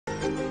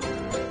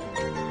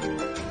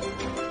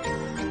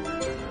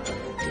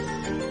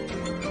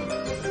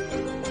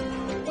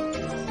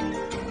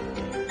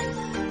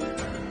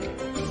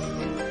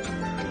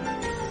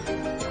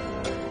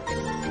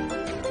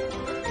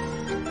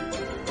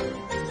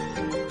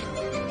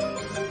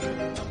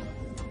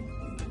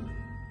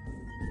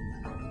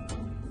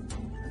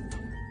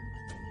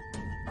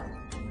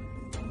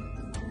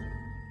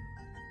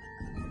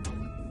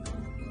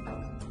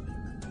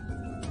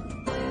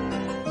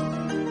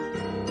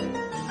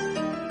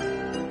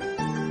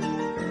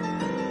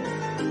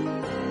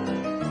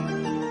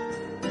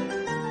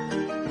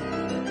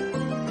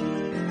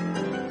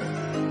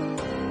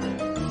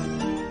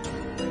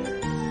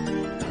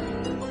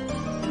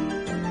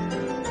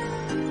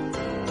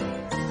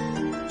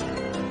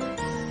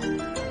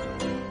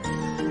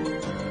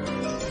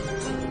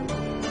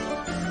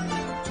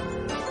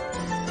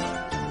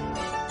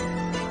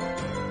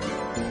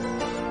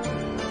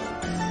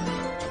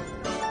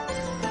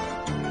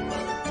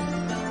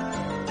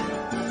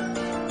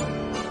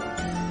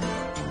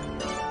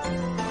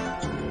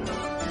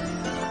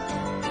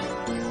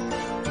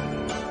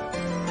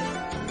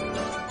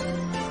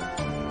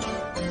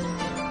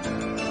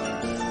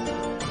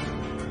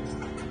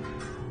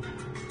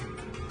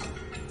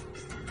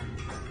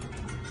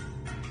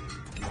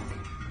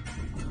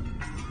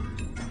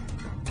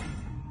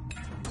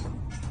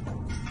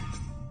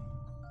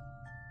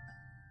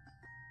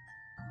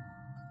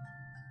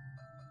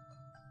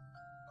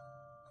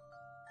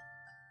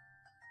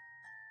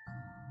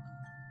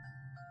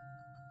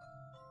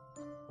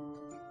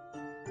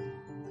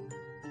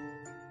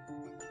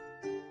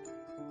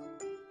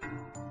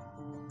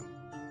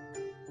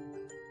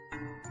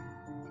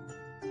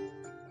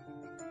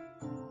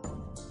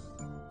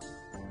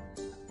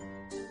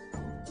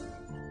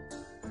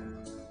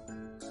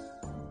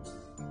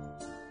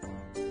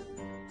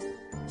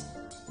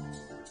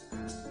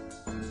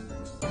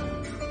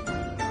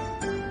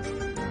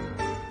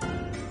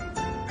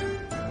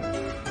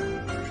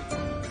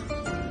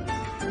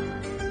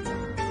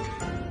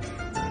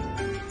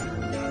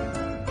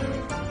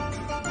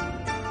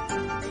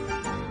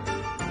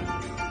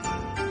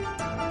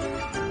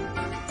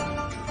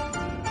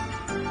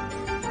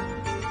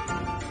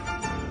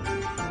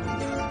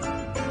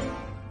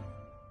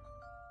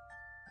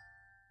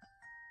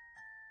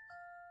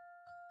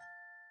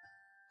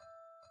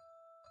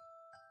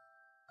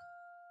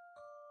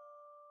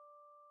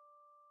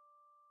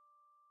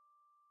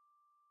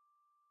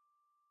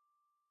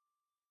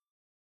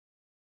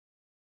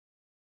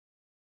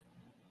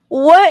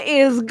What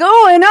is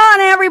going on,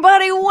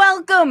 everybody?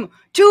 Welcome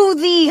to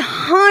the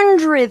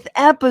 100th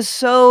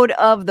episode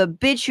of the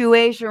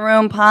Bitchuation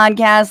Room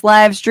podcast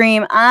live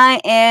stream.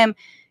 I am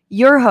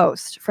your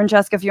host,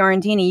 Francesca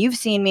Fiorentini. You've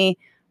seen me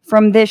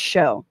from this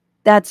show.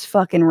 That's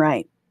fucking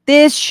right.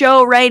 This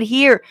show right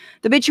here,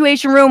 the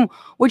Bitchuation Room,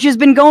 which has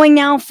been going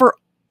now for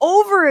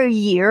over a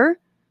year.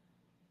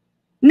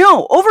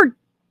 No,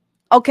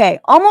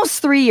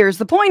 almost 3 years.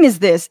 The point is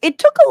this. It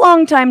took a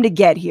long time to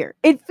get here.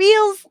 It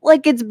feels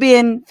like it's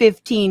been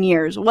 15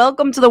 years.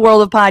 Welcome to the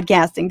world of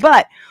podcasting.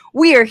 But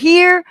we are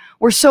here.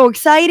 We're so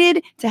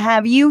excited to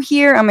have you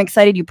here. I'm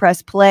excited you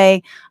press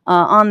play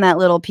on that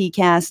little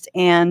PCast.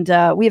 And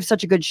we have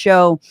such a good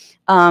show.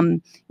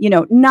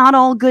 Not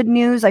all good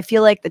news. I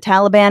feel like the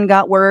Taliban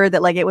got word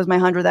that it was my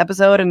 100th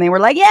episode. And they were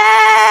like,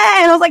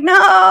 yeah! And I was like,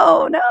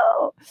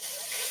 no.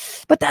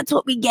 But that's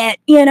what we get,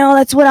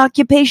 that's what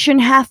occupation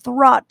hath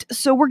wrought.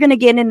 So we're going to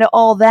get into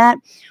all that.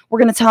 We're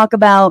going to talk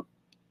about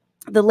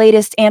the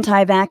latest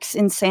anti-vax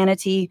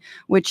insanity,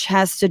 which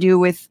has to do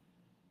with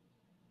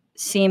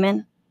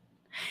semen.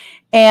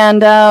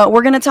 And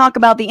we're going to talk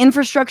about the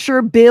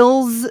infrastructure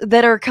bills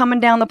that are coming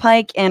down the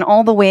pike and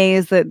all the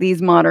ways that these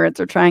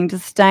moderates are trying to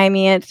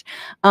stymie it.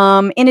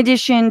 In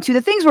addition to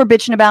the things we're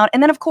bitching about.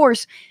 And then, of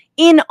course,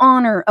 in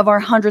honor of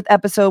our 100th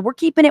episode, we're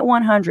keeping it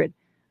 100.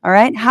 All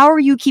right. How are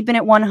you keeping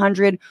it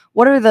 100?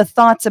 What are the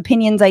thoughts,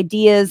 opinions,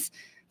 ideas,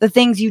 the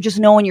things you just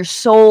know in your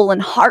soul and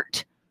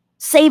heart?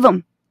 Save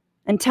them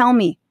and tell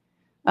me.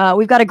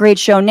 We've got a great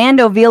show.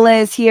 Nando Vila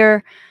is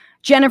here.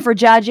 Jennifer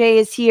Jajeh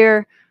is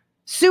here.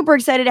 Super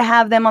excited to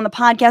have them on the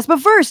podcast. But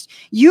first,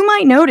 you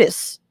might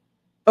notice,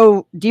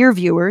 dear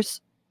viewers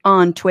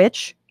on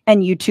Twitch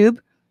and YouTube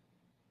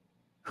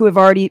who have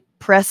already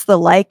pressed the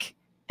like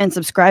and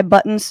subscribe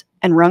buttons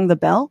and rung the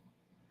bell,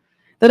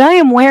 that I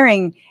am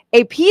wearing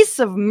a piece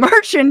of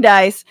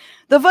merchandise,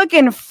 the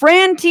fucking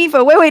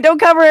Frantifa. Wait, don't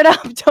cover it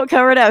up. Don't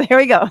cover it up. Here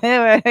we go.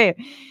 Wait.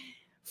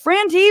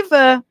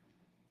 Frantifa,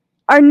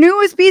 our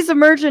newest piece of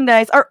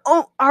merchandise,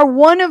 are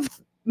one of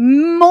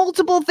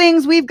multiple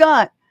things we've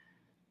got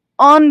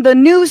on the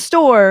new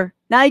store.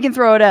 Now you can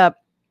throw it up.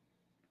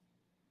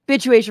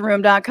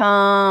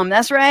 Bitchuationroom.com.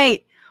 That's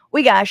right.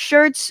 We got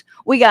shirts,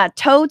 we got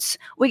totes,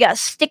 we got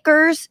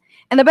stickers.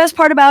 And the best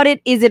part about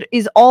it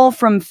is all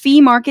from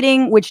Fee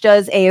Marketing, which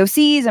does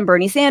AOCs and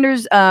Bernie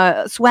Sanders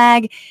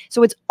swag.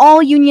 So it's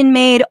all union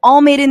made,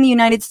 all made in the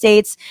United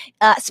States.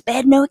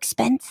 Spared no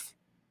expense.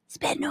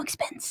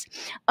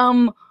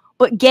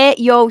 But get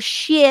your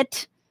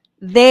shit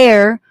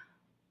there.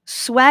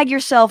 Swag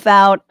yourself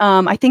out.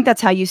 I think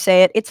that's how you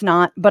say it. It's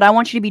not. But I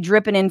want you to be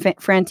dripping in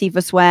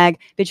Frantifa swag,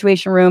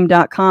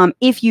 bitchuationroom.com.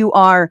 If you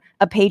are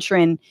a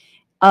patron,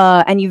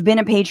 and you've been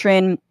a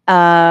patron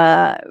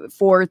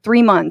for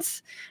 3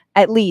 months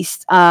at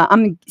least,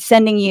 I'm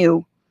sending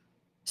you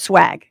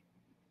swag.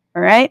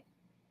 All right.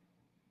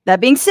 That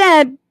being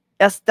said,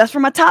 that's for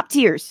my top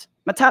tiers,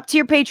 my top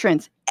tier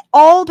patrons.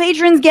 All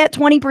patrons get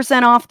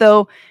 20% off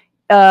though.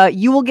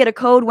 You will get a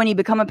code when you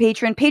become a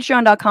patron.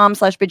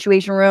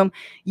 Patreon.com/bitchuationroom.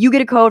 You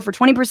get a code for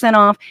 20%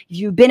 off. If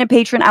you've been a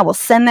patron, I will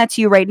send that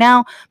to you right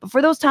now. But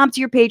for those top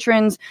tier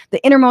patrons,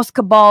 the Innermost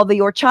Cabal, the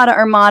Horchata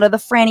Armada, the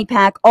Franny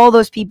Pack, all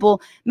those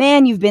people,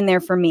 man, you've been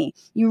there for me.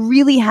 You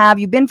really have.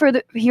 You've been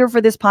here for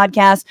this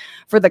podcast,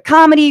 for the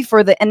comedy,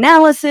 for the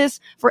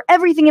analysis, for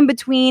everything in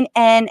between.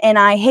 And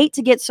I hate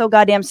to get so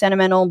goddamn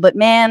sentimental, but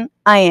man,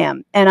 I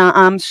am. And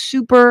I'm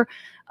super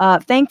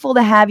thankful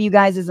to have you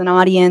guys as an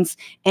audience,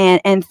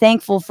 and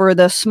thankful for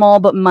the small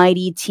but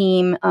mighty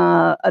team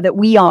that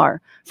we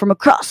are from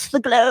across the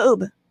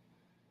globe.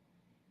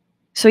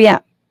 So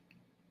yeah,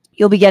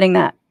 you'll be getting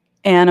that.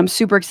 And I'm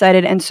super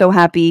excited and so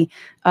happy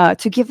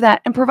to give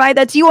that and provide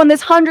that to you on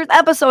this 100th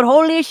episode.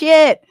 Holy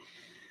shit.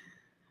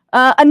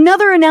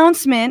 Another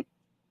announcement,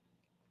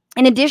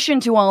 in addition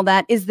to all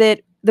that, is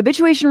that the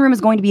Bitchuation Room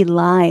is going to be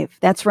live.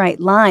 That's right,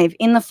 live,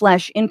 in the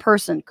flesh, in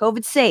person,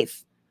 COVID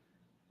safe.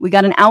 We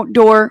got an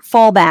outdoor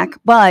fallback,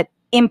 but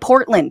in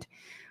Portland.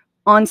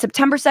 on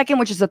September 2nd,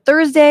 which is a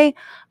Thursday,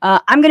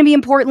 I'm going to be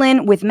in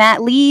Portland with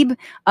Matt Lieb,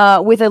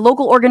 with a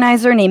local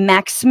organizer named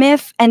Max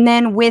Smith, and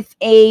then with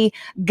a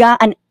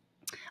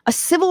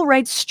civil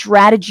rights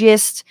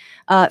strategist,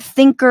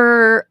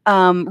 thinker,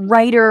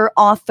 writer,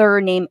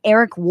 author named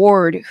Eric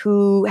Ward,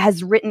 who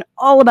has written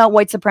all about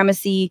white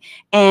supremacy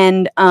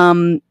and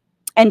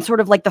sort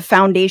of like the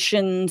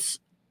foundations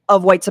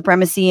of white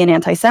supremacy and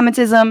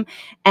anti-Semitism.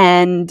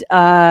 And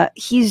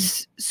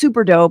he's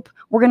super dope.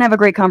 We're going to have a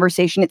great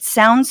conversation. It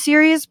sounds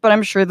serious, but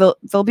I'm sure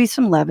there'll be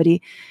some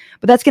levity.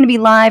 But that's going to be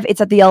live.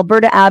 It's at the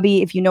Alberta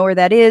Abbey, if you know where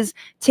that is.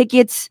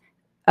 Tickets,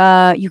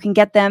 you can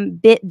get them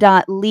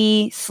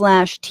bit.ly/TBR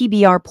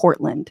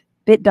Portland.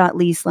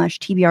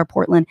 bit.ly/TBR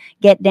Portland.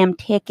 Get them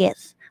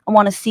tickets. I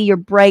want to see your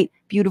bright,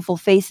 beautiful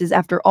faces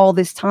after all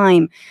this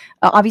time.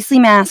 Obviously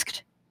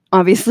masked,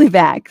 obviously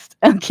vaxxed.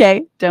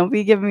 Okay? Don't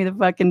be giving me the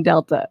fucking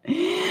Delta.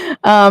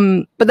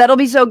 But that'll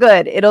be so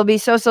good. It'll be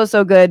so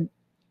good.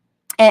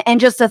 And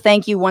just to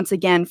thank you once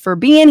again for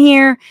being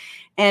here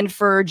and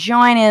for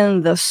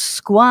joining the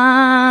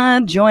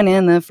squad,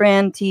 joining the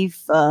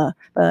Frantifa.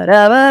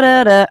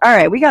 All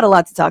right, we got a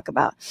lot to talk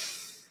about.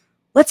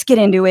 Let's get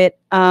into it.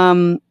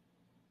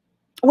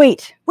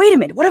 Wait a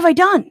minute. What have I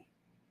done?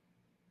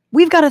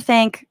 We've got to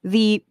thank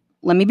the,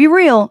 let me be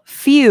real,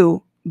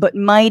 few but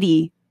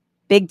mighty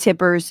big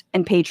tippers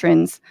and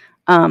patrons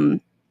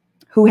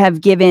who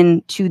have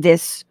given to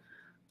this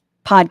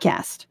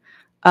podcast.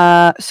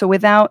 So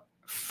without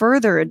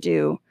further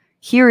ado,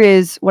 here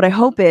is what I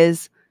hope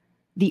is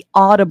the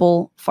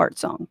audible fart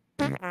song.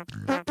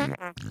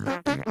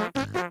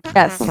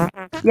 Yes.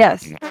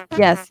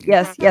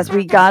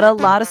 We got a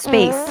lot of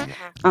space.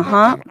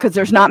 Because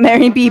there's not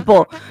many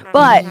people.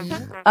 But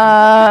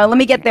let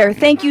me get there.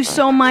 Thank you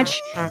so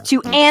much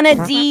to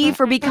Anna D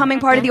for becoming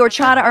part of the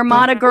Horchata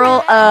Armada,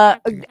 girl.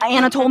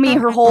 Anna told me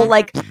her whole,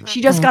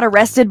 she just got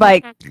arrested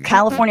by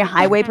California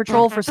Highway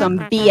Patrol for some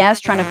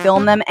BS trying to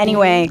film them.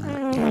 Anyway,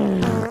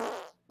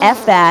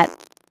 F that.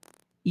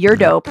 You're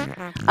dope.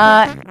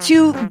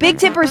 To big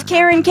tippers,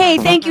 Karen K.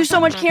 Thank you so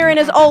much, Karen,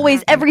 as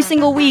always, every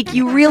single week.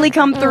 You really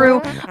come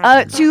through.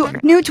 To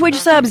new Twitch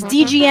subs,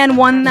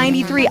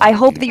 DGN193. I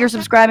hope that you're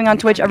subscribing on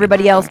Twitch,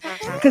 everybody else,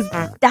 because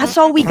that's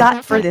all we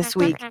got for this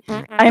week.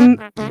 I'm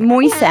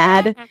muy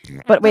sad.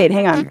 But wait,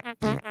 hang on.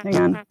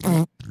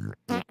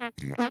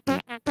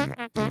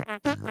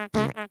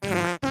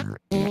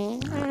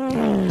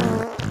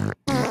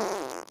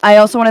 I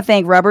also want to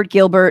thank Robert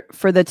Gilbert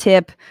for the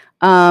tip.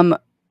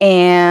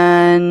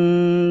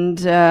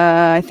 And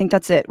I think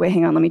that's it. Wait,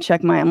 hang on. Let me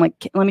check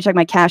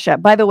my Cash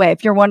App. By the way,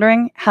 if you're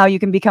wondering how you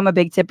can become a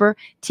big tipper,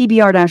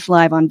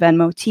 TBR-live on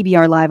Venmo,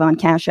 TBR live on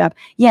Cash App.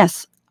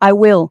 Yes, I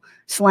will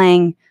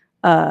slang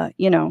for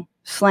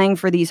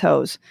these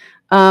hoes.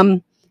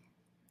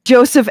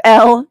 Joseph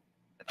L.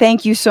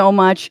 Thank you so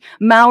much.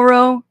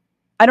 Mauro.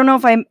 I don't know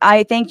if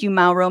I thank you,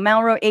 Mauro.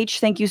 Mauro H.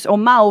 Thank you.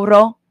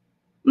 Mauro.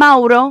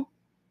 Mauro.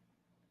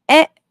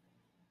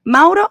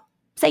 Mauro.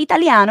 Sei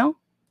italiano?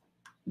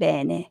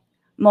 Bene.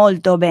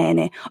 Molto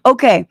bene.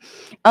 Okay.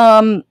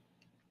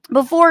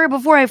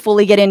 Before I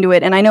fully get into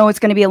it, and I know it's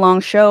going to be a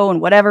long show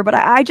and whatever, but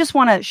I just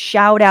want to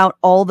shout out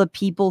all the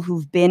people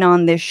who've been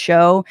on this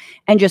show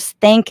and just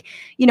thank,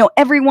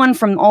 everyone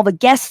from all the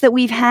guests that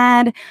we've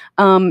had,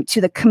 to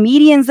the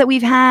comedians that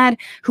we've had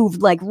who've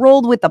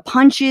rolled with the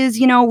punches.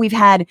 We've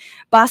had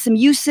Bassem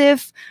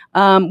Youssef,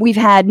 we've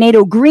had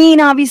Nato Green,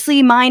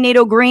 obviously, my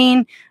Nato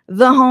Green,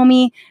 the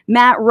homie,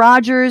 Matt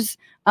Rogers,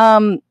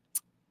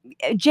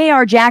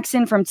 J.R.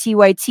 Jackson from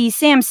TYT,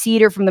 Sam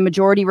Cedar from The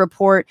Majority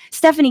Report,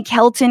 Stephanie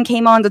Kelton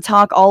came on to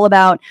talk all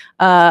about,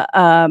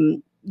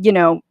 modern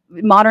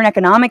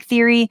economic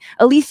theory,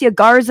 Alicia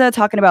Garza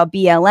talking about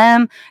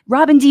BLM,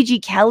 Robin D.G.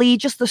 Kelly,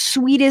 just the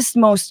sweetest,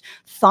 most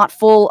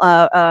thoughtful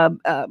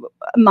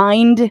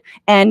mind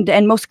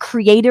and most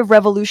creative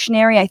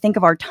revolutionary, I think,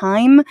 of our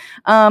time.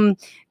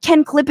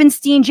 Ken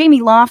Klippenstein,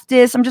 Jamie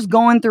Loftus, I'm just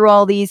going through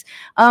all these.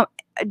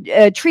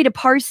 Trita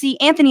Parsi,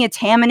 Anthony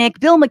Atamanik,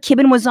 Bill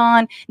McKibben was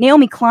on,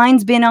 Naomi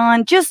Klein's been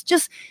on, just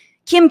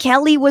Kim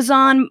Kelly was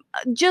on,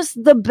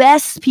 just the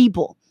best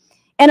people.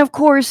 And of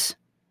course,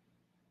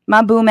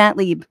 my boo Matt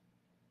Lieb.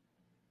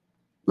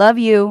 Love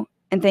you,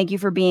 and thank you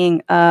for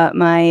being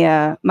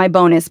my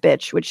bonus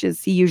bitch, which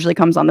is he usually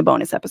comes on the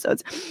bonus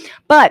episodes.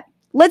 But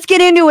let's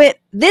get into it.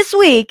 This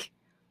week,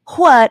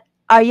 what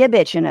are you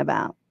bitching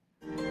about?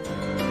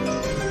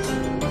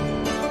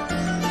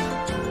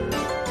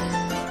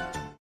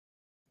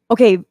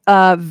 Okay,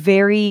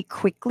 very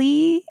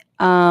quickly,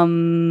 I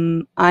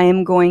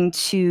am going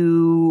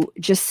to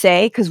just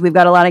say, because we've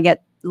got a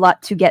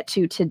lot to get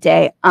to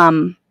today.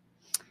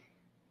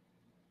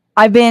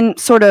 I've been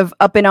sort of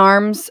up in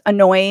arms,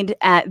 annoyed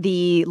at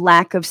the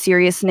lack of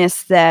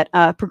seriousness that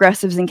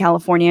progressives in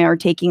California are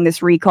taking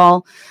this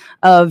recall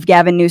of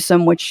Gavin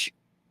Newsom, which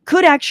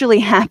could actually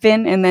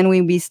happen, and then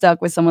we'd be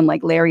stuck with someone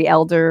like Larry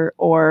Elder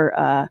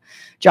or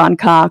John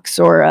Cox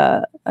or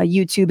a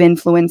YouTube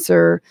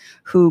influencer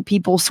who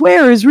people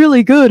swear is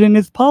really good and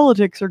his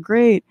politics are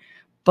great,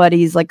 but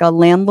he's like a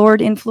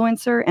landlord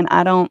influencer, and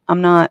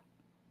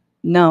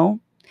no.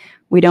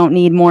 We don't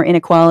need more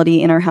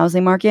inequality in our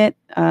housing market.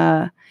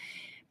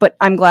 But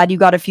I'm glad you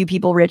got a few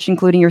people rich,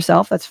 including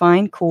yourself. That's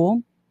fine.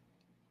 Cool.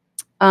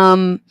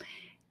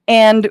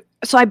 And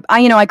so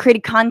I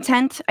created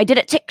content. I did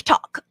a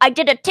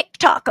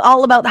TikTok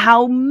all about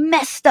how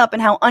messed up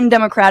and how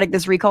undemocratic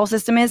this recall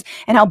system is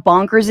and how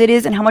bonkers it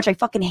is and how much I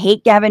fucking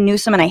hate Gavin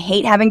Newsom and I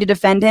hate having to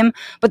defend him.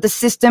 But the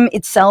system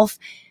itself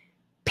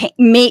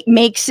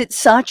makes it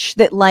such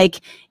that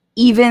like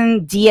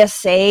even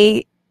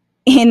DSA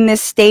in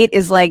this state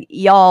is like,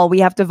 y'all, we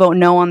have to vote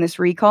no on this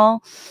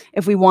recall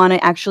if we want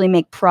to actually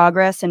make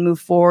progress and move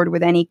forward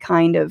with any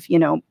kind of,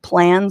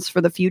 plans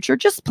for the future.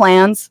 Just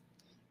plans.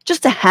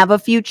 Just to have a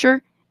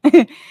future.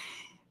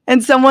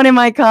 And someone in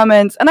my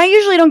comments, and I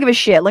usually don't give a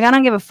shit. Like, I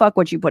don't give a fuck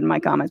what you put in my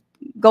comments.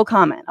 Go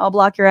comment. I'll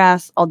block your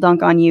ass. I'll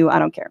dunk on you. I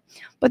don't care.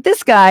 But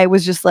this guy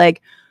was just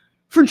like,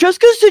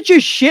 Francesca's such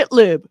a shit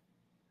lib.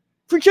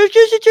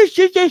 Francesca's such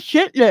a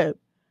shit lib.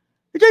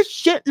 It's a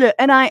shit lib.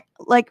 And I,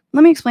 like,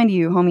 let me explain to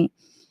you, homie.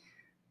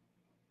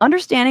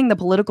 Understanding the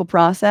political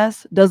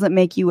process doesn't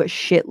make you a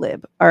shit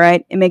lib, all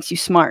right? It makes you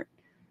smart.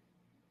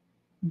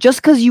 Just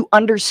because you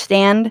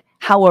understand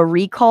how a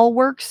recall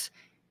works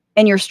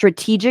and you're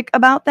strategic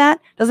about that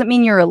doesn't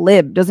mean you're a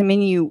lib, doesn't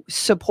mean you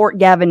support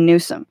Gavin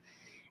Newsom.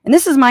 And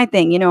this is my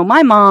thing.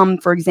 My mom,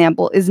 for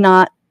example, is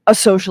not a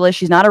socialist.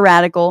 She's not a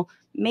radical,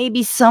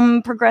 maybe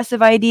some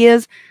progressive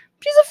ideas.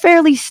 She's a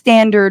fairly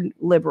standard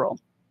liberal.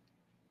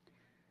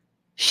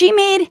 She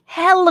made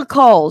hella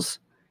calls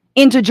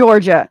into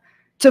Georgia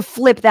to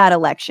flip that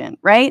election,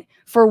 right?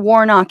 For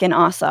Warnock and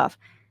Ossoff.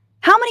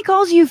 How many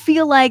calls do you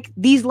feel like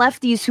these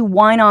lefties who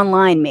whine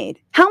online made?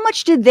 How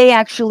much did they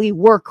actually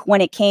work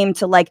when it came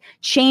to like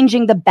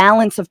changing the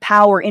balance of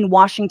power in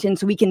Washington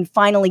so we can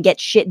finally get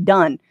shit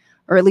done?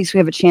 Or at least we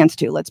have a chance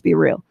to, let's be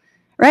real,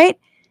 right?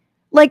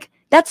 Like,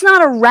 that's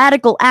not a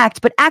radical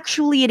act, but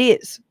actually it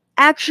is.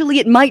 Actually,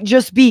 it might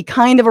just be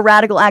kind of a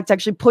radical act to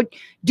actually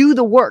do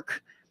the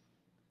work.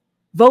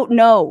 Vote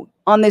no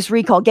on this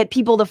recall. Get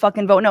people to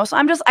fucking vote no. So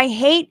I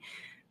hate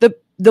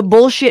the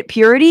bullshit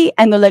purity,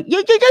 and they're like,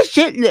 yeah,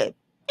 shit lib.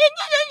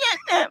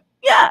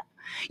 Yeah.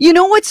 You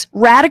know what's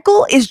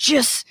radical is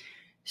just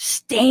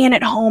staying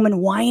at home and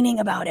whining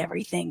about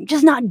everything,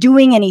 just not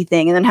doing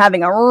anything, and then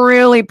having a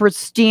really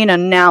pristine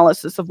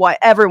analysis of why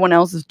everyone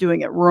else is doing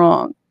it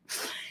wrong.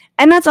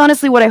 And that's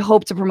honestly what I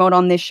hope to promote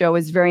on this show,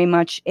 is very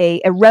much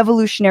a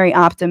revolutionary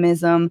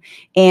optimism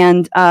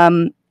and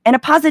a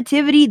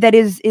positivity that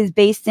is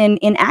based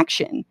in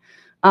action.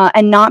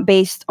 And not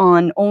based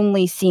on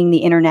only seeing the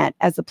internet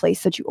as a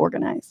place that you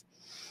organize.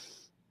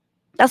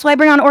 That's why I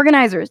bring on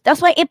organizers.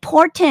 That's why it's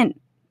important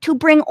to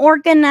bring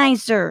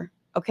organizer.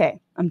 Okay,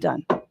 I'm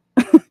done.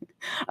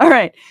 All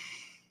right.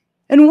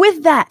 And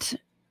with that,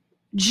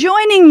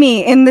 joining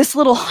me in this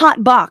little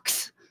hot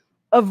box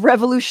of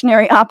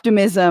revolutionary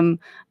optimism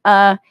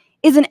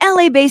is an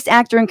LA-based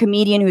actor and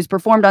comedian who's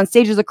performed on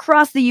stages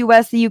across the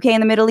US, the UK,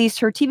 and the Middle East.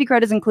 Her TV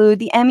credits include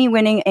the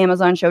Emmy-winning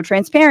Amazon show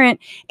Transparent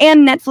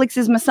and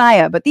Netflix's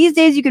Messiah. But these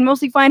days, you can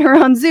mostly find her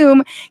on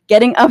Zoom,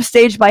 getting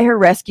upstaged by her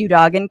rescue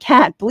dog and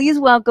cat. Please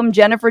welcome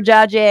Jennifer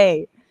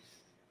Jajeh.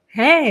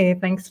 Hey,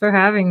 thanks for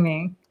having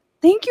me.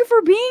 Thank you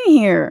for being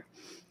here.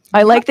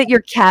 I like that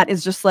your cat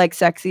is just like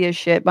sexy as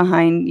shit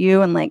behind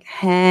you and like,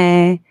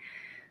 hey,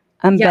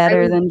 I'm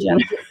better than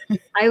Jennifer.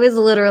 I was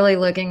literally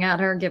looking at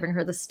her, giving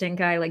her the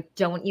stink eye. Like,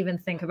 don't even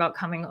think about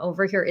coming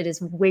over here. It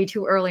is way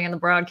too early in the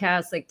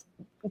broadcast. Like,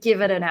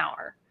 give it an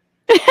hour.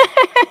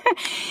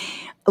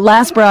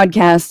 Last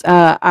broadcast,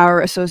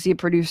 our associate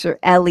producer,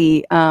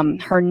 Ellie,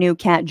 her new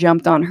cat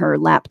jumped on her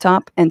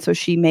laptop. And so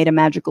she made a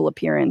magical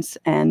appearance.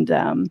 And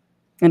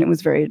it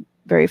was very,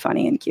 very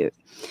funny and cute.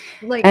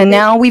 Like, and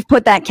now we've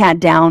put that cat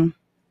down.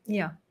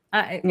 Yeah.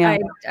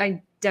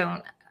 I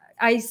don't.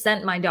 I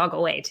sent my dog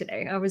away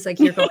today. I was like,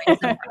 you're going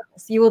somewhere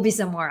else. You will be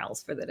somewhere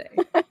else for the day.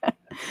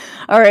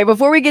 All right.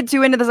 Before we get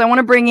too into this, I want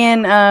to bring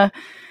in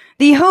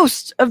the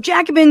host of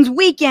Jacobin's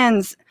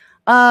Weekends,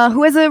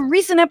 who has a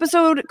recent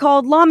episode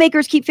called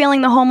Lawmakers Keep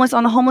Failing the Homeless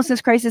on the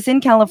Homelessness Crisis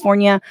in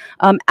California,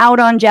 out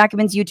on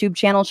Jacobin's YouTube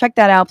channel. Check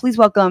that out. Please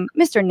welcome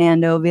Mr.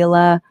 Nando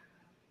Vila.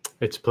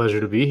 It's a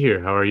pleasure to be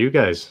here. How are you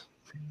guys?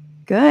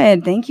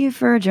 Good. Thank you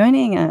for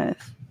joining us.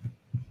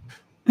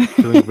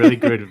 Feeling really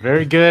good.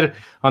 Very good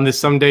on this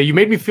someday. You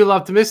made me feel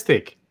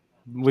optimistic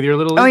with your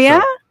little intro. Oh,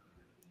 yeah?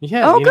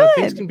 Yeah. Good.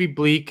 Things can be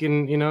bleak,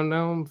 and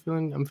now I'm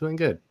feeling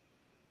good.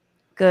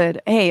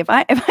 Good. Hey, if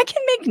I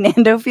can make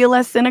Nando feel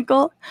less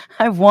cynical,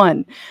 I've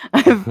won.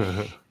 I've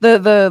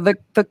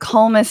the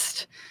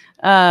calmest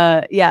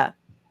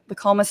the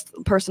calmest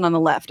person on the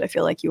left. I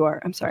feel like you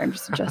are. I'm sorry, I'm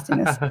just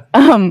adjusting this.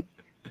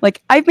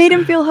 Like, I've made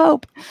him feel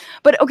hope.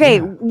 But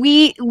okay,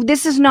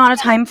 this is not a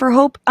time for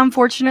hope,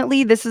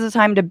 unfortunately. This is a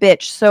time to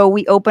bitch. So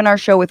we open our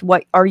show with,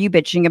 what are you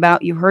bitching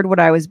about? You heard what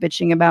I was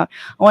bitching about.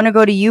 I want to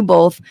go to you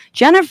both.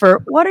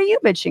 Jennifer, what are you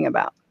bitching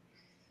about?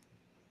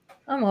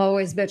 I'm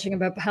always bitching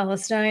about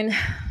Palestine.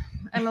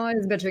 I'm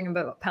always bitching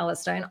about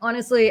Palestine.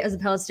 Honestly, as a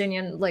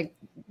Palestinian, like,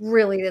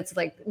 really, it's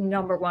like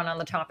number one on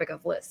the topic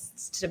of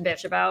lists to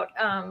bitch about.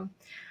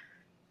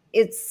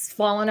 it's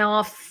fallen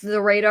off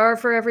the radar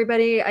for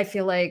everybody. I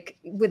feel like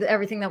with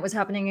everything that was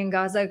happening in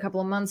Gaza a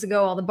couple of months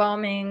ago, all the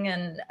bombing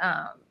and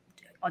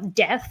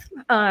death,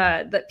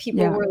 that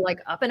people were like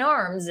up in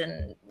arms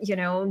and, you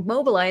know,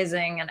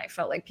 mobilizing. And I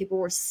felt like people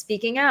were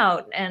speaking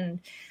out. And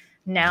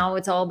now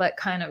it's all but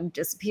kind of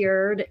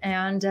disappeared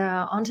and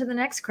on to the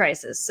next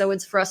crisis. So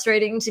it's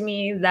frustrating to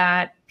me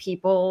that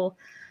people,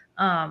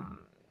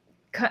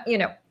 you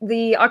know,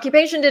 the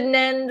occupation didn't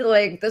end,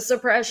 like the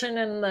suppression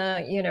and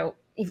the, you know,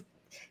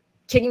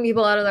 kicking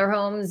people out of their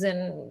homes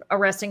and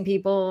arresting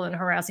people and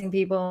harassing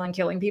people and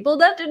killing people,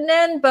 that didn't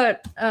end.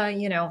 But,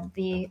 you know,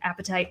 the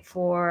appetite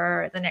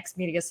for the next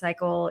media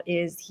cycle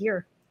is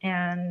here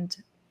and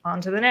on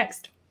to the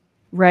next.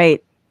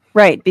 Right,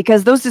 right.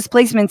 Because those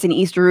displacements in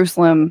East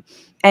Jerusalem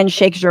and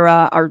Sheikh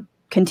Jarrah are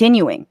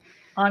continuing.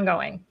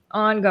 Ongoing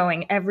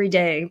every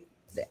day.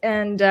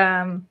 And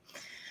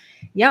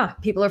yeah,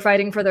 people are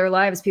fighting for their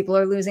lives. People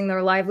are losing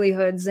their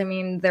livelihoods. I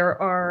mean,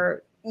 there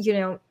are, you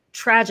know,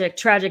 tragic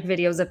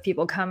videos of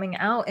people coming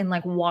out and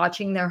like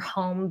watching their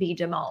home be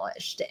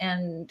demolished,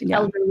 and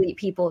elderly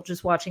people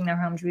just watching their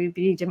homes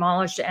be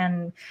demolished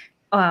and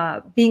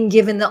being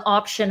given the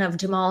option of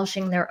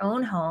demolishing their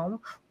own home,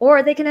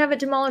 or they can have it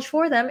demolished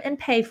for them and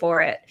pay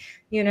for it,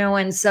 you know.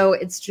 And so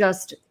it's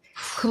just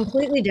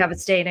completely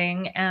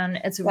devastating,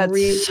 and it's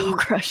really so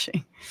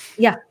crushing.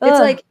 Yeah, it's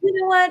like, you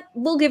know what,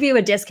 we'll give you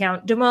a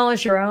discount,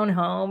 demolish your own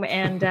home,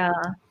 and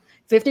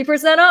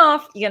 50%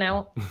 off, you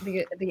know,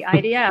 the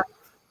IDF.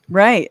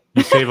 Right.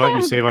 You save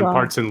on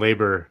parts and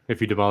labor if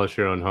you demolish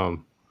your own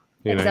home.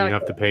 You know, you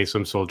have to pay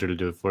some soldier to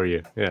do it for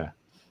you. Yeah.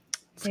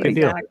 It's a good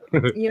deal.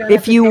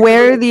 If you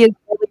wear the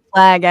Israeli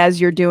flag as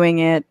you're doing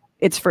it,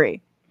 it's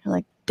free. You're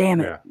like,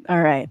 damn it. Yeah.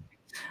 All right.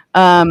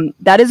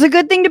 That is a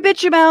good thing to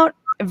bitch about.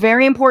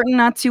 Very important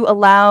not to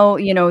allow,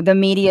 you know, the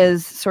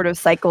media's sort of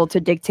cycle to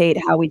dictate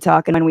how we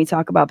talk and when we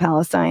talk about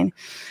Palestine.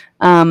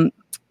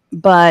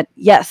 But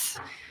yes,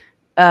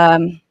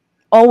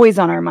 always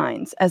on our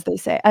minds, as they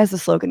say, as the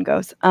slogan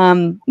goes.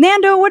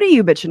 Nando, what are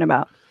you bitching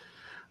about?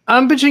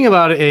 I'm bitching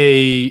about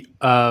a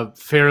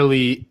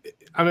fairly,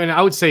 I mean,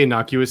 I would say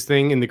innocuous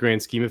thing in the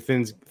grand scheme of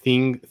things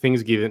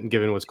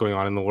given what's going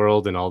on in the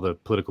world and all the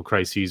political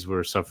crises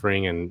we're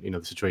suffering, and, you know,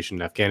 the situation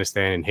in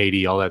Afghanistan and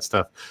Haiti, all that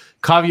stuff.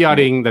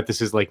 Caveating that this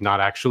is like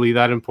not actually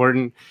that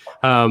important.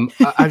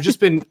 I've just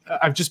been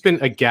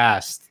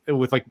aghast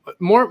with like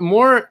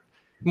more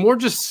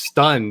just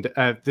stunned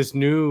at this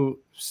new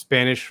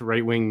Spanish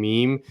right-wing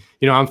meme.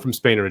 You know, I'm from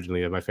Spain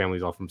originally. My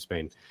family's all from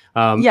Spain.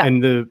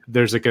 And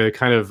there's like a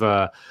kind of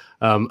a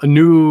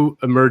new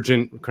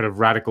emergent kind of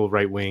radical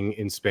right-wing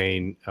in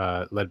Spain,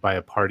 led by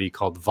a party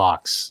called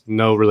Vox.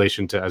 No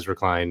relation to Ezra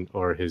Klein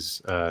or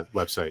his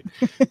website.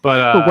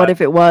 But what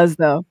if it was,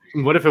 though?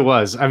 What if it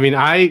was? I mean,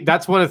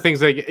 that's one of the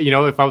things that, you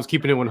know, if I was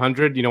keeping it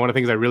 100, you know, one of the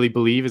things I really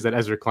believe is that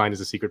Ezra Klein is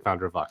the secret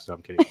founder of Vox. No,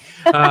 I'm kidding.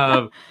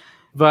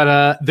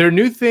 But their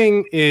new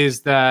thing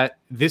is that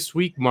this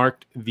week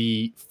marked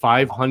the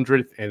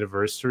 500th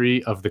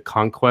anniversary of the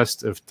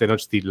conquest of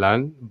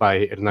Tenochtitlan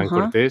by Hernán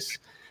Cortés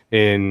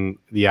in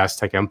the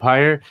Aztec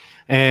Empire.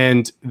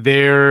 And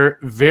they're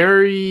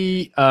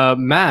very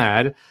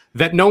mad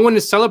that no one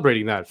is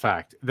celebrating that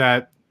fact,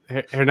 that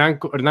Hernán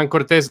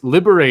Cortés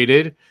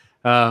liberated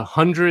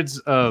hundreds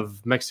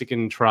of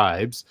Mexican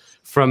tribes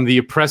from the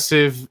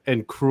oppressive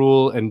and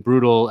cruel and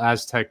brutal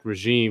Aztec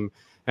regime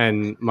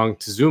and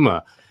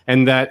Moctezuma.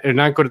 And that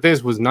Hernán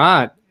Cortés was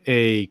not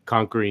a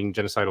conquering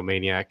genocidal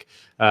maniac,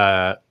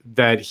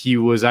 that he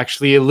was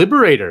actually a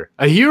liberator,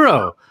 a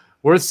hero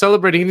worth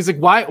celebrating. And he's like,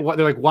 why?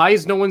 They're like, why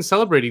is no one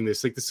celebrating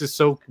this? Like, this is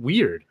so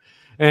weird.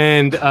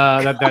 And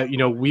that you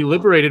know, we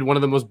liberated one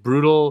of the most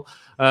brutal,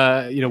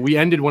 you know, we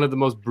ended one of the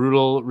most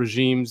brutal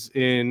regimes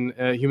in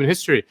human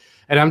history.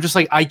 And I'm just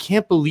like, I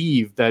can't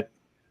believe that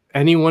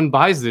anyone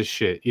buys this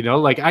shit, you know.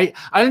 Like, I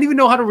don't even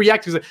know how to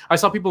react, because I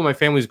saw people in my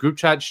family's group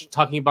chat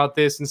talking about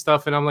this and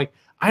stuff, and I'm like,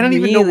 I don't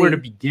even know where to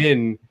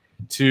begin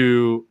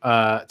to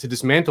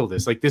dismantle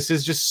this. Like, this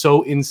is just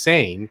so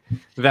insane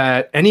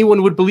that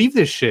anyone would believe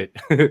this shit.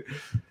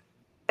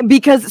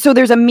 Because so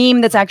there's a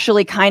meme that's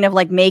actually kind of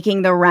like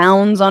making the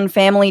rounds on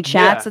family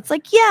chats. It's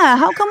like, yeah,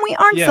 how come we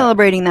aren't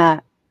celebrating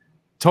that?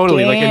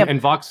 Totally. Damn. Like, and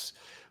Vox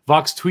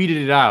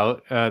tweeted it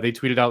out. They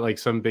tweeted out like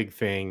some big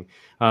thing,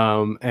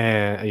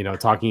 and, you know,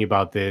 talking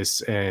about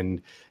this,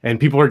 and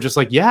people are just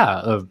like,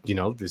 yeah, you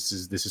know, this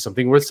is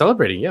something worth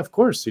celebrating. Yeah, of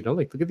course. You know,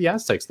 like, look at the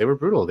Aztecs. They were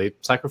brutal. They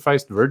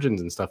sacrificed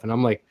virgins and stuff. And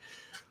I'm like,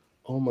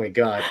 oh my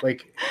God,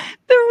 like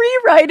the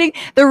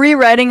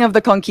rewriting of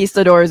the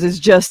conquistadors is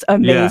just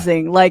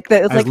amazing. Yeah. Like,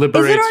 it's like,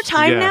 is it our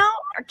time now?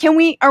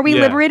 Are we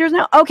liberators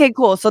now? Okay,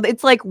 cool. So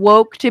it's like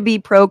woke to be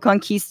pro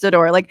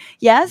conquistador. Like,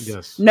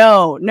 yes.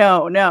 No.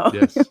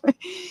 Yes.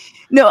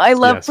 No, I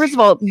love, first of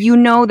all, you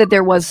know that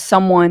there was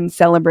someone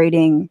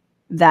celebrating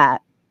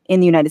that in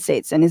the United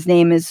States, and his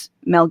name is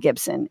Mel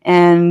Gibson.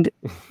 And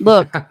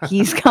look,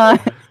 he's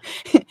got,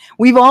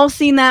 we've all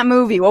seen that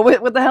movie.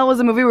 What the hell was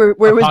the movie where it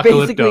was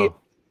basically,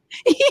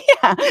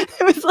 yeah,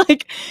 it was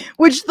like,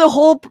 which the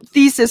whole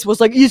thesis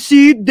was like, you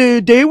see,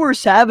 they were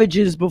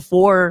savages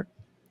before.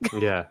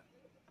 Yeah.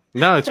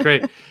 No, it's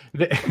great.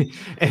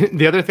 And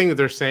the other thing that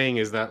they're saying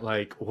is that,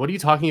 like, what are you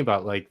talking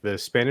about? Like, the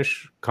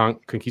Spanish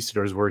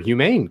conquistadors were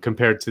humane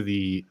compared to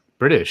the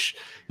British.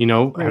 You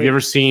know, have you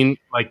ever seen,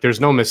 like, there's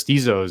no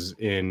mestizos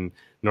in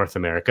North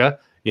America.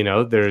 You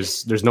know,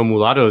 there's no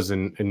mulattoes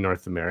in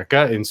North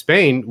America. In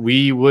Spain,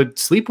 we would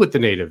sleep with the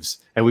natives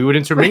and we would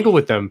intermingle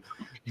with them.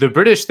 The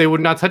British, they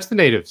would not touch the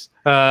natives.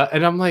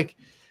 And I'm like,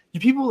 you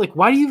people, like,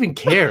 why do you even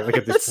care? Like,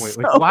 at this point,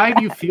 like, why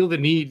do you feel the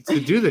need to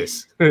do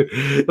this?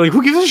 Like,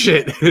 who gives a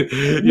shit?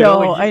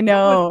 I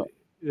know.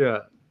 Yeah.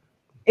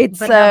 It's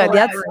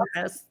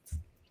that's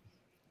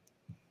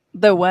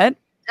the what?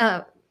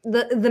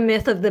 The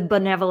myth of the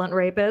benevolent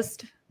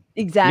rapist.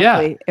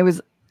 Exactly. Yeah. It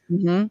was.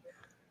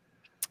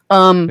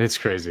 It's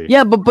crazy.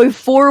 Yeah, but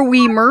before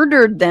we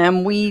murdered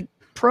them, we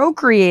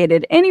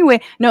procreated. Anyway,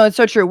 no, it's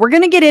so true. We're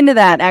gonna get into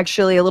that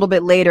actually a little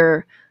bit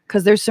later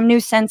because there's some new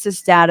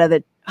census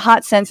data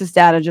hot census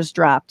data just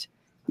dropped.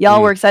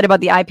 Y'all were excited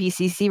about the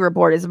IPCC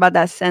report. It's about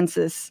that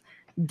census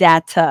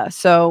data.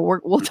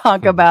 So we'll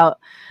talk about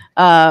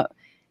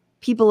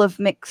people of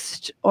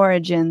mixed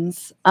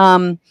origins.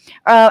 In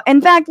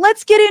fact,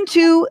 let's get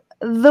into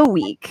the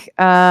week.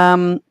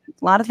 A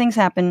lot of things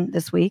happened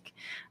this week.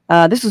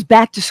 This was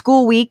back to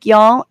school week,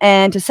 y'all.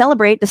 And to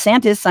celebrate,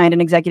 DeSantis signed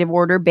an executive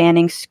order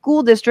banning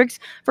school districts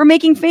for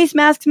making face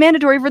masks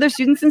mandatory for their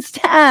students and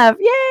staff.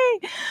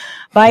 Yay!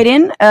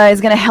 Biden is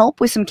going to help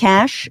with some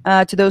cash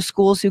to those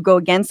schools who go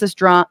against this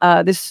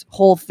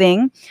whole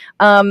thing.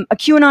 A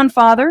QAnon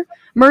father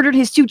murdered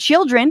his 2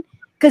 children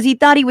because he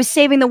thought he was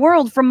saving the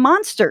world from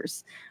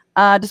monsters,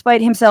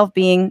 despite himself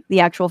being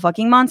the actual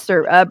fucking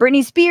monster.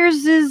 Britney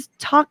Spears'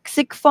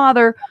 toxic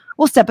father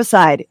will step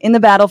aside in the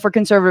battle for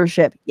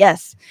conservatorship.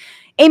 Yes.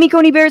 Amy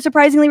Coney Barrett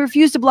surprisingly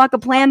refused to block a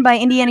plan by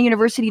Indiana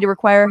University to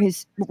require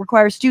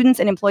students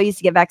and employees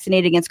to get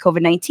vaccinated against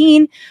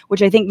COVID-19,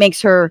 which I think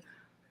makes her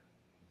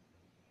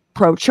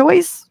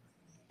pro-choice.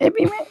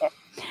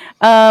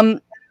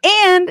 And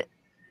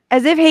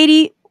as if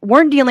Haiti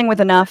weren't dealing with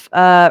enough,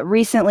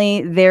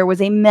 recently there was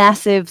a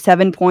massive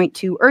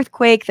 7.2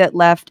 earthquake that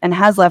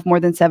has left more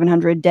than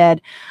 700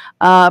 dead.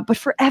 But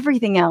for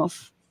everything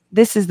else,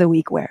 this is the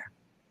week where.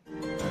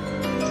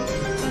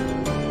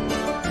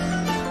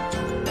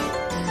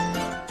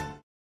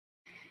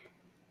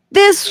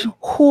 This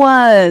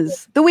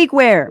was the week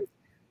where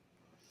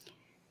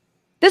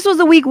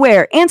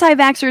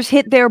anti-vaxxers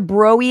hit their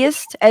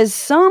broiest, as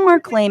some are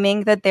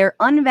claiming that their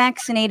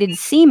unvaccinated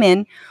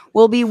semen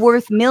will be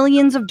worth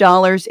millions of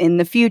dollars in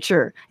the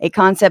future. A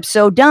concept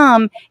so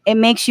dumb, it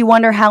makes you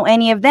wonder how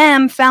any of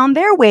them found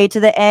their way to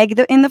the egg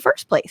in the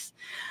first place.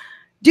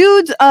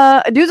 Dudes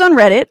on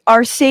Reddit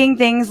are saying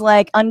things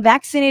like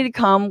unvaccinated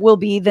cum will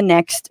be the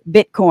next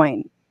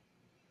Bitcoin.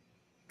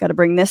 Got to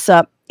bring this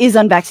up. Is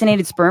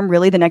unvaccinated sperm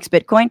really the next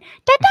Bitcoin?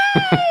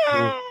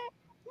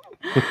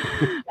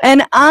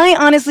 And I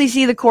honestly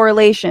see the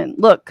correlation.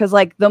 Look, because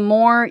like the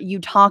more you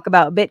talk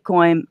about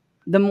Bitcoin,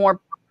 the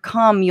more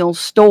cum you'll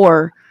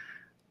store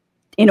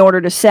in order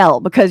to sell,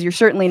 because you're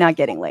certainly not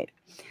getting laid.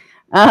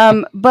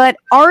 But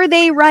are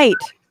they right?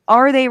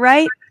 Are they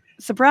right?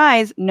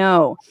 Surprise,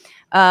 no.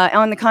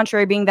 On the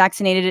contrary, being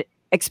vaccinated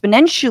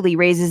exponentially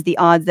raises the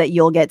odds that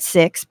you'll get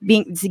sick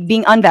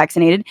being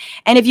unvaccinated.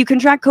 And if you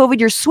contract COVID,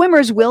 your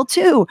swimmers will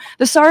too.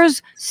 The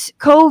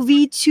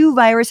SARS-CoV-2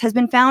 virus has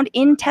been found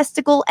in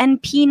testicle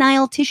and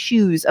penile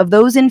tissues of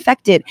those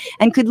infected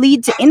and could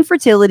lead to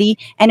infertility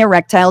and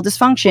erectile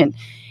dysfunction.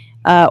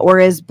 Or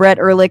as Brett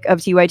Ehrlich of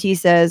TYT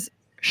says,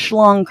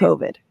 schlong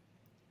COVID.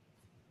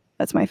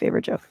 That's my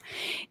favorite joke.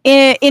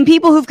 In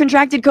people who've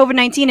contracted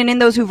COVID-19 and in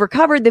those who've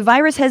recovered, the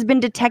virus has been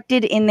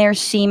detected in their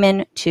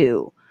semen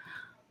too.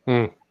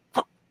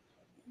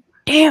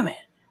 Damn it.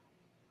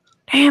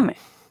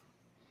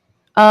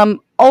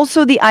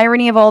 Also, the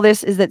irony of all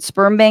this is that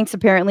sperm banks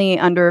apparently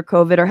under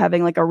COVID are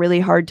having like a really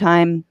hard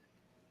time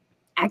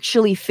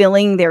actually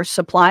filling their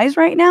supplies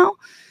right now.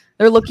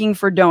 They're looking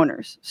for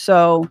donors.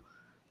 So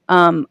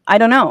I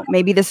don't know.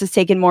 Maybe this has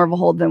taken more of a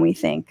hold than we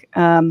think.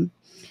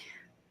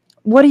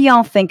 What do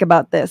y'all think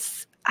about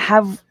this?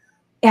 Have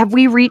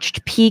we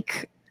reached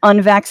peak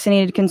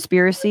unvaccinated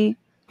conspiracy?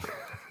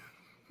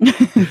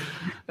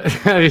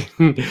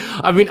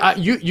 I mean,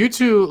 you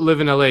two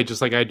live in LA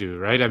just like I do,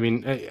 right? I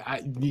mean,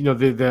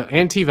 the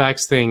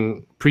anti-vax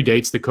thing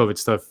predates the COVID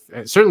stuff.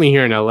 Certainly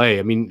here in LA.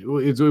 I mean,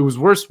 it was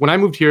worse when I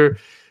moved here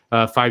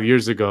 5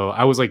 years ago.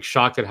 I was like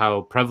shocked at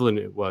how prevalent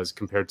it was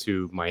compared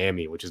to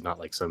Miami, which is not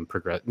like some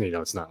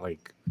it's not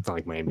like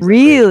Miami.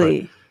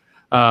 Really?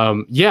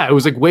 Yeah, it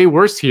was like way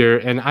worse here,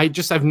 and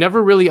I've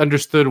never really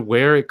understood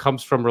where it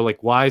comes from or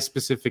like why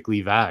specifically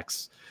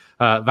vaccines.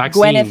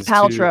 Gwyneth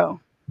Paltrow.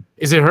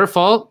 Is it her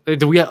fault?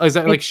 Is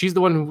that like she's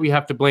the one who we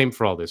have to blame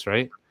for all this,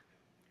 right?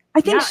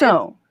 I think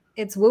so.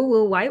 It's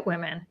woo-woo white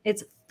women.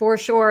 It's for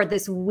sure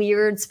this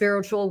weird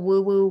spiritual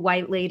woo-woo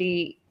white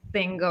lady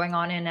thing going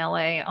on in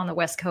LA on the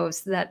West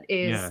Coast that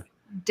is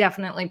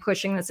definitely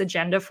pushing this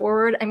agenda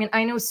forward. I mean,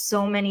 I know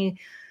so many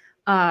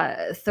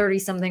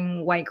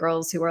 30-something white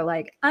girls who are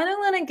like, I don't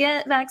want to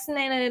get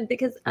vaccinated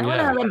because I want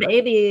to have a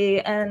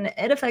baby and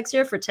it affects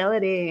your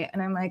fertility.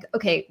 And I'm like,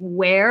 okay,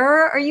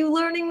 where are you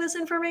learning this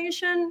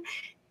information?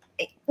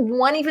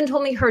 One even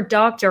told me her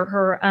doctor,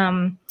 her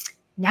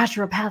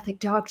naturopathic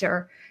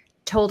doctor,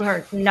 told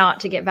her not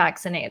to get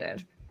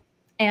vaccinated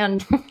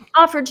and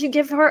offered to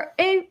give her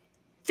a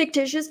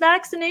fictitious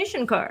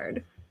vaccination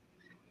card.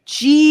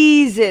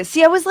 Jesus.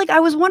 See, I was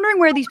wondering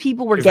where these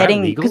people were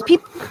getting, because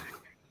people.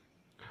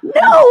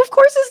 No, of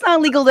course it's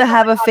not legal to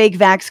have a fake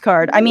vax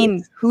card. I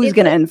mean, who's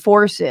going to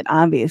enforce it?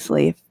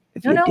 Obviously,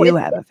 if you do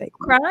have a fake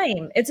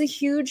crime, it's a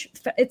huge.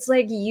 It's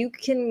like you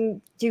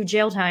can do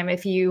jail time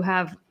if you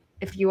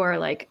are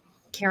like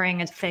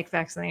carrying a fake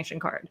vaccination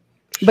card.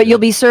 But you'll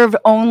be served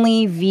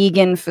only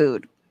vegan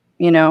food,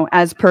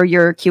 as per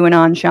your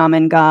QAnon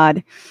shaman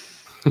god,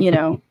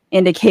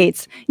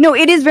 indicates. No,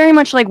 it is very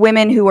much like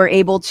women who are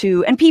able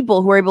to, and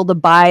people who are able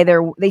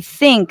to they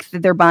think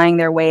that they're buying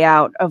their way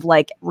out of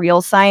like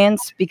real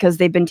science because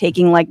they've been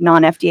taking like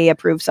non-FDA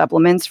approved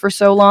supplements for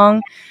so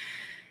long.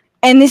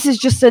 And this is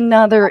just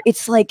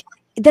it's like,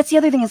 that's the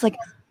other thing, is like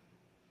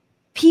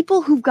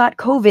people who've got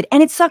COVID,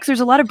 and it sucks. There's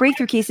a lot of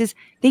breakthrough cases.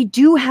 They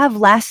do have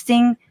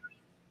lasting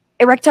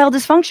erectile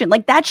dysfunction.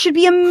 Like that should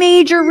be a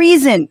major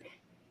reason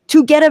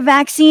to get a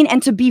vaccine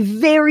and to be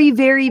very,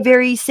 very,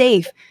 very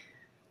safe.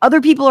 Other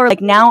people are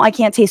like, now I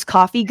can't taste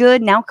coffee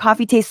good. Now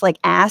coffee tastes like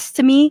ass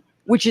to me,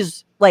 which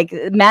is like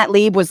Matt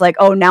Lieb was like,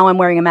 oh, now I'm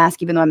wearing a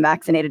mask even though I'm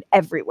vaccinated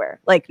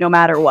everywhere, like no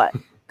matter what,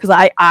 because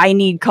I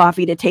need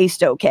coffee to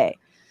taste okay.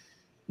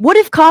 What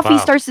if coffee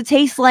starts to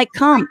taste like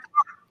cum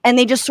and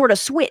they just sort of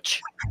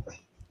switch?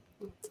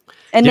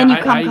 And then you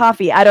cum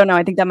coffee. I don't know.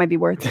 I think that might be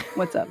worth it.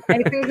 What's up?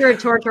 I think you're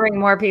torturing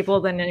more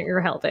people than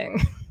you're helping.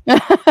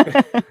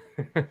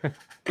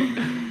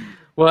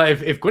 Well,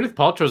 if Gwyneth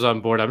Paltrow's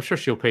on board, I'm sure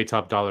she'll pay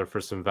top dollar for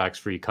some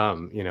vax-free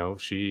cum.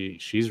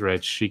 She's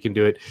rich, she can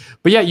do it.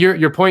 But yeah,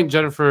 your point,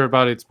 Jennifer,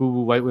 about it's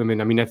boo-boo white women.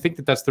 I mean, I think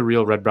that's the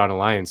real red-brown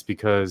alliance,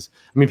 because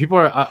I mean, people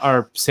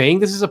are saying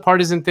this is a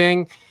partisan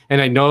thing,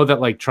 and I know that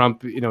like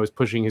Trump, is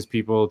pushing his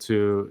people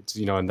to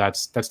and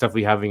that's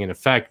definitely having an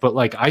effect. But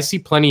like, I see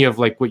plenty of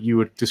like what you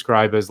would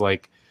describe as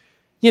like,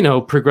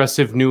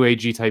 progressive new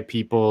agey type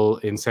people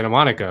in Santa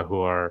Monica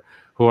who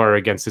are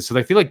against it. So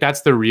I feel like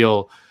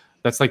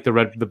that's like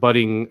the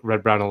budding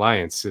red-brown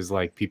alliance, is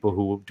like people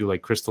who do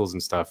like crystals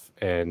and stuff,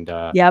 and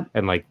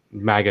and like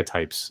MAGA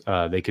types.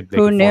 They could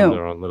form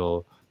their own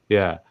little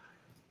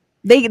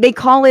They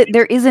call it,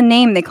 there is a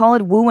name, they call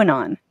it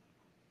WooAnon.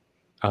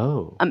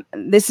 Oh.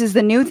 This is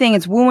the new thing.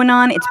 It's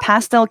WooAnon. It's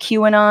pastel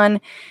QAnon.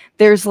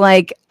 There's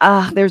like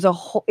there's a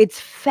whole. It's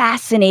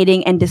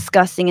fascinating and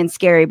disgusting and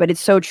scary, but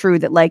it's so true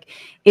that like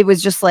it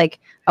was just like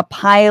a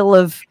pile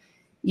of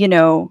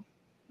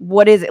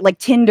what is it, like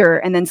Tinder,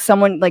 and then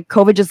someone like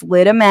COVID just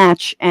lit a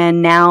match,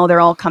 and now they're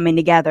all coming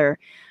together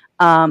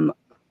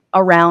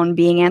around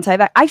being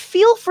anti-vax. I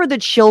feel for the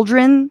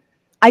children.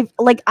 I'm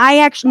like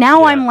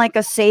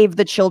a save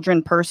the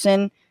children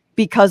person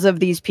because of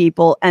these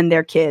people and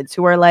their kids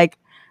who are like,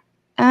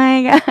 oh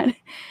my God,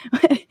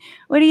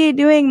 what are you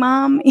doing,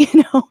 Mom?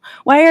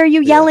 Why are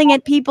you yelling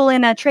at people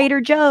in a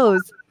Trader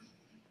Joe's?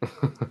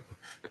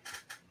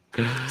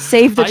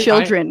 Save the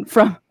children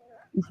from.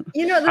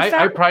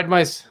 I pride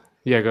myself.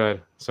 Yeah, go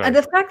ahead. Sorry.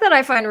 The fact that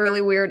I find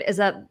really weird is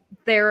that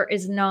there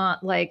is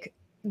not like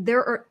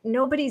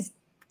nobody's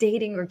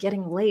dating or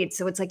getting laid.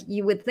 So it's like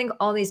you would think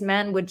all these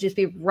men would just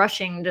be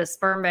rushing to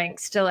sperm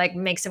banks to like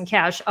make some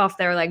cash off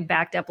their like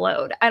backed up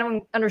load. I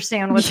don't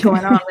understand what's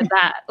going on with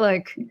that.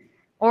 Like,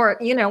 or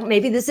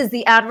maybe this is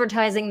the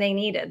advertising they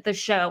needed. The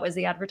show is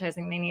the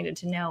advertising they needed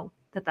to know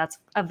that that's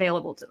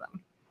available to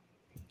them.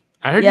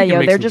 I heard you can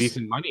make some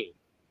decent money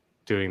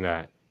doing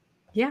that.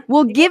 Yeah.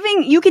 Well,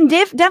 you can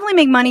definitely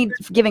make money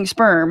giving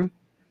sperm,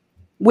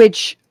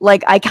 which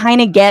like I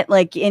kind of get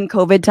like in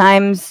COVID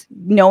times,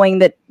 knowing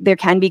that there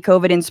can be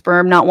COVID in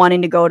sperm, not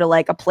wanting to go to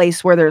like a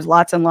place where there's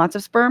lots and lots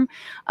of sperm.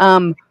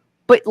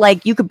 But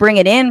like you could bring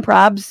it in,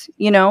 probs,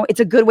 it's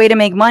a good way to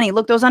make money.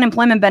 Look, those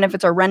unemployment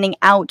benefits are running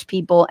out,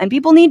 people, and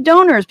people need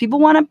donors. People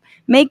want to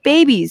make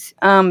babies.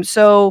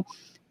 So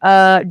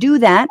do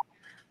that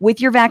with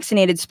your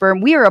vaccinated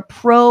sperm. We are a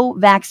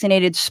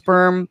pro-vaccinated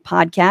sperm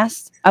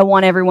podcast. I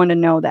want everyone to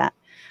know that.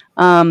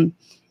 And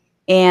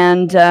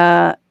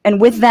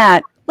with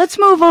that, let's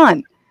move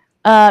on.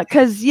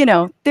 Because,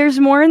 there's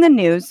more in the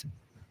news.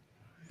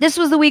 This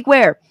was the week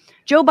where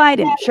Joe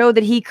Biden showed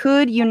that he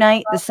could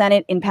unite the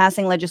Senate in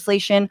passing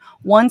legislation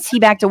once he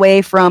backed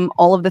away from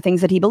all of the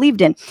things that he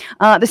believed in.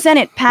 The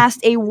Senate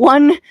passed a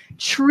 $1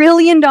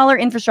 trillion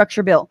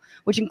infrastructure bill,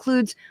 which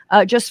includes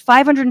just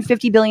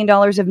 $550 billion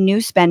of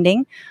new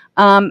spending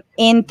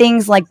in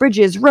things like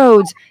bridges,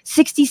 roads,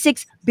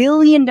 $66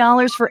 billion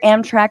for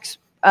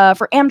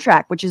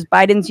Amtrak, which is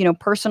Biden's,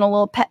 personal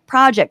little pet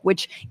project,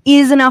 which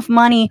is enough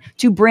money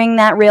to bring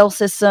that rail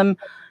system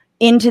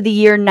into the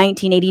year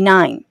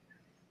 1989.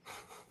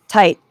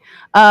 Tight.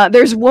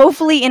 There's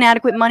woefully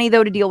inadequate money,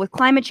 though, to deal with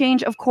climate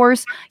change, of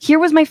course. Here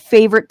was my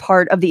favorite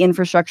part of the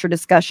infrastructure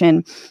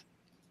discussion.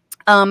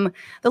 The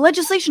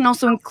legislation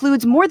also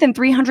includes more than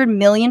 $300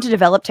 million to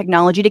develop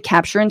technology to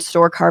capture and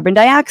store carbon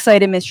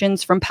dioxide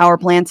emissions from power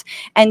plants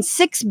and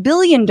 $6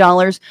 billion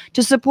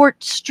to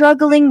support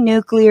struggling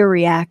nuclear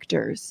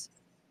reactors.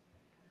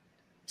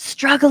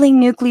 Struggling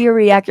nuclear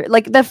reactor.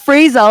 Like, the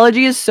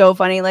phraseology is so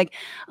funny. Like,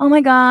 oh my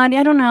God,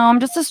 I don't know. I'm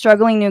just a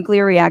struggling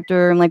nuclear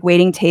reactor. I'm like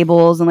waiting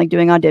tables and like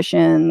doing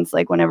auditions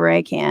like whenever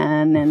I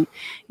can. And,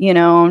 you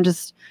know, I'm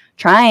just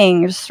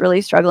trying, just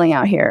really struggling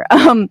out here.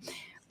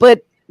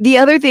 But the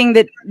other thing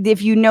that,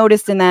 if you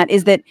noticed in that,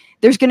 is that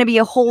there's going to be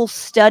a whole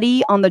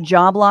study on the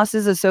job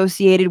losses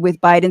associated with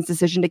Biden's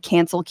decision to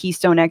cancel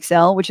Keystone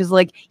XL, which is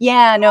like,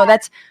 yeah, no,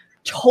 that's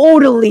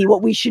totally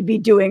what we should be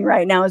doing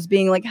right now, is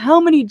being like, how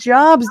many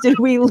jobs did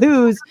we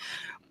lose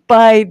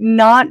by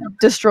not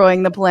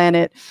destroying the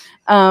planet?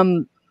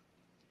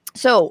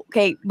 So,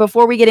 okay,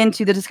 before we get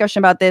into the discussion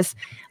about this,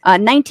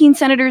 19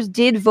 senators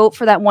did vote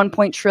for that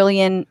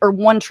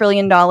 $1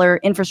 trillion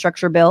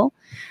infrastructure bill.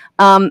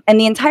 And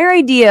the entire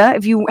idea,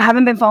 if you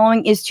haven't been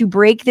following, is to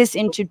break this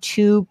into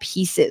two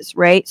pieces,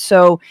 right?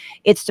 So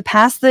it's to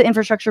pass the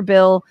infrastructure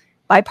bill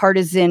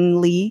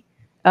bipartisanly,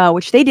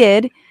 which they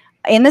did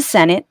in the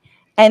Senate,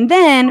 and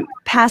then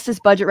pass this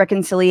budget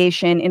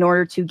reconciliation in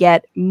order to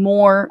get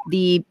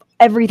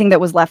everything that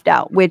was left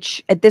out,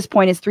 which at this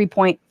point is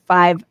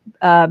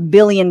 $3.5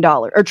 billion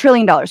or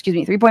trillion dollars, excuse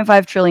me,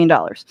 $3.5 trillion.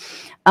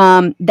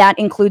 That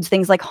includes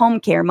things like home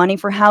care, money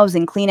for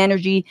housing, clean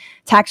energy,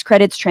 tax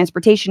credits,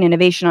 transportation,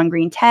 innovation on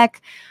green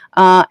tech,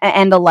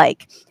 and the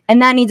like.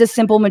 And that needs a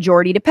simple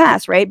majority to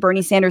pass, right?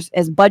 Bernie Sanders,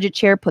 as budget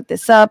chair, put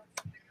this up.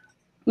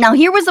 Now,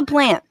 here was the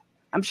plan.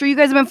 I'm sure you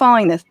guys have been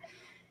following this.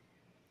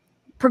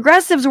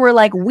 Progressives were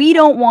like, we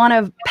don't want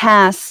to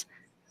pass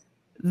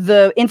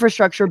the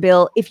infrastructure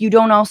bill if you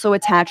don't also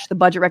attach the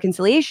budget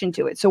reconciliation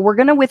to it. So we're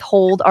going to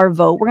withhold our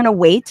vote. We're going to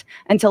wait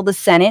until the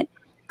Senate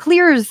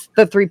clears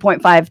the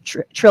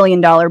 $3.5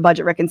 trillion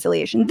budget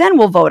reconciliation. Then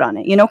we'll vote on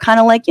it, you know, kind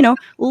of like, you know,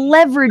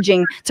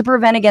 leveraging to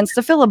prevent against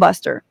the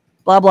filibuster,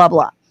 blah, blah,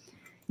 blah.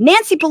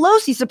 Nancy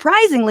Pelosi,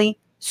 surprisingly,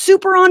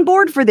 super on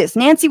board for this.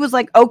 Nancy was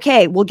like,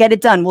 okay, we'll get it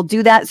done. We'll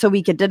do that so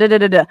we could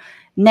da-da-da-da-da.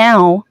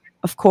 Now,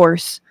 of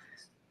course,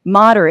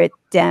 moderate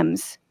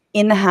Dems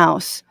in the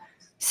House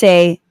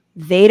say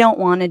they don't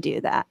want to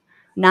do that.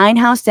 9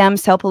 House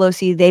Dems tell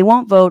Pelosi they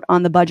won't vote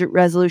on the budget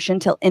resolution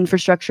till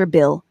infrastructure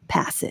bill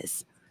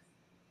passes.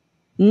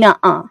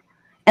 Nuh-uh.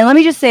 And let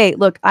me just say,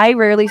 look, I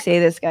rarely say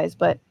this, guys,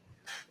 but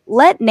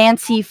let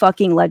Nancy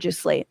fucking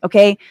legislate,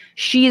 okay?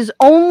 She's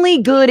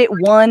only good at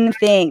one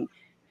thing.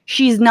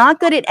 She's not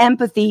good at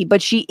empathy,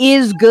 but she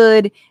is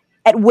good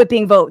at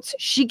whipping votes.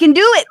 She can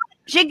do it.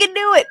 She can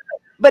do it.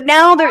 But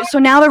now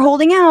they're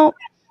holding out.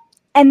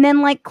 And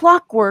then like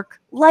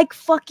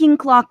fucking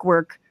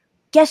clockwork,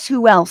 guess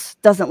who else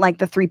doesn't like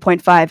the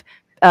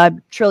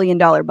 $3.5 trillion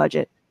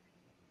budget?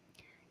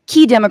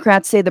 Key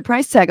Democrats say the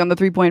price tag on the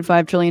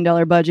 $3.5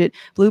 trillion budget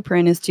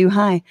blueprint is too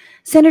high.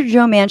 Senator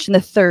Joe Manchin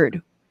III.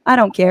 I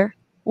don't care.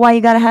 Why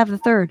you got to have the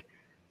third?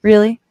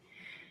 Really?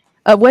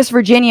 West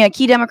Virginia,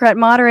 key Democrat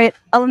moderate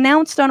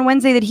announced on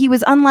Wednesday that he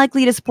was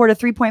unlikely to support a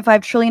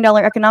 $3.5 trillion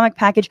economic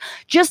package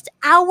just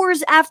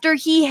hours after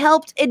he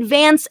helped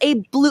advance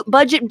a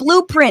budget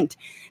blueprint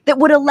that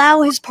would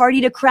allow his party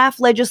to craft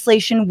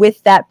legislation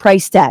with that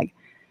price tag.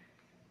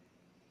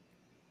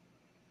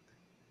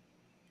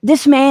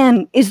 This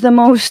man is the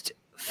most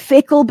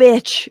fickle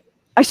bitch.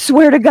 I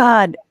swear to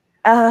God.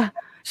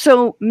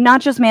 So not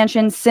just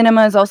Manchin,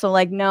 Sinema is also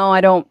like, no, I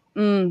don't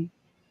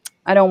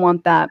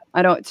want that.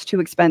 It's too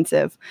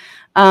expensive.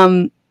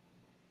 This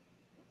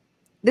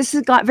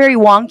has got very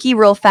wonky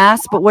real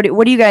fast, but what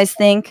do you guys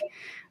think?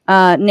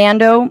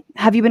 Nando,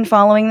 have you been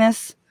following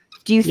this?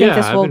 Do you think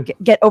this will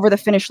get over the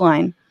finish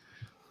line?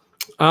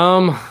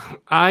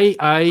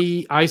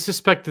 I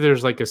suspect that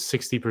there's like a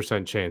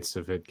 60% chance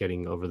of it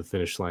getting over the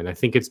finish line. I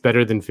think it's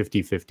better than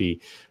 50-50.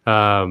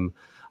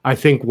 I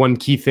think one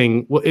key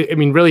thing, well, I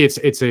mean, really,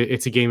 it's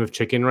a game of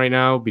chicken right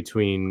now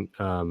between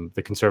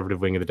the conservative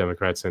wing of the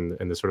Democrats and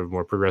the sort of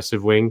more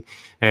progressive wing.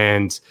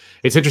 And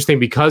it's interesting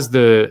because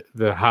the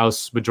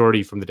House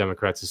majority from the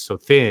Democrats is so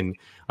thin.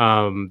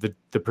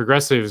 The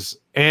progressives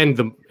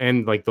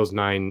and like those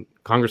 9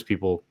 Congress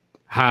people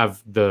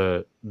have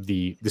the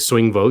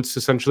swing votes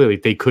essentially.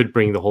 Like they could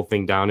bring the whole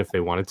thing down if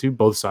they wanted to.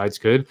 Both sides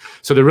could.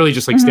 So they're really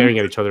just like staring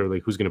at each other,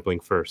 like who's going to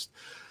blink first.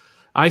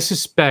 I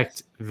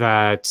suspect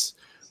that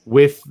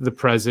with the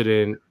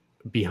president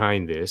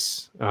behind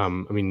this, I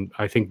mean,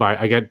 I think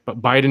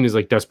Biden is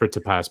like desperate to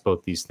pass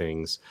both these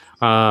things.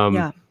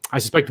 I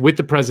suspect with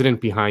the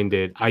president behind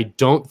it, I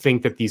don't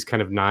think that these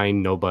kind of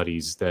 9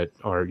 nobodies that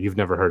are you've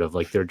never heard of,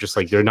 like they're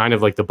 9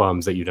 of like the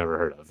bums that you've never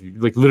heard of.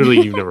 Like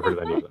literally, you've never heard of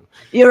any of them.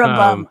 You're a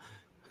bum.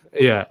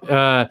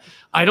 Yeah,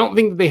 I don't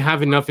think they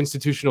have enough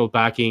institutional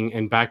backing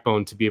and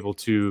backbone to be able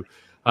to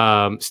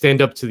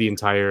stand up to the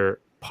entire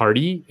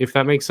party, if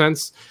that makes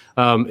sense.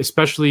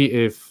 Especially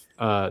if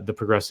the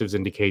progressives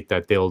indicate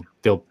that they'll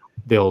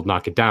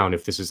knock it down.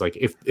 If this is like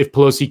if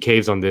Pelosi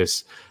caves on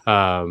this,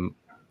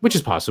 which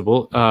is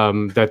possible,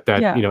 that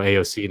you know,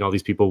 AOC and all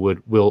these people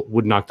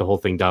would knock the whole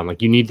thing down.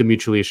 Like, you need the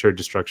mutually assured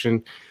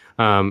destruction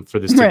for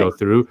this to go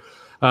through.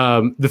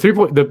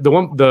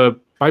 The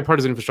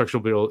bipartisan infrastructure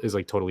bill is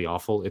like totally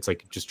awful. It's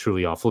like just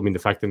truly awful. I mean, the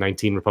fact that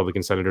 19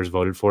 Republican senators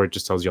voted for it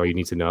just tells you all you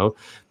need to know,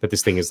 that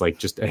this thing is like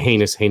just a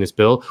heinous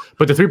bill.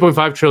 But the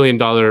 $3.5 trillion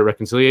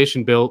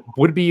reconciliation bill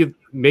would be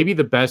maybe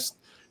the best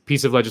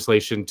piece of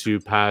legislation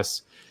to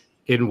pass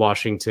in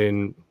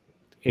Washington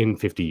in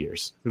 50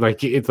 years.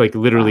 Like, it's like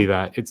literally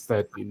that. It's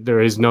that there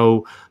is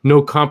no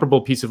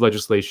comparable piece of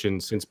legislation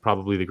since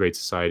probably the Great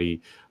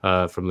Society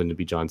from Lyndon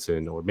B.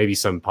 Johnson, or maybe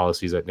some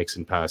policies that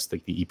Nixon passed,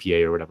 like the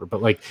EPA or whatever.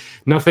 But like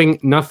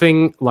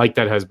nothing like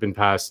that has been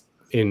passed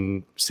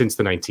since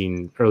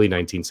the early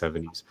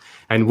 1970s,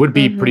 and would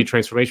be pretty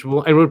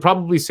transformational, and would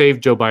probably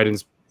save Joe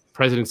Biden's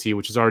presidency,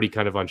 which is already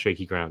kind of on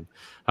shaky ground.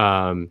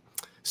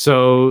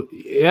 So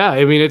yeah,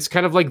 I mean, it's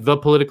kind of like the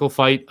political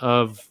fight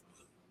of,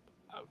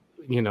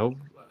 you know,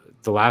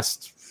 the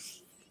last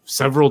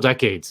several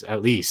decades,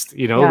 at least,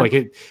 you know,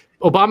 like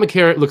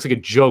Obamacare looks like a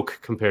joke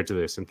compared to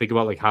this, and think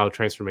about like how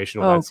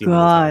transformational that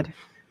seemed.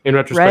 In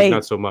retrospect,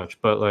 not so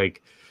much, but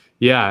like,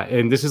 yeah.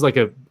 And this is like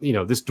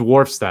this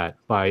dwarfs that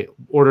by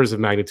orders of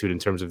magnitude in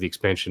terms of the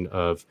expansion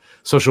of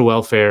social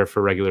welfare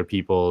for regular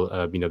people,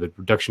 you know, the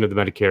reduction of the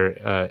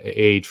Medicare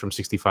age from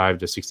 65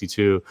 to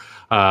 62,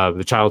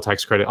 the child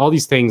tax credit, all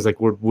these things like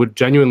would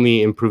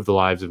genuinely improve the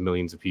lives of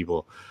millions of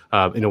people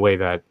in a way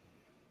that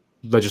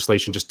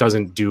legislation just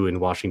doesn't do in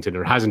Washington,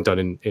 or hasn't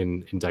done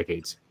in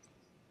decades.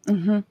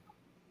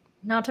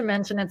 Not to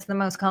mention, it's the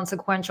most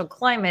consequential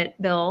climate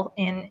bill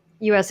in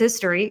U.S.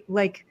 history.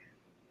 Like,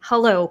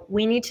 hello,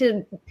 we need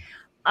to.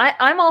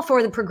 I'm all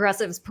for the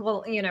progressives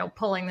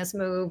pulling this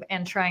move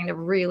and trying to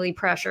really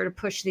pressure to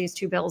push these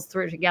two bills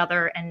through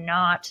together and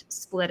not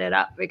split it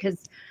up,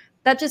 because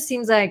that just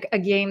seems like a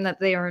game that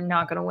they are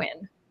not going to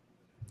win.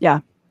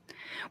 Yeah.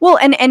 Well,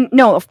 and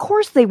no, of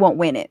course they won't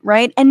win it,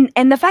 right?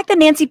 And the fact that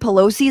Nancy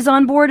Pelosi is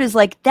on board is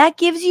like, that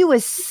gives you a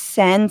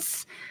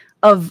sense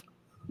of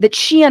that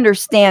she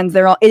understands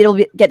it'll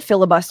get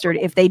filibustered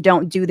if they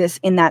don't do this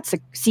in that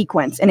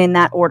sequence and in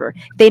that order.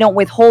 They don't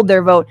withhold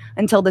their vote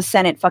until the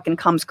Senate fucking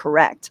comes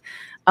correct.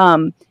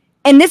 And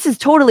this is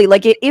totally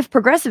like, if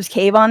progressives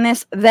cave on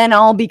this, then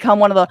I'll become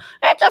one of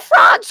it's a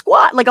fraud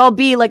squad. Like, I'll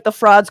be like the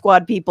fraud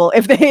squad people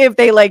if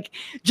they like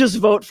just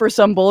vote for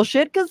some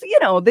bullshit, because you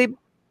know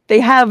they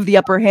have the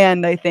upper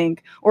hand, I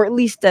think, or at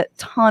least a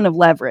ton of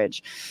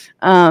leverage.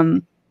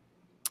 But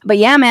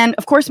yeah, man,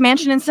 of course,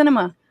 Mansion and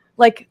Cinema.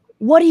 Like,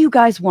 what do you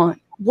guys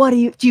want?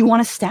 Do you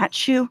want a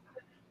statue?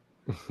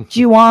 Do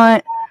you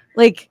want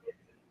like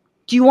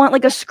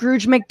a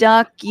Scrooge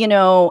McDuck, you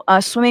know,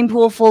 a swimming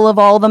pool full of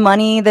all the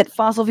money that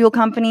fossil fuel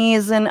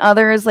companies and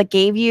others like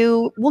gave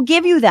you? We'll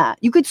give you that.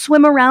 You could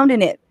swim around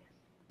in it,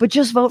 but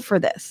just vote for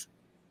this.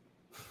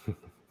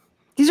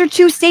 These are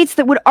two states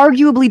that would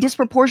arguably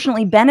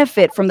disproportionately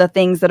benefit from the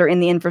things that are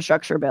in the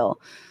infrastructure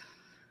bill.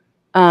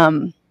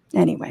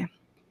 Anyway,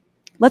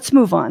 let's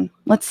move on.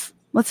 Let's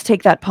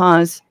take that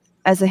pause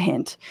as a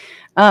hint.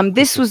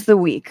 This was the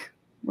week.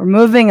 We're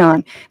moving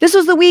on. This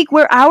was the week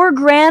where our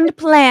grand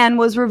plan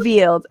was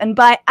revealed. And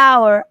by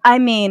our, I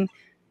mean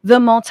the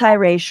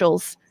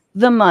multiracials,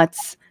 the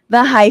mutts,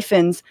 the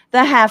hyphens,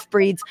 the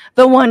half-breeds,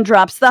 the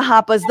one-drops, the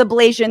happas, the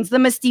Blasians, the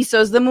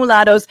mestizos, the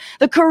mulattos,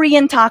 the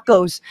Korean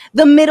tacos,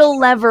 the middle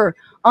lever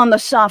on the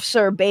soft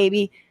serve,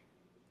 baby,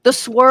 the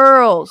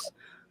swirls.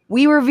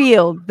 We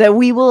revealed that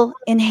we will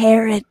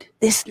inherit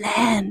this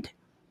land.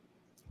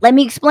 Let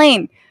me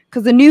explain,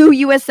 because the new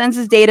U.S.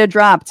 Census data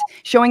dropped,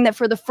 showing that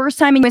for the first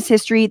time in U.S.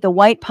 history, the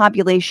white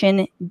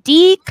population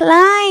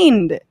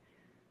declined.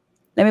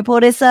 Let me pull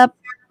this up.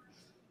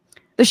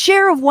 The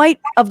share of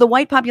the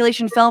white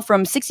population fell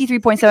from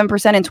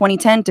 63.7% in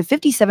 2010 to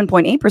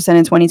 57.8% in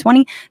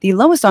 2020, the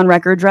lowest on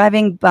record,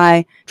 driven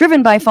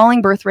by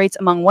falling birth rates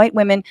among white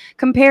women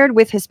compared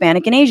with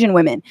Hispanic and Asian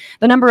women.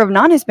 The number of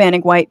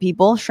non-Hispanic white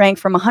people shrank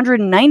from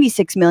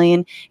 196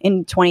 million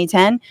in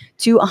 2010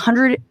 to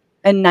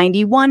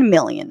 191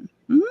 million.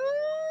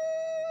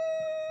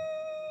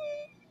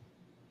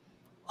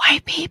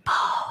 White people.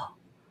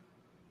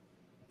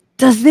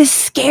 Does this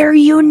scare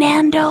you,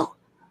 Nando?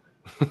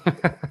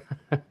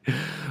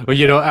 Well,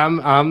 you know,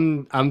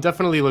 I'm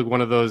definitely like one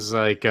of those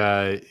like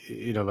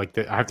you know, like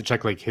I have to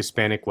check like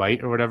Hispanic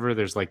white or whatever.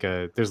 There's like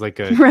a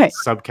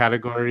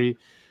subcategory.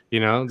 You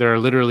know, there are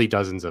literally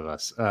dozens of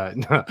us.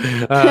 No,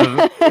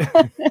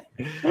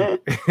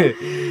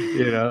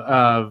 you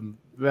know,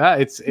 yeah,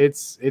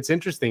 it's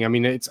interesting. I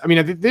mean,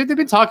 they've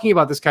been talking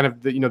about this kind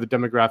of the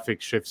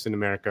demographic shifts in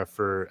America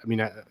for. I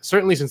mean,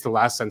 certainly since the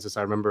last census.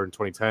 I remember in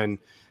 2010.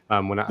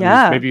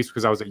 Maybe it's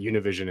because I was at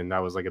Univision and that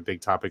was like a big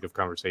topic of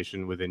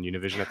conversation within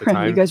Univision at the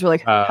time. You guys were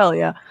like, hell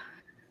yeah.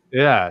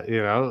 Yeah,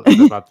 you know,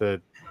 about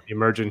the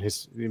emerging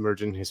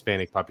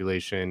Hispanic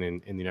population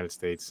in the United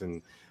States.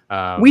 And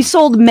we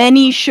sold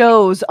many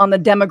shows on the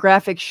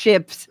demographic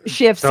shifts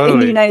in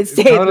the United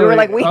States. We were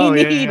like, we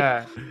need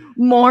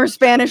more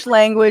Spanish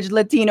language,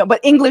 Latino,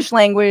 but English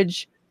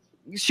language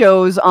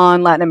shows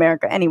on Latin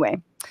America. Anyway.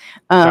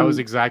 That was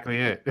exactly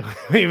it.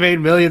 We made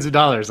millions of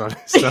dollars on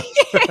this stuff.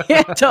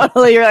 Yeah,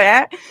 totally. You're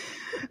like,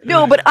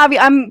 no, but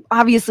I'm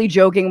obviously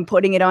joking,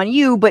 putting it on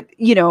you. But,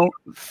 you know,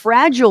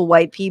 fragile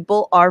white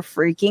people are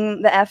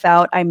freaking the F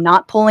out. I'm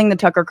not pulling the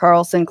Tucker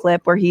Carlson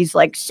clip where he's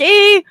like,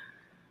 see,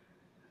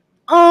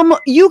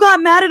 you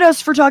got mad at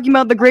us for talking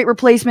about the Great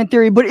Replacement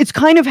Theory, but it's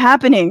kind of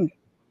happening.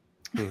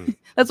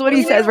 That's what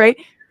he says, right?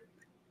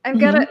 I've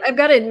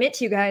got to admit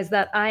to you guys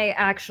that I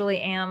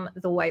actually am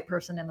the white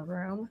person in the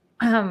room.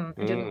 I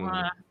didn't want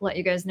to let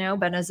you guys know,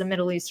 but as a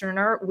Middle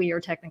Easterner, we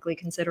are technically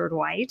considered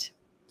white.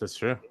 That's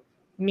true.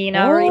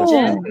 MENA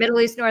region, Middle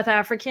East, North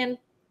African,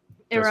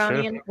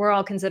 Iranian, we're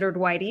all considered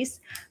whiteys.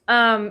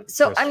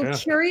 So I'm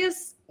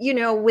curious, you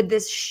know, with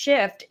this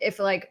shift, if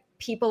like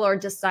people are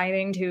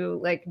deciding to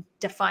like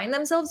define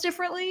themselves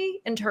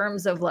differently in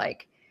terms of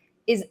like,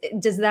 is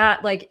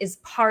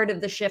part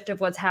of the shift of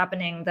what's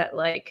happening that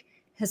like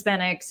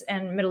Hispanics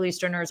and Middle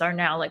Easterners are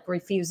now like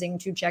refusing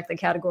to check the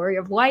category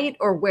of white,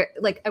 or where,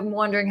 like, I'm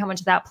wondering how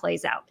much that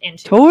plays out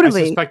into.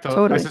 Totally.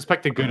 I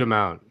suspect a good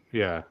amount.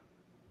 Yeah.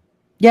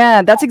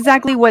 Yeah, that's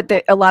exactly what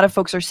a lot of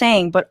folks are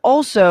saying. But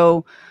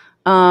also,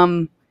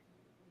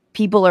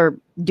 people are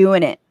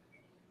doing it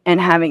and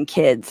having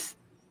kids.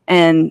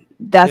 And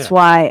that's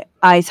why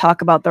I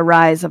talk about the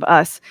rise of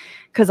us.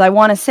 Because I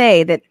want to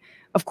say that,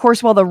 of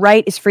course, while the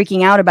right is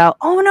freaking out about,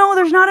 oh no,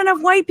 there's not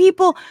enough white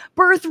people,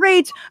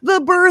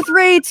 the birth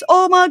rates,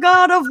 oh my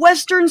God, of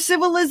Western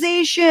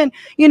civilization,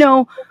 you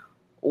know,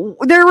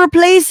 they're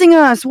replacing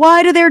us.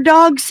 Why do their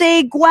dogs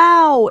say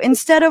 "guau"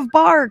 instead of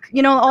bark?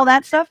 You know, all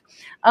that stuff.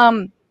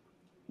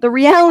 The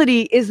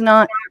reality is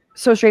not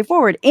so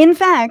straightforward. In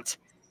fact,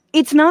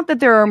 it's not that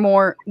there are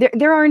more,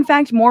 there are in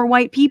fact more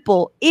white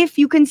people if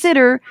you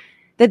consider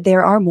that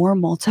there are more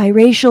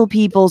multiracial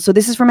people. So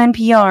this is from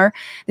NPR.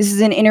 This is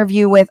an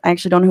interview with, I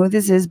actually don't know who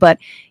this is, but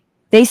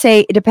they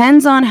say it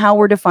depends on how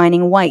we're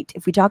defining white.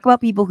 If we talk about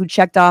people who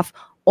checked off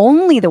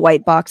only the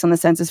white box on the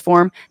census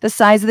form, the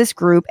size of this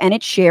group and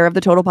its share of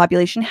the total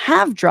population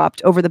have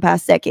dropped over the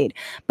past decade.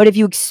 But if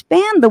you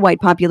expand the white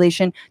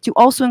population to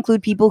also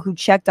include people who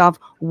checked off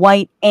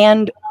white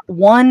and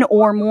one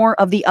or more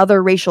of the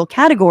other racial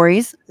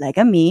categories, like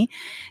a me,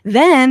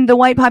 then the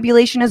white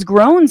population has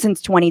grown since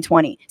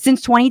 2020,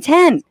 since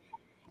 2010.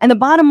 And the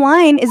bottom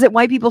line is that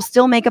white people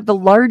still make up the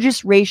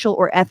largest racial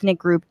or ethnic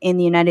group in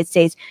the United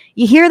States.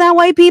 You hear that,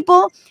 white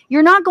people?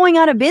 You're not going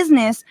out of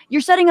business.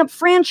 You're setting up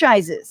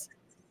franchises.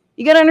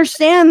 You got to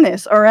understand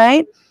this, all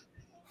right?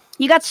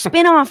 You got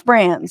spin-off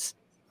brands.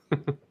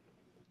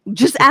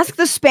 Just ask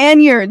the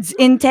Spaniards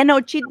in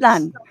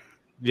Tenochtitlan.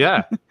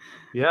 Yeah.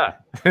 Yeah.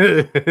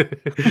 You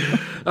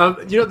know,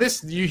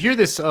 you hear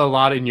this a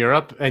lot in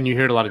Europe, and you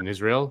hear it a lot in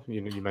Israel.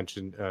 You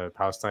mentioned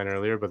Palestine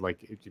earlier, but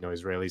like, you know,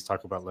 Israelis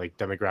talk about like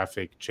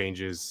demographic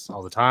changes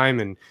all the time,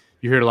 and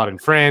you hear it a lot in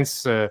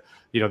France.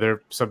 You know, there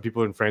are some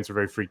people in France are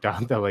very freaked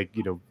out that, like,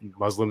 you know,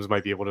 Muslims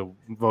might be able to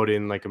vote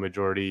in like a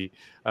majority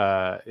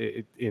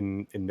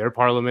in their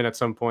parliament at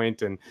some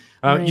point. And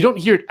you don't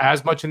hear it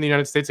as much in the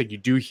United States. Like, you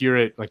do hear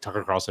it, like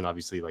Tucker Carlson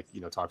obviously, like, you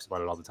know, talks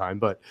about it all the time,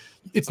 but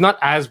it's not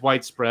as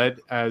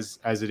widespread as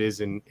it is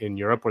in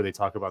Europe, where they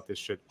talk about this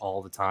shit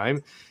all the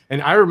time.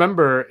 And I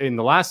remember in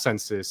the last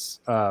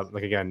census,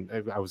 like, again,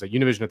 I was at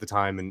Univision at the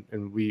time,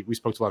 and we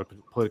spoke to a lot of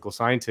political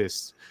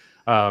scientists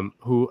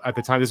who at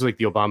the time, this was like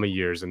the Obama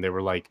years, and they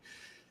were like,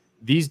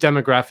 these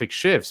demographic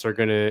shifts are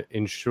going to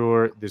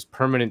ensure this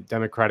permanent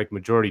Democratic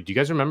majority. Do you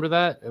guys remember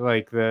that?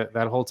 Like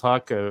that whole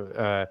talk?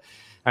 And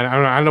I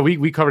don't know.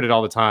 We covered it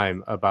all the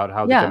time about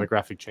how the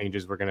demographic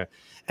changes were going to,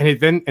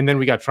 and then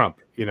we got Trump,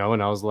 you know,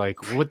 and I was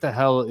like, what the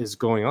hell is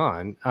going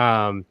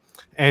on?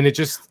 And it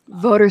just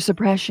voter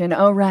suppression.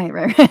 Oh, right.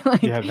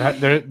 Like, yeah,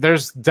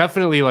 there's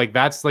definitely like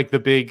that's the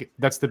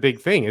big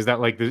thing, is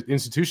that like the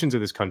institutions of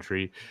this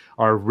country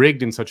are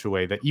rigged in such a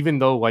way that even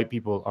though white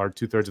people are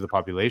 2/3 of the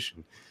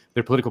population,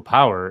 their political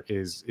power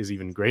is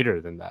even greater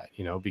than that,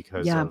 you know,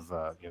 because of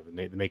you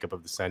know, the makeup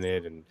of the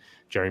Senate and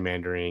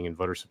gerrymandering and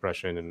voter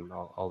suppression and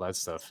all that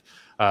stuff.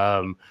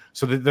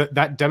 So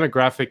that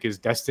demographic is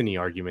destiny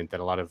argument that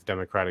a lot of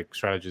Democratic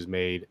strategists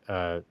made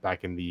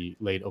back in the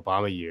late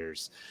Obama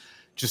years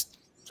just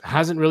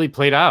hasn't really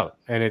played out.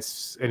 And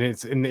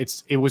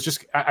it was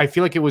just, I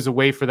feel like it was a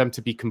way for them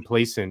to be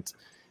complacent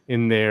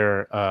in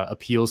their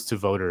appeals to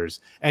voters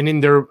and in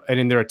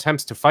their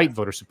attempts to fight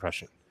voter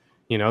suppression.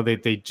 You know,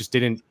 they just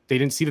didn't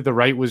see that the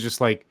right was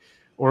just like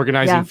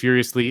organizing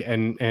furiously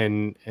and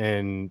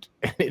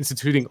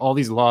instituting all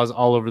these laws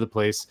all over the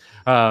place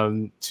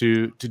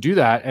to do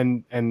that,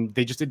 and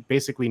they just did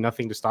basically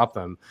nothing to stop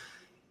them.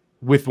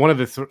 With one of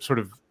the sort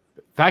of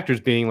factors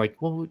being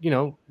like, well, you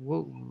know,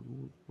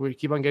 we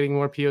keep on getting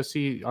more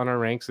POC on our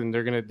ranks, and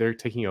they're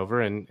taking over,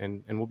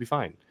 and we'll be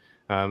fine.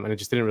 And it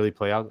just didn't really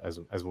play out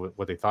as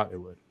what they thought it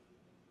would.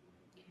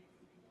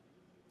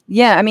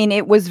 Yeah, I mean,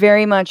 it was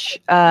very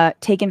much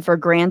taken for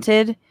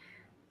granted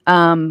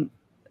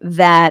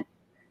that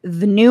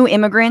the new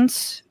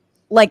immigrants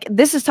like,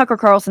 this is Tucker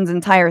Carlson's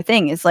entire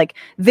thing, is like,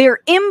 they're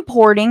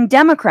importing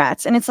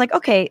Democrats. And it's like,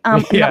 okay,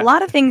 and a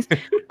lot of things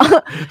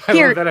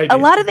here, a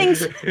lot of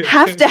things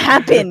have to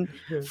happen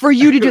for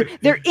you to do.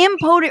 They're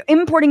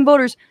importing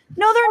voters.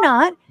 No, they're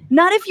not.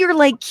 Not if you're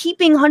like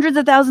keeping hundreds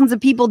of thousands of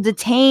people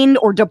detained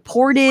or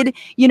deported,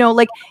 you know,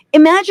 like,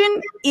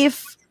 imagine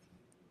if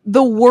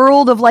the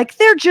world of like,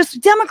 they're just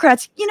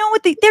Democrats, you know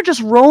what, they're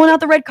just rolling out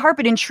the red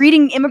carpet and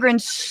treating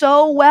immigrants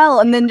so well,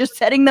 and then just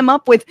setting them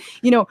up with,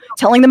 you know,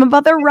 telling them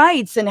about their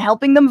rights and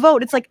helping them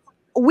vote. It's like,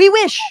 we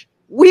wish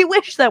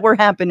that were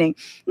happening.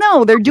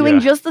 No, they're doing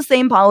just the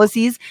same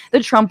policies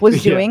that Trump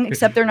was doing,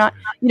 except they're not,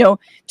 you know,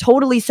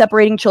 totally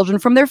separating children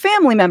from their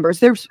family members.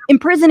 They're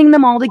imprisoning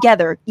them all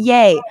together.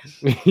 Yay.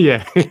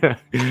 Yeah.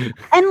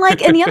 And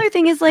like, and the other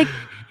thing is like,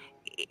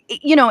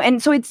 you know,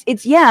 and so it's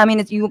I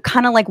mean, you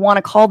kind of like want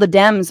to call the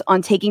Dems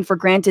on taking for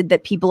granted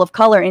that people of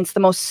color, and it's the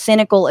most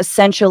cynical,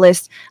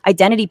 essentialist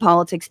identity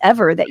politics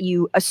ever, that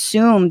you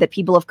assume that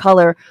people of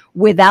color,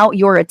 without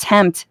your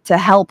attempt to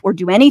help or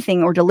do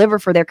anything or deliver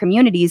for their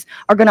communities,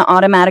 are going to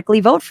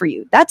automatically vote for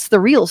you. That's the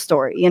real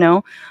story, you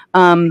know?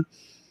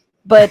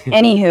 But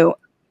anywho,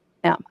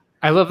 yeah.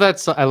 I love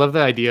that. I love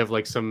the idea of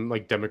like some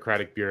like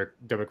Democratic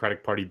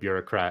Party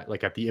bureaucrat,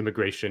 like at the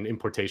immigration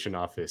importation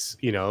office,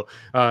 you know,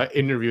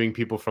 interviewing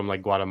people from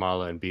like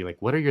Guatemala and being like,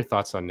 "What are your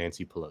thoughts on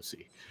Nancy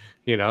Pelosi?"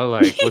 You know,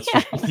 like,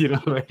 what's you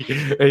know, like,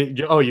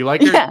 oh, you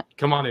like her? Yeah.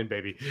 Come on in,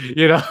 baby.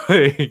 You know,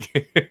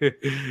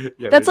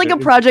 that's like a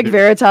Project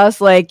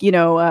Veritas, like, you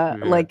know,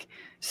 like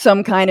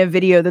some kind of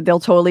video that they'll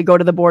totally go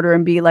to the border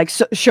and be like,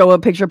 show a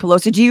picture of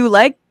Pelosi. Do you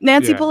like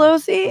Nancy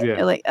Pelosi? Yeah.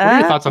 You're like, what are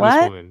your thoughts on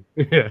this woman?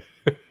 Yeah.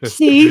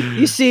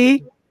 You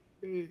see.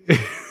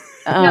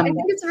 I think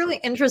it's really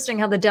interesting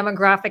how the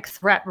demographic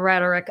threat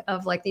rhetoric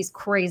of like these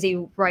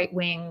crazy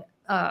right-wing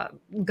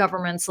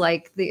governments,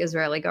 like the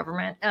Israeli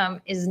government,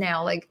 is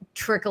now like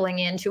trickling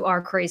into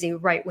our crazy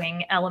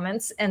right-wing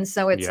elements, and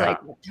so it's like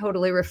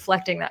totally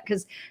reflecting that.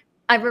 Because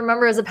I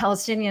remember as a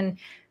Palestinian,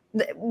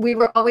 we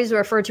were always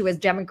referred to as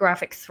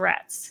demographic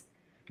threats.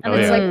 And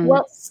it's like,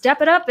 well,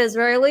 step it up,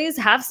 Israelis,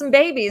 have some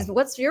babies.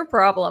 What's your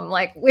problem?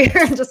 Like, we're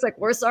just like,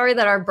 we're sorry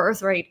that our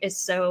birth rate is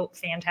so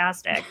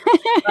fantastic.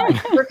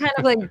 We're kind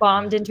of like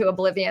bombed into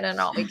oblivion,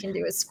 and all we can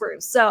do is screw.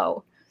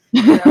 So,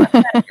 you know, it's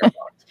kind of your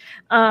fault.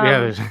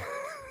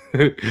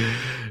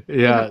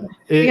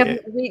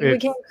 We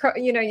can't,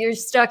 you know, you're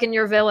stuck in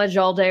your village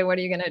all day. What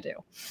are you going to do?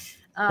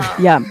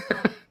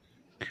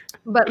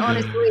 But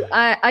honestly,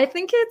 I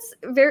think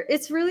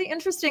it's really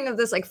interesting of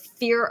this like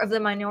fear of the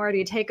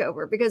minority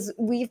takeover, because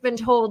we've been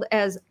told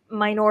as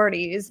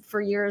minorities for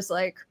years,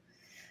 like,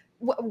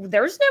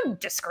 there's no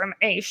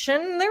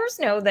discrimination, there's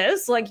no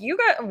this, like,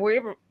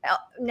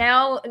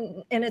 now,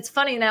 and it's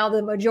funny now,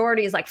 the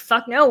majority is like,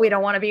 fuck no, we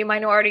don't want to be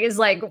minorities,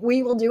 like,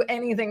 we will do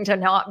anything to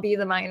not be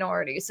the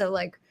minority. So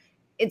like,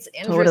 it's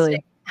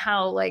interesting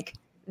how like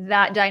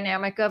that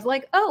dynamic of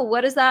like, oh,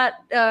 what does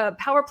that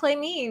power play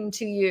mean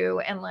to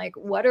you, and like,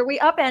 what are we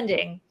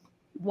upending?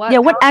 What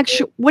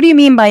do you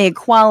mean by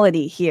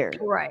equality here?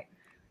 Right.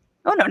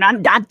 Oh no,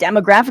 not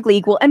demographically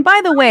equal. And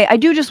by the way, I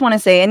do just want to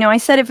say, I know I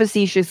said it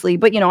facetiously,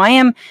 but you know, I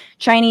am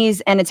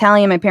Chinese and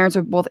Italian. My parents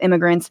are both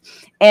immigrants,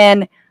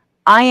 and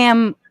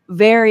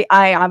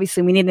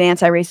obviously we need an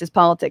anti-racist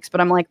politics,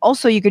 but I'm like,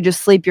 also you could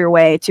just sleep your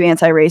way to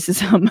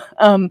anti-racism.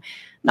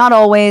 Not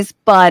always,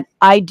 but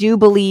I do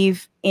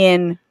believe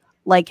in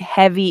like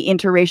heavy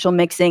interracial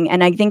mixing,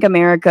 and I think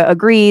America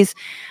agrees.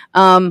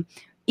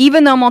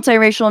 Even though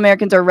multiracial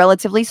Americans are a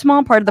relatively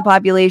small part of the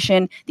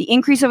population, the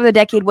increase over the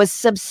decade was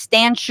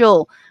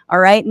substantial. All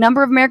right.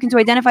 Number of Americans who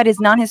identified as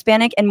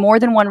non-Hispanic and more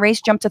than one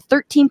race jumped to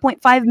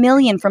 13.5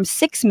 million from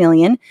 6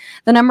 million.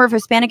 The number of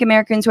Hispanic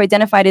Americans who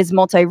identified as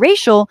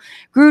multiracial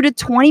grew to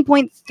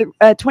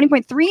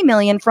 20.3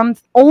 million from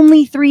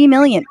only 3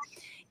 million.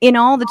 In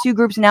all, the two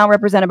groups now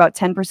represent about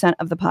 10%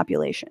 of the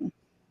population.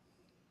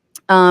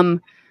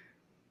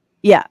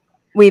 Yeah,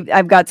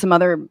 I've got some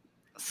other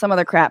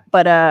crap,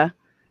 but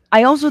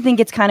I also think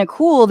it's kind of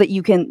cool that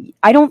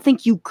I don't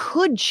think you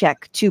could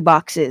check 2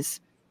 boxes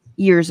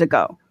years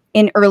ago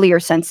in earlier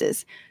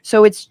census.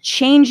 So it's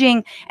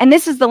changing. And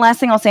this is the last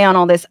thing I'll say on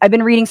all this. I've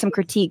been reading some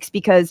critiques,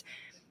 because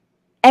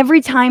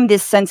every time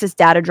this census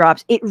data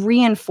drops, it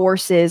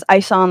reinforces, I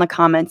saw in the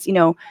comments, you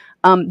know,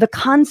 the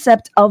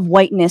concept of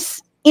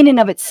whiteness in and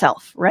of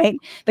itself, right?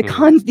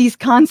 These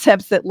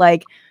concepts that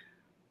like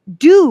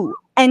do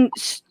and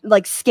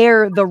like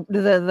scare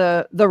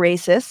the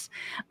racists.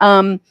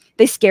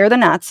 They scare the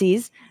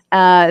Nazis.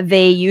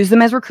 They use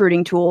them as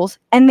recruiting tools,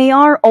 and they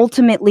are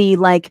ultimately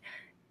like,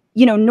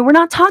 you know, we're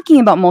not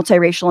talking about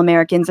multiracial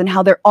Americans and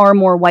how there are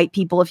more white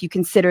people if you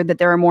consider that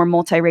there are more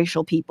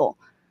multiracial people.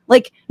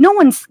 Like,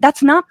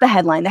 that's not the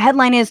headline. The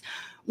headline is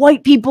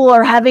white people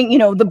are having, you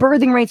know, the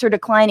birthing rates are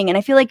declining. And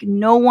I feel like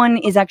no one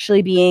is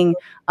actually being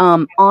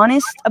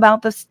honest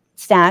about the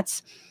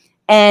stats,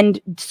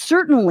 and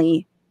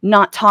certainly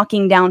not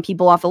talking down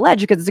people off the ledge,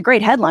 because it's a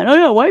great headline. Oh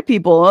yeah, white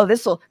people.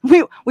 Oh,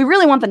 we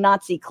really want the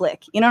Nazi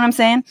click. You know what I'm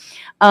saying?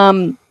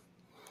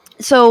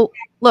 So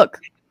look,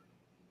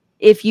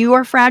 if you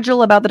are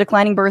fragile about the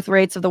declining birth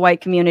rates of the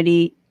white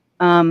community,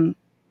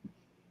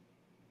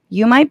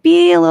 you might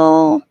be a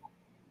little,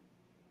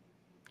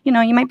 you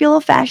might be a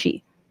little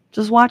fashy.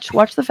 Just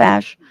watch the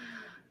fash.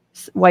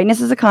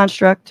 Whiteness is a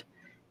construct,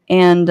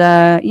 and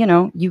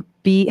you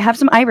have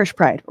some Irish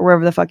pride or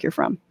wherever the fuck you're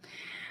from.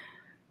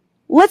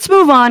 Let's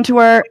move on to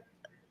our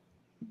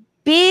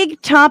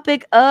big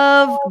topic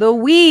of the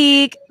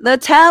week: the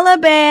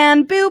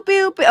Taliban. Boop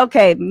boop.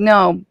 Okay,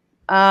 no.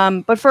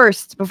 But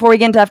first, before we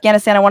get into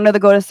Afghanistan, I wanted to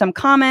go to some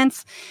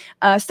comments.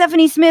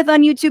 Stephanie Smith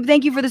on YouTube,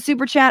 thank you for the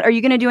super chat. Are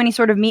you going to do any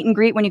sort of meet and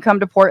greet when you come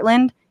to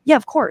Portland? Yeah,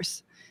 of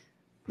course.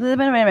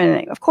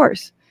 Of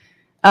course.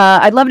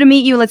 I'd love to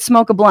meet you. Let's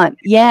smoke a blunt.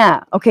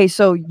 Yeah. Okay,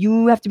 so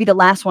you have to be the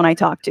last one I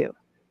talk to,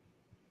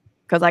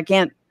 because I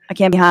can't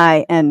be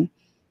high and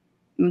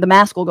the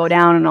mask will go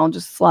down and I'll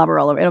just slobber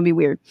all over. It'll be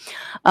weird.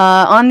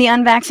 On the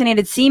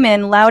unvaccinated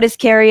semen, loudest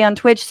carry on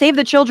Twitch, save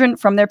the children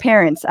from their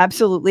parents.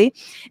 Absolutely.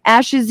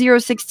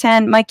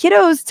 Ashes0610, my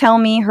kiddos tell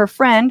me her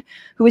friend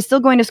who is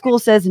still going to school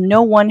says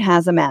no one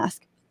has a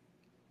mask.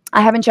 I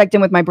haven't checked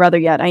in with my brother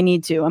yet. I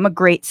need to. I'm a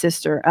great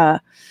sister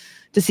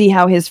to see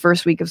how his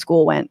first week of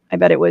school went. I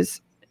bet it was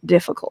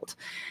difficult.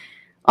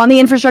 On the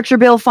infrastructure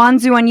bill,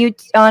 Fonzu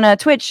on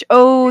Twitch,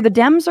 oh, the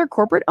Dems are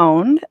corporate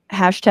owned.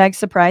 Hashtag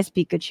surprise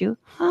Pikachu.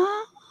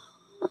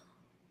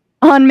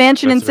 On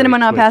Mansion and Cinema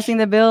not passing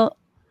the bill.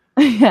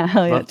 Yeah,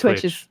 hell yeah.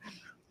 Twitch is.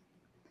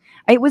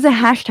 It was a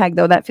hashtag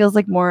though. That feels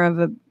like more of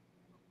a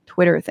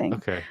Twitter thing.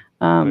 Okay.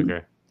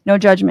 Okay. No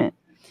judgment.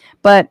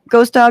 But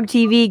Ghost Dog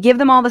TV, give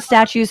them all the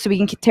statues so we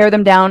can tear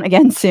them down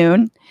again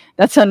soon.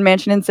 That's on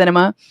Mansion and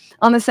Cinema.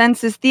 On the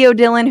census, Theo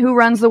Dillon, who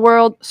runs the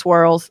world?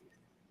 Swirls.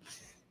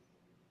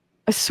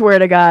 I swear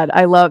to God,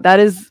 I love that.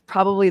 Is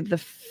probably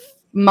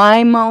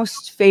my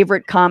most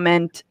favorite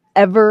comment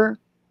ever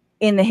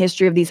in the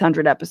history of these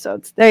 100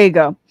 episodes. There you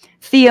go.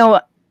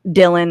 Theo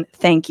Dillon,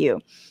 thank you.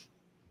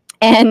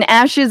 And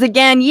Ashes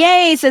again,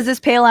 yay, says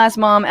this pale ass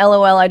mom,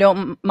 LOL, I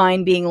don't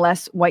mind being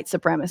less white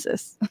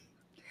supremacist.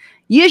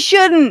 You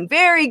shouldn't.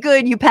 Very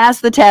good. You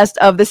passed the test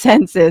of the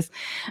census.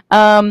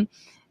 All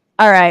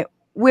right.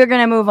 We're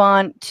going to move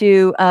on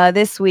to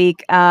this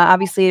week.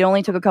 Obviously, it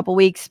only took a couple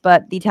weeks,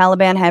 but the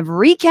Taliban have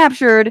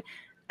recaptured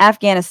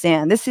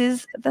Afghanistan. This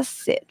is the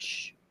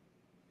sitch.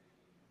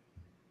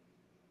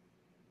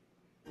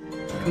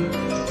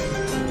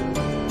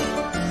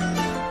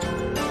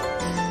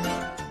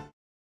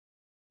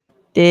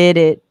 Did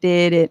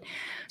it.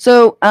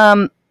 So,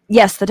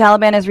 yes, the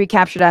Taliban has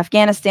recaptured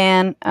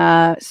Afghanistan,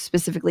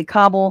 specifically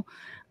Kabul,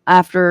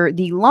 after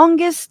the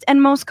longest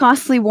and most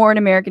costly war in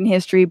American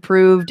history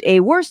proved a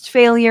worse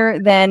failure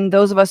than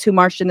those of us who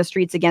marched in the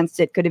streets against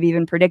it could have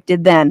even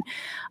predicted then.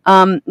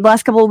 The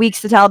last couple of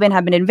weeks, the Taliban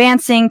have been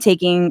advancing,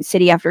 taking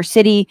city after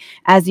city,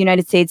 as the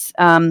United States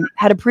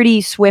had a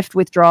pretty swift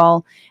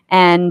withdrawal,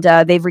 and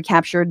they've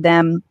recaptured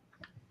them.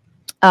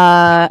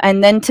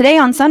 And then today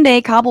on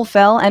Sunday, Kabul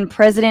fell and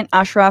President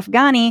Ashraf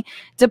Ghani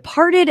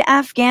departed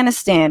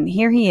Afghanistan.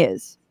 Here he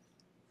is.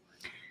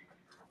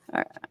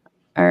 All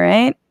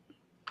right.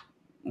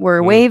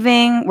 We're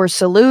waving, we're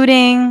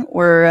saluting,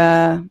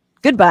 we're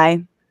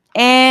goodbye.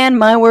 And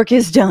my work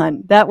is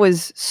done. That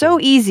was so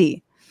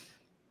easy.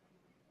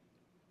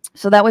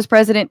 So that was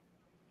President.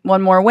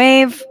 One more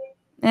wave.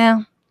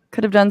 Yeah,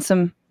 could have done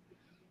some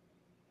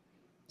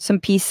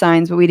peace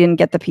signs, but we didn't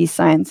get the peace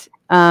signs.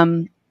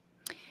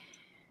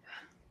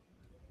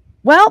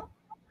 Well,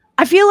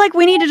 I feel like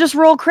we need to just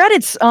roll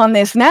credits on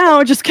this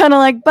now. Just kind of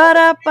like,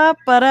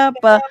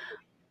 ba-da-ba-ba-da-ba.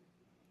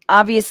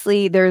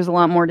 Obviously, there's a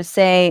lot more to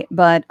say,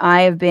 but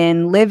I have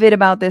been livid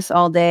about this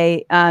all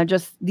day.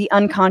 Just the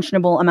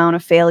unconscionable amount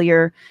of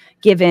failure,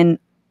 given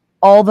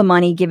all the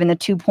money, given the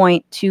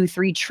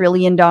 $2.23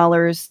 trillion,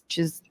 which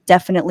is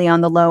definitely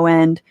on the low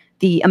end,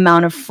 the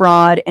amount of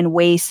fraud and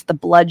waste, the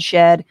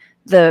bloodshed,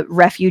 the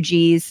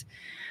refugees,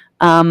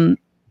 and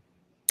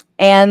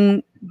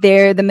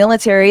the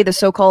military, the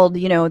so-called,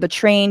 the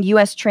trained,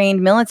 U.S.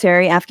 trained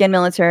military, Afghan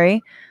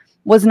military,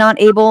 was not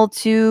able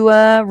to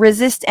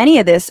resist any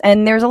of this.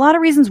 And there's a lot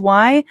of reasons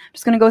why. I'm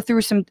just going to go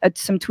through some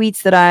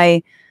tweets that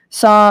I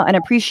saw and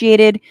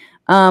appreciated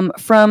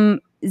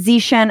from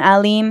Zishan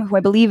Alim, who I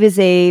believe is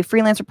a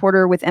freelance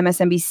reporter with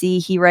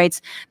MSNBC. He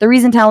writes, the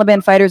reason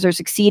Taliban fighters are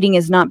succeeding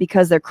is not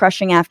because they're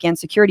crushing Afghan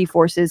security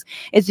forces.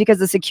 It's because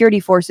the security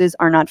forces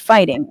are not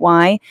fighting.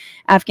 Why?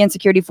 Afghan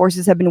security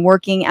forces have been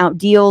working out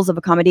deals of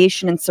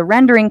accommodation and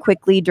surrendering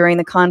quickly during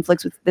the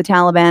conflicts with the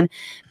Taliban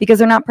because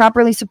they're not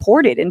properly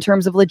supported in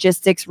terms of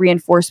logistics,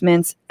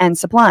 reinforcements, and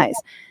supplies.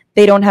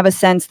 They don't have a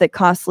sense that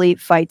costly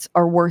fights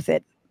are worth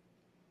it.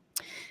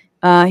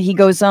 He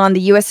goes on, the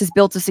U.S. has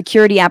built a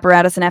security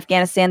apparatus in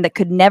Afghanistan that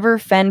could never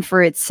fend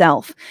for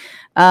itself.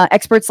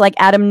 Experts like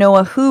Adam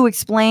Noah Hu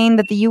explain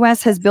that the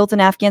U.S. has built an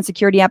Afghan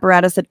security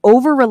apparatus that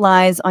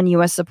over-relies on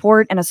U.S.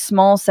 support and a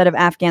small set of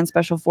Afghan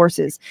special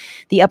forces.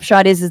 The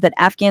upshot is that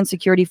Afghan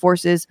security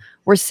forces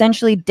were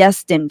essentially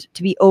destined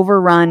to be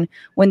overrun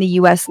when the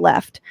U.S.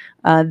 left.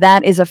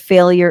 That is a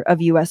failure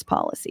of U.S.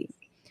 policy.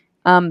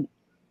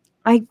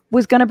 I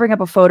was going to bring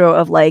up a photo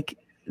of like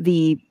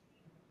the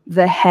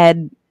the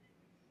head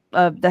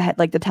of the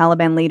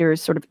Taliban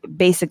leaders sort of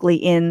basically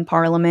in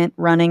parliament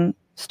running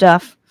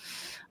stuff.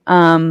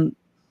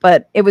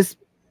 But it was,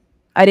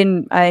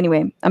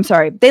 anyway, I'm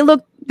sorry. They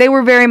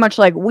were very much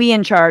like, we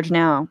in charge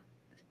now.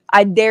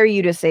 I dare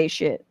you to say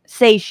shit.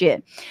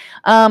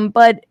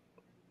 But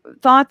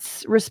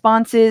thoughts,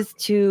 responses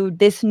to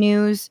this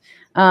news.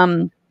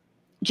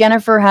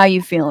 Jennifer, how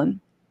you feeling?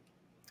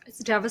 It's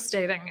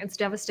devastating. It's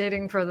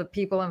devastating for the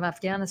people of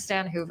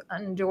Afghanistan who've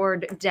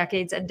endured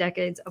decades and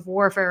decades of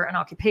warfare and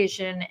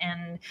occupation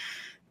and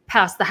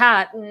passed the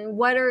hat. And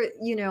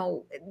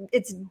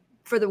it's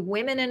for the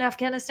women in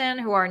Afghanistan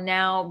who are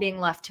now being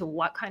left to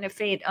what kind of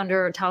fate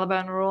under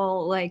Taliban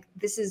rule. Like,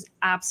 this is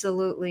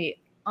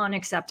absolutely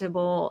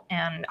unacceptable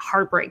and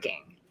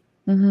heartbreaking.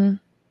 Mm-hmm.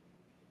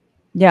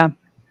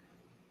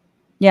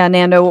 Yeah,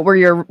 Nando, what were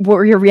your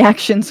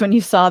reactions when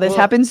you saw this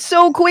happen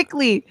so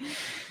quickly?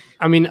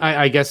 I mean,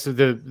 I guess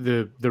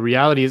the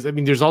reality is, I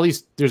mean, there's all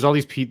these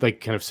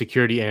like kind of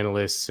security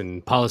analysts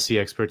and policy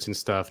experts and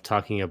stuff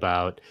talking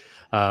about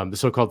the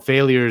so-called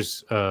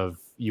failures of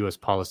U.S.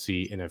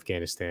 policy in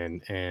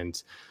Afghanistan,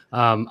 and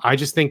I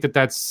just think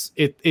that's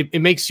it.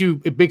 It makes you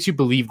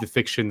believe the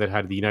fiction that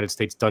had the United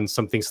States done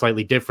something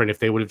slightly different, if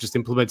they would have just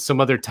implemented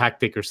some other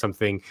tactic or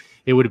something,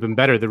 it would have been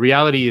better. The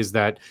reality is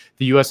that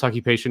the U.S.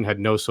 occupation had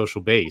no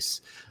social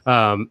base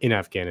in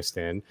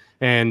Afghanistan,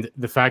 and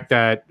the fact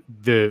that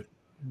the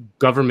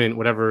government,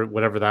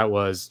 whatever that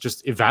was,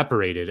 just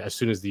evaporated as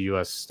soon as the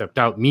U.S. stepped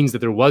out means that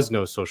there was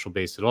no social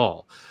base at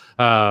all.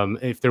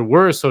 If there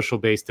were a social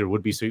base, there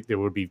would be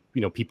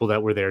people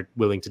that were there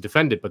willing to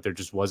defend it, but there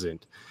just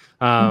wasn't.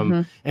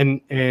 And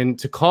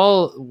to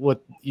call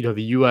what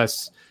the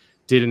U.S.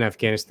 did in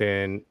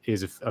Afghanistan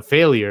is a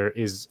failure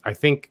is, I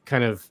think,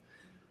 kind of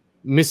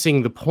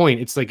missing the point.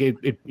 It's like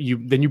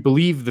you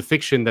believe the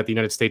fiction that the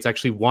United States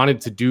actually wanted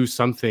to do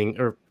something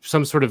or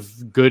some sort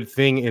of good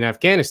thing in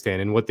Afghanistan,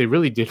 and what they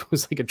really did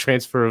was like a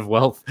transfer of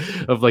wealth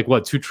of like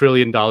 $2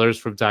 trillion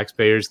from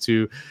taxpayers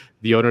to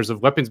the owners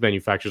of weapons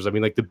manufacturers. I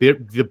mean, like the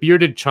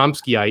bearded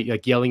Chomsky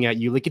like yelling at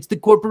you like, it's the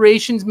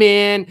corporations,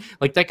 man.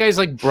 Like, that guy's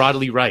like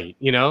broadly right,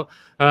 and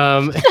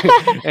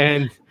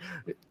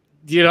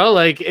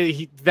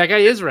that guy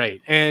is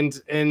right,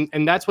 and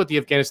that's what the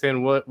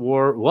Afghanistan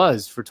war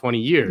was for 20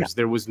 years. Yeah.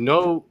 There was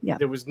no.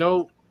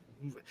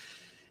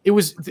 It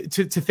was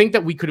to think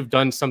that we could have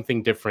done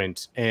something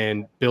different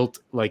and built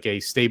like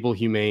a stable,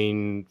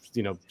 humane,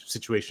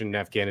 situation in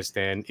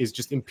Afghanistan is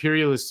just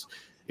imperialist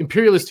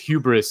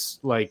hubris.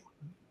 Like,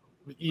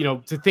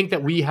 to think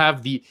that we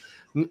have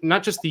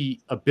not just the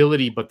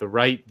ability, but the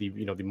right,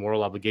 the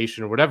moral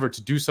obligation or whatever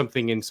to do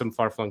something in some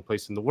far-flung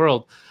place in the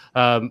world,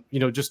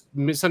 just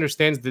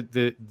misunderstands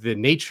the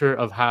nature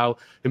of how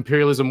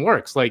imperialism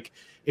works. Like,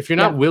 if you're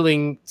not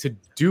willing to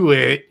do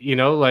it,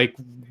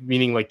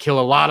 meaning like kill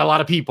a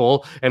lot of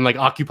people and like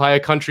occupy a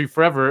country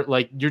forever,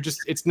 like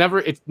it's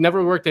never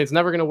worked, and it's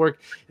never going to work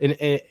in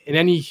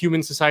any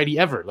human society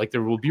ever. Like,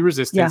 there will be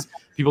resistance. Yeah.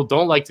 People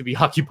don't like to be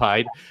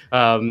occupied.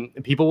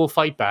 People will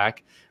fight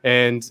back.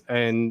 And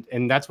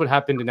that's what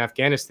happened in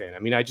Afghanistan. I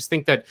mean, I just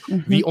think that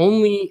the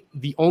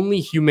only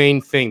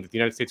humane thing that the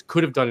United States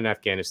could have done in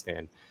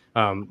Afghanistan,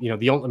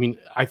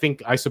 I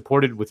think I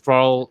supported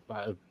withdrawal,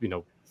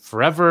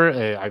 forever.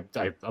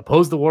 I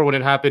opposed the war when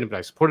it happened, but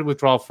I supported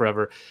withdrawal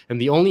forever. And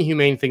the only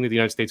humane thing that the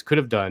United States could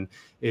have done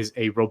is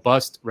a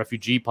robust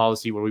refugee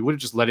policy where we would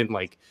have just let in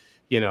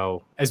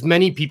as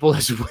many people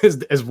as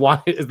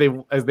wanted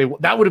as they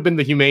that would have been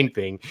the humane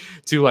thing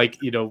to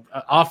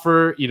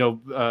offer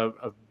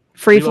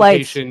free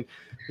flights, to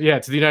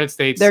the United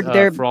States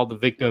they're for all the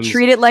victims.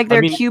 Treat it like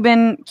they're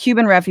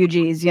Cuban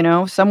refugees,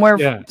 somewhere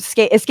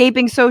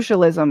escaping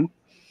socialism.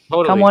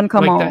 Totally. Come on,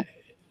 come on. That,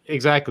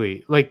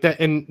 exactly, like that.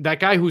 And that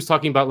guy who's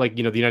talking about the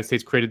United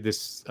States created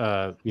this,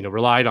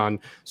 relied on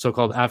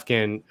so-called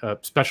Afghan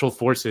special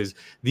forces.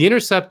 The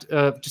Intercept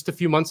just a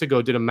few months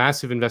ago did a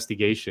massive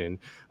investigation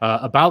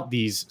about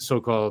these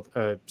so-called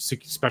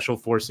special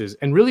forces,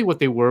 and really what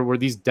they were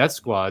these death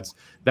squads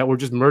that were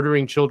just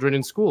murdering children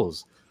in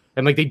schools.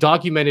 And they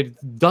documented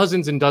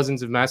dozens and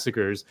dozens of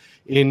massacres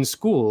in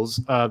schools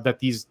that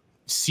these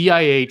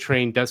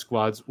CIA-trained death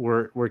squads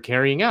were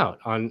carrying out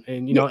on,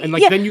 then you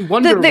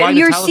wonder why the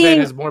Taliban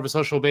has more of a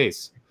social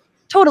base.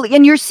 Totally,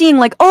 and you're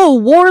seeing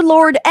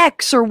Warlord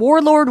X or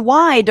Warlord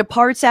Y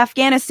departs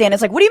Afghanistan.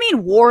 It's like, what do you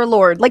mean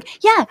warlord?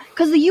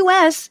 Because the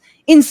U.S.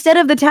 instead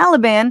of the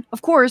Taliban,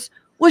 of course,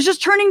 was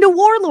just turning to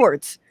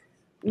warlords.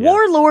 Yeah.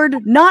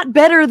 Warlord, not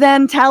better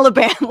than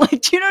Taliban.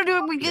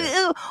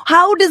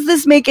 How does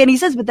this make any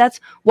sense? But that's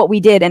what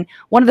we did. And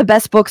one of the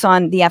best books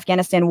on the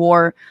Afghanistan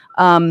war,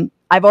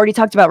 I've already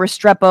talked about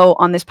Restrepo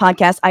on this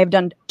podcast. I've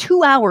done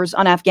 2 hours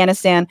on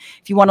Afghanistan.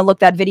 If you want to look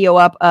that video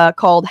up,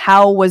 called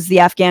 "How Was the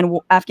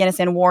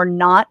Afghanistan War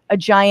Not a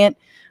Giant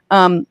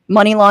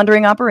Money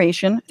Laundering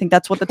Operation?" I think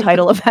that's what the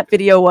title of that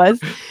video was.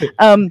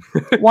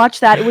 Watch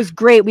that. It was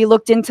great. We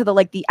looked into the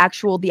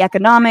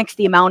economics,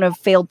 the amount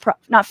of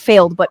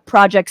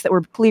projects that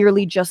were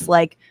clearly just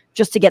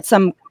to get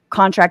some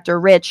contractor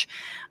rich.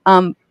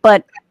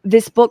 But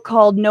this book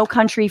called No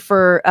Country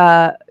for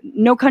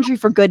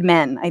Good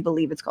Men, I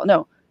believe it's called.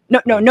 No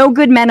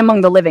Good Men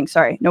Among the Living.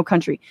 Sorry, No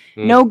Country.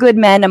 No Good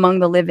Men Among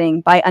the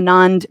Living by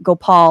Anand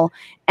Gopal.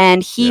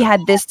 And he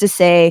had this to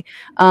say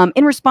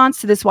in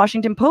response to this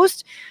Washington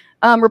Post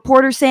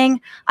reporter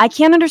saying, I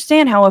can't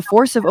understand how a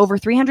force of over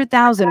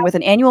 300,000 with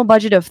an annual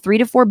budget of $3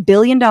 to $4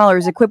 billion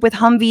equipped with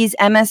Humvees,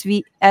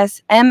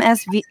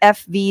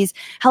 MSVFVs,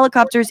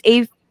 helicopters,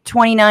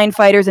 A-29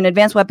 fighters, and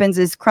advanced weapons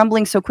is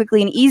crumbling so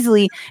quickly and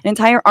easily. An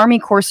entire army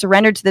corps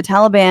surrendered to the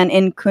Taliban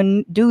in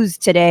Kunduz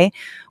today,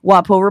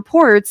 WAPO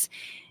reports.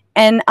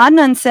 And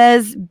Adnan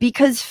says,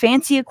 because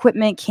fancy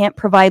equipment can't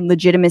provide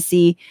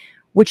legitimacy,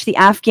 which the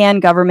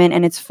Afghan government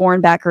and its foreign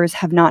backers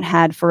have not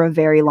had for a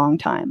very long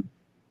time.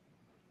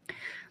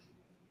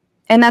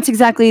 And that's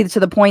exactly to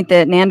the point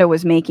that Nando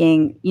was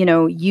making. You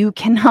know, you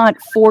cannot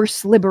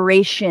force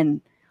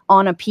liberation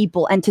on a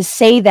people, and to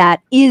say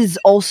that is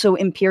also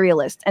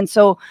imperialist. And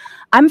so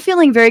I'm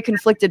feeling very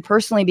conflicted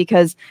personally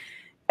because,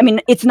 I mean,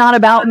 it's not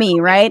about me,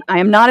 right? I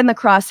am not in the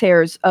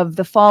crosshairs of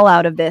the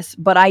fallout of this,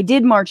 but I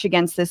did march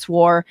against this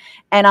war.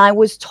 And I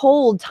was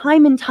told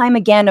time and time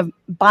again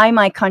by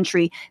my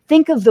country,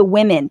 think of the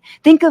women,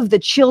 think of the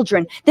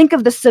children, think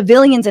of the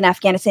civilians in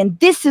Afghanistan.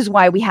 This is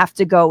why we have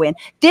to go in.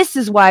 This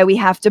is why we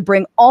have to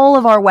bring all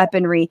of our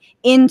weaponry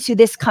into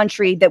this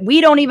country that we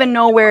don't even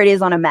know where it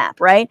is on a map,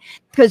 right?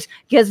 Because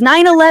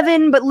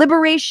 9/11, but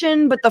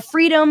liberation, but the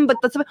freedom, but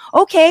the,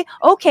 okay,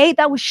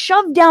 that was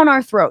shoved down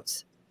our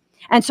throats.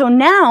 And so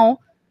now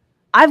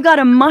I've got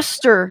to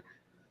muster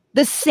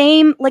the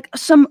same,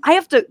 I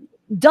have to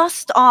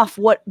dust off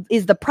what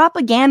is the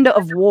propaganda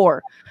of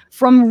war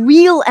from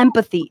real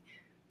empathy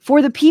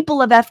for the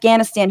people of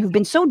Afghanistan who've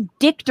been so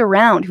dicked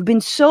around, who've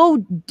been so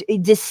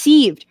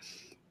deceived,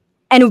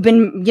 and who've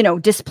been,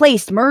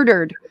 displaced,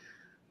 murdered,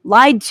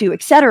 lied to,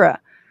 etc.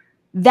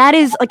 That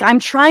is I'm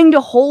trying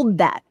to hold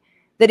that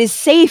is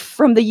safe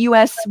from the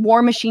US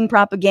war machine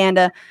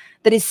propaganda,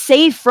 that is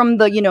safe from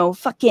the,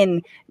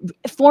 fucking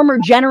former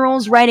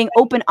generals writing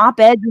open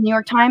op-eds in the New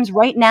York Times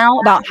right now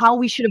about how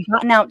we should have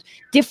gotten out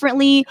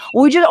differently.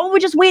 Or we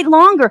just wait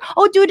longer.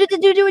 Oh, do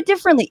it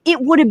differently.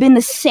 It would have been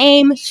the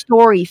same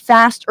story,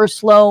 fast or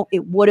slow.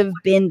 It would have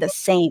been the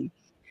same.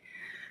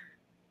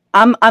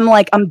 I'm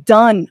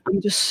done.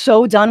 I'm just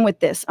so done with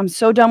this. I'm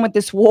so done with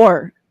this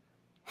war.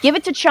 Give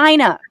it to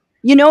China.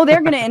 They're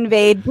going to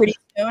invade pretty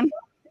soon.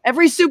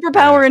 Every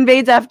superpower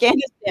invades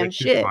Afghanistan.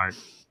 Shit. Smart.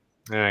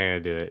 I gotta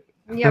do it.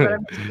 Yeah,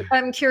 but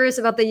I'm curious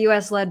about the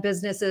U.S.-led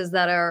businesses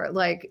that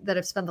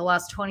have spent the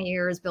last 20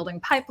 years building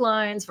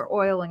pipelines for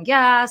oil and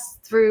gas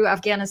through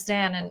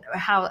Afghanistan, and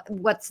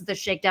what's the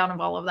shakedown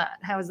of all of that?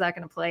 How is that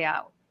going to play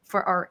out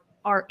for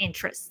our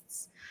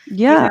interests?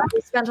 Yeah, we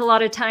spent a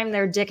lot of time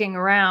there dicking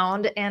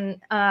around, and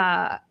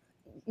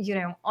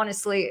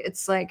honestly,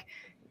 it's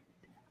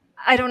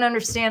I don't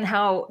understand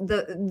how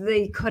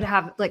they could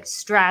have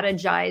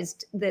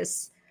strategized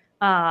this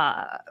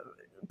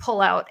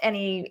pull out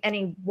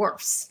any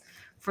worse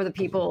for the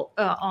people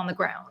on the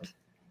ground.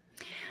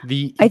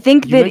 I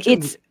think that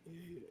it's.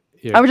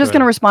 I was just going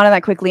to respond to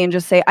that quickly and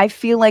just say, I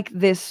feel like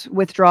this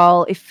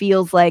withdrawal, it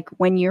feels like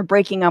when you're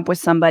breaking up with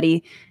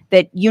somebody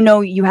that you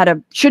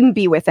shouldn't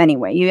be with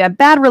anyway. You had a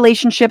bad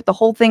relationship, the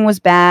whole thing was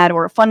bad,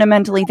 or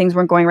fundamentally things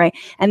weren't going right.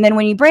 And then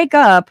when you break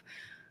up,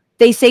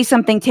 they say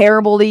something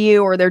terrible to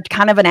you, or they're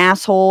kind of an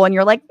asshole, and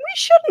you're like, we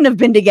shouldn't have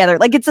been together.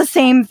 It's the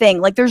same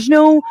thing. There's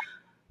no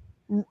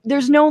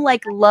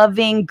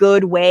loving,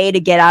 good way to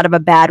get out of a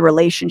bad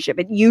relationship.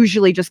 It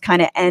usually just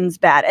kind of ends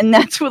bad. And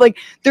that's what,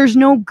 there's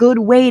no good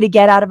way to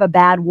get out of a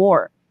bad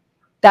war.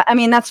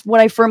 That's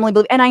what I firmly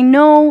believe. And I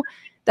know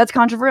that's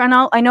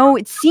controversial. I know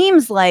it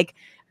seems like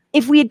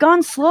if we had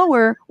gone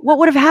slower, what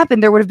would have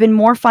happened? There would have been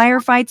more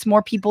firefights,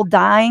 more people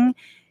dying.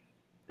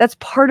 That's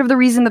part of the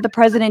reason that the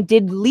president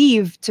did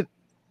leave to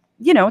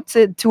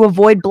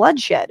avoid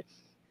bloodshed.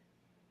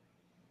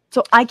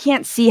 So I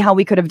can't see how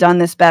we could have done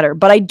this better.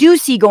 But I do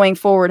see going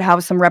forward how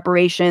some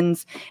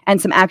reparations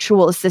and some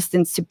actual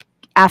assistance to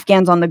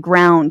Afghans on the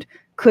ground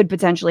could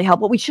potentially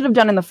help. What we should have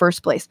done in the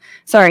first place.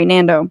 Sorry,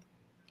 Nando.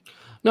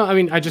 No,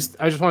 I just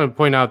want to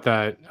point out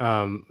that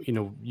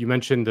you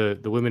mentioned the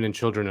women and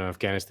children in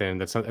Afghanistan.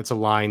 That's a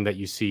line that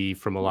you see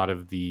from a lot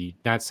of the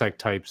NatSec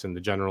types and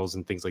the generals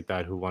and things like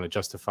that who want to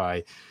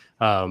justify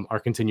our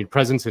continued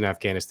presence in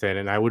Afghanistan.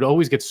 And I would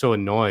always get so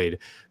annoyed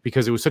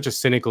because it was such a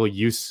cynical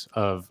use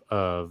of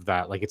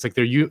that. It's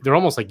they're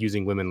almost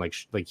using women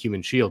like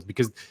human shields,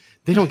 because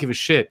they don't give a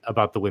shit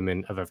about the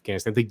women of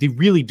Afghanistan. They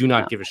really do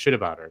not give a shit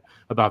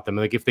about them.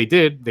 If they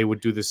did, they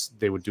would do this.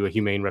 They would do a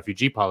humane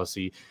refugee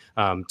policy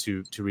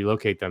to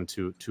relocate them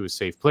to a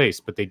safe place.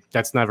 But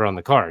that's never on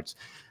the cards.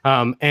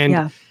 I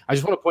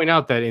just want to point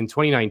out that in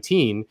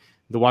 2019,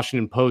 the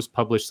Washington Post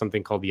published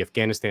something called the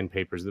Afghanistan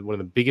Papers, one of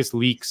the biggest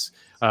leaks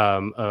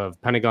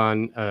of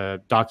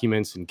Pentagon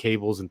documents and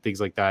cables and things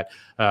like that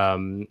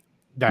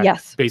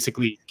Yes.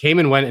 basically came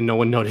and went and no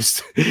one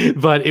noticed.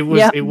 But it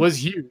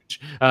was huge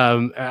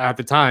at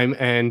the time.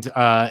 And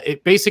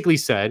it basically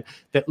said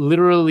that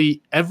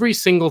literally every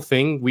single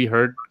thing we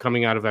heard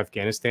coming out of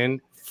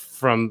Afghanistan,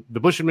 from the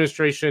Bush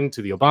administration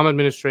to the Obama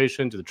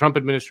administration to the Trump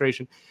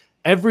administration,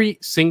 every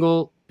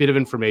single bit of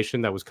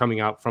information that was coming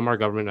out from our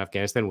government in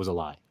Afghanistan was a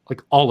lie.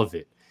 Like all of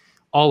it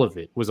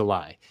was a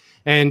lie.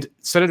 And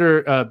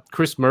Senator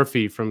Chris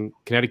Murphy from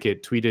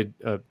Connecticut tweeted,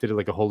 did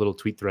like a whole little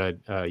tweet thread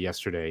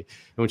yesterday.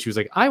 And when she was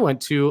like, I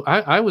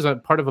was a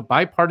part of a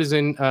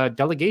bipartisan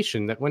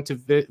delegation that went to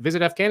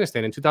visit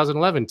Afghanistan in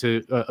 2011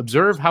 to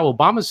observe how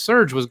Obama's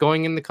surge was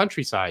going in the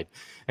countryside.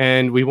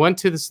 And we went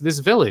to this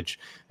village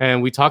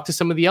and we talked to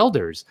some of the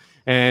elders.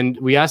 And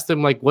we asked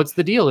them, like, what's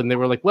the deal? And they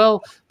were like,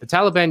 well, the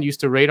Taliban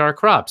used to raid our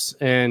crops.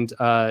 And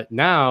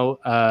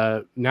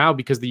now,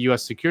 because the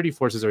U.S. security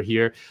forces are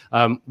here,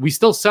 we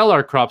still sell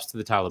our crops to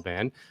the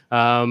Taliban,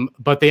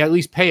 but they at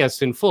least pay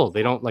us in full.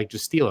 They don't like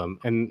just steal them.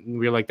 And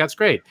we were like, that's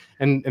great.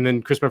 And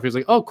then Chris Murphy was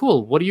like, oh,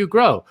 cool. What do you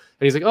grow?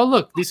 And he's like, oh,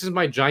 look, this is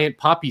my giant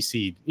poppy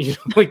seed. You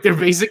know, like they're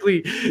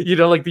basically, you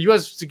know, like the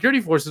U.S.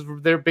 security forces,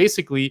 they're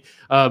basically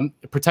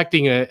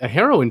protecting a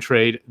heroin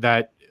trade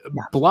that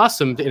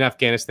blossomed in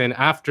Afghanistan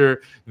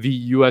after the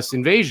U.S.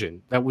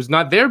 invasion that was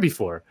not there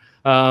before.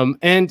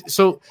 And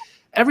so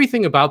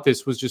everything about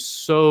this was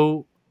just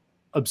so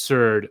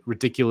absurd,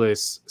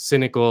 ridiculous,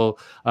 cynical.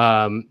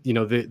 You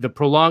know,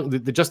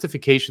 the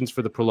justifications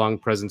for the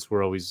prolonged presence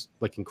were always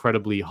like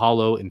incredibly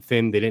hollow and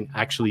thin. They didn't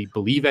actually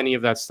believe any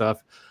of that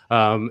stuff.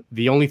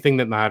 The only thing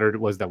that mattered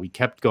was that we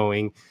kept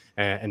going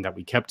and that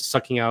we kept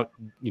sucking out,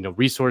 you know,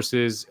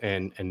 resources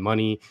and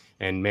money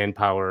and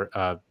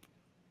manpower,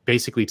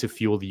 basically to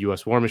fuel the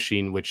U.S. war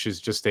machine, which is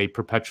just a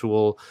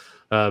perpetual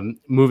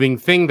moving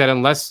thing that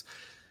unless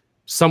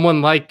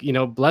someone like, you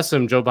know, bless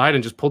him, Joe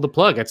Biden, just pulled the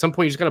plug. At some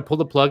point, you just got to pull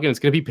the plug and it's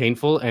going to be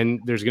painful and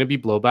there's going to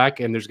be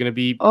blowback and there's going to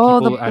be the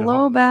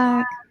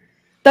blowback.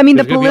 I mean,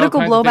 the political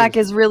blowback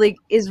is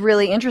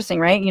really interesting,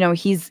 right? You know,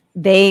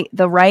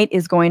 the right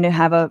is going to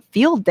have a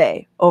field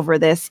day over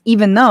this,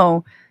 even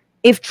though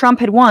if Trump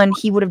had won,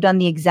 he would have done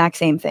the exact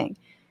same thing.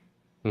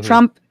 Mm-hmm.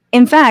 Trump,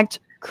 in fact,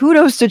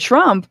 kudos to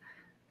Trump.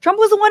 Trump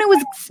was the one who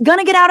was going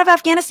to get out of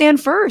Afghanistan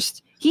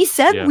first. He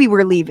said we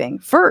were leaving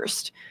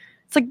first.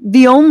 It's like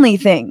the only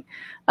thing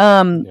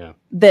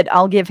that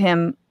I'll give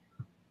him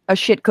a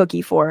shit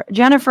cookie for.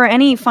 Jennifer,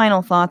 any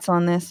final thoughts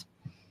on this?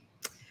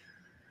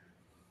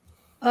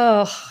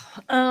 I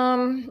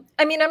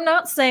mean, I'm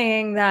not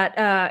saying that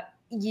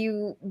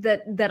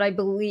that I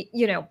believe,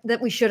 you know,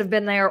 that we should have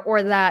been there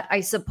or that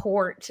I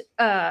support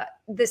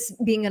this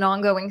being an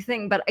ongoing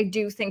thing, but I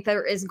do think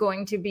there is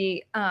going to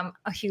be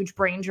a huge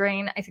brain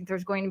drain. I think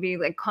there's going to be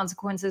like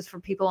consequences for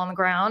people on the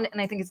ground,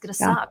 and I think it's going to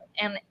suck.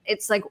 And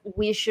it's like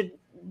we should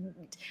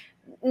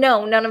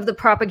no, none of the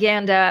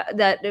propaganda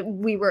that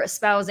we were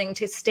espousing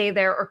to stay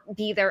there or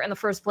be there in the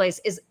first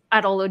place is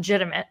at all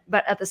legitimate.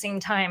 But at the same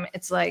time,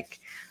 it's like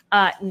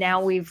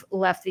now we've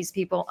left these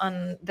people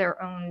on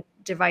their own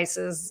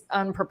devices,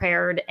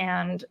 unprepared,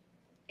 and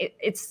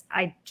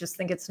I just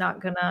think it's not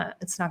gonna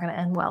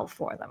end well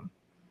for them.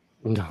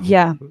 No.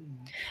 Yeah,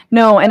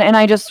 no, and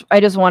I just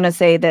want to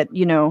say that,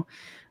 you know,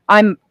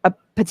 I'm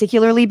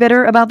particularly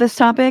bitter about this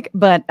topic,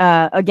 but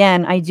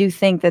again, I do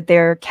think that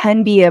there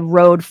can be a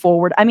road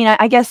forward. I mean,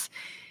 I guess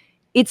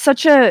it's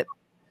such an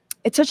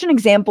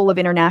example of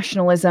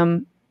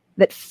internationalism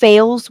that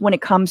fails when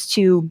it comes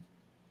to,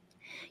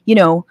 you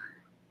know,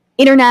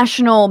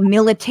 international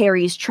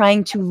militaries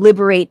trying to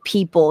liberate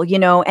people, you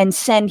know, and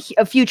send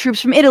a few troops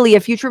from Italy,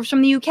 a few troops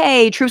from the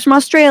UK, troops from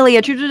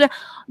Australia,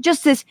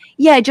 just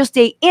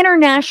a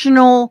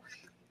international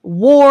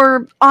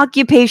war,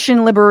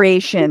 occupation,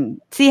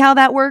 liberation. See how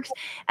that works?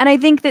 And I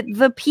think that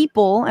the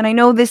people, and I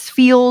know this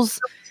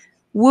feels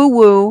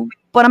woo-woo,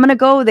 but I'm going to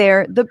go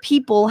there. The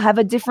people have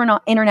a different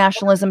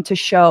internationalism to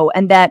show,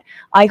 and that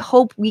I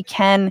hope we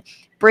can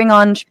bring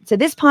on to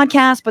this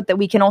podcast, but that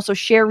we can also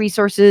share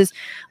resources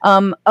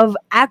of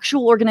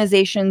actual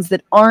organizations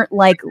that aren't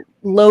like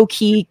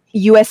low-key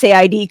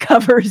USAID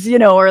covers, you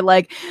know, or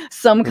like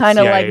some kind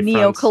of like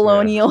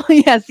neo-colonial,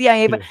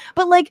 CIA,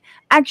 but like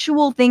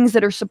actual things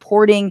that are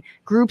supporting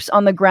groups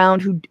on the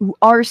ground who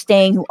are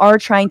staying, who are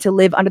trying to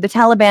live under the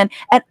Taliban.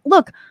 And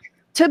look,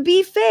 to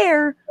be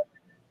fair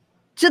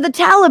to the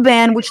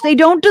Taliban, which they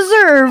don't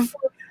deserve,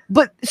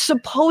 but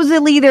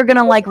supposedly they're going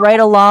to like write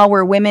a law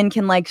where women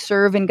can like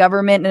serve in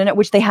government, and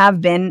which they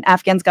have been.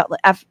 Afghanistan's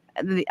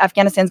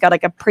got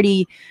like a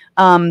pretty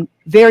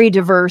very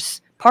diverse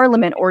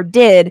parliament, or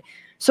did.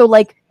 So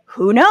like,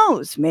 who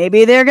knows?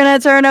 Maybe they're going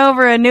to turn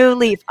over a new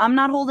leaf. I'm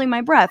not holding my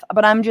breath,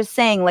 but I'm just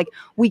saying, like,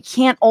 we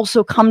can't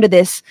also come to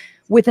this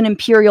with an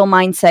imperial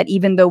mindset,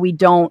 even though we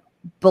don't,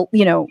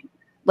 you know,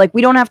 like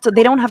they don't have to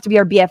be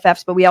our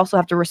BFFs, but we also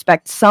have to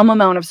respect some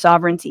amount of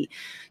sovereignty.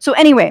 So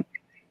anyway,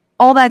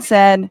 all that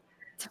said,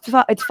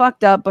 it's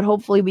fucked up, but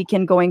hopefully we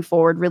can, going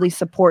forward, really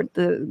support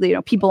the you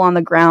know, people on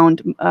the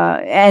ground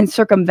and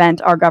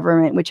circumvent our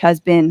government, which has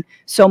been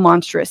so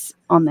monstrous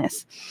on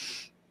this.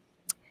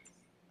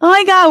 Oh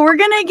my God, we're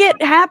going to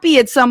get happy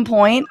at some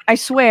point. I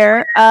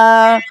swear.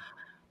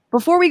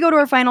 Before we go to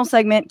our final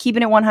segment,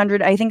 keeping it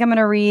 100, I think I'm going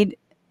to read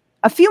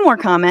a few more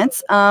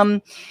comments.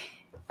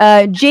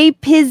 J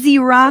Pizzy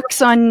Rocks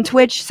on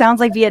Twitch. Sounds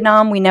like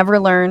Vietnam. We never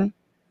learn.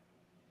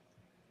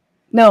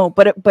 No,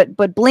 but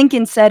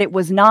Blinken said it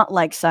was not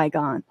like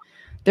Saigon.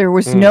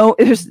 There's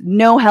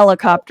no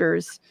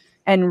helicopters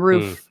and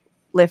roof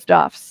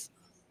liftoffs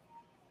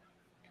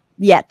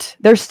yet.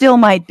 There still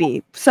might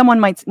be. Someone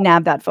might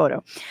nab that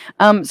photo.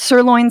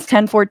 Sirloins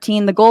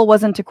 1014. The goal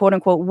wasn't to quote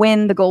unquote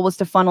win. The goal was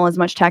to funnel as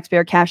much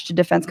taxpayer cash to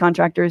defense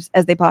contractors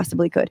as they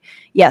possibly could.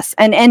 Yes,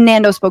 and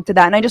Nando spoke to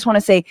that. And I just want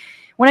to say,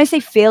 when I say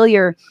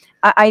failure,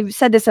 I've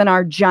said this in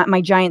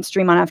my giant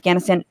stream on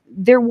Afghanistan.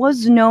 There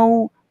was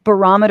no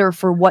barometer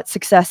for what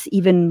success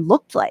even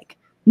looked like.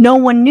 No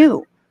one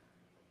knew.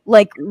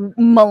 Like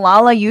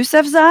Malala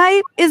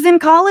Yousafzai is in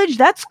college.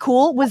 That's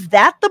cool. Was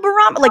that the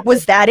barometer? Like,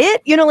 was that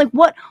it? You know, like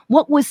what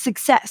was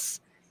success?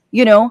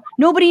 You know,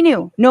 nobody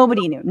knew.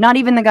 Nobody knew. Not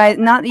even the guys,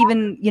 not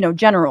even,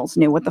 generals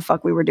knew what the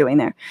fuck we were doing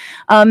there.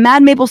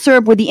 Mad Maple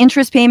Syrup, with the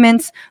interest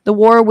payments, the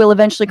war will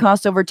eventually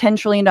cost over $10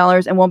 trillion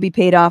and won't be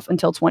paid off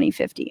until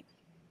 2050.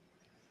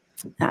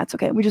 That's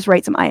okay. We just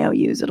write some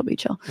IOUs. It'll be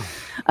chill.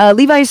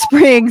 Levi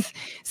Spriggs.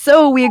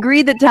 So we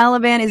agreed that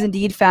Taliban is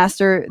indeed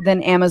faster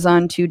than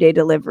Amazon 2-day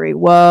delivery.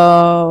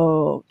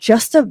 Whoa.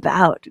 Just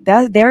about.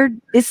 This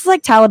is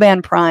like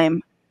Taliban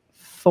Prime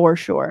for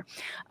sure.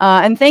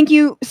 And thank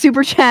you,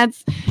 Super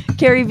Chats,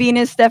 Carrie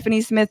Venus,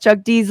 Stephanie Smith,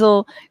 Chuck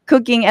Diesel,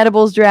 Cooking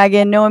Edibles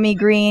Dragon, Noemi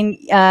Green,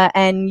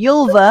 and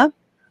Yulva.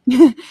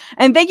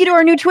 And thank you to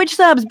our new Twitch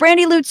subs,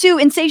 Brandy Lutsu,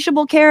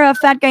 Insatiable Kara,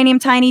 Fat Guy Named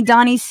Tiny,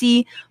 Donnie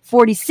C,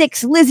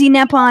 46, Lizzie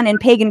Nepon, and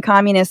Pagan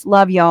Communist.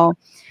 Love y'all.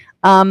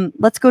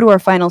 Let's go to our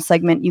final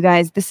segment, you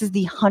guys. This is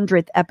the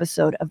 100th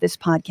episode of this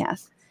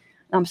podcast.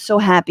 I'm so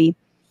happy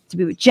to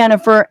be with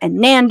Jennifer and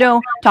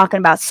Nando, talking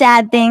about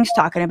sad things,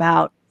 talking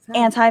about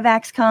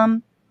anti-vax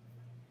cum.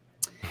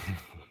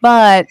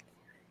 But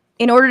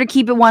in order to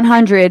keep it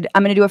 100,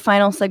 I'm going to do a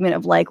final segment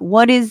of like,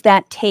 what is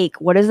that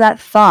take? What is that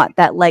thought,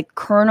 that like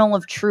kernel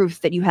of truth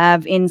that you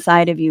have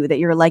inside of you that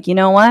you're like, you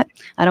know what?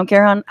 I don't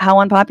care how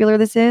unpopular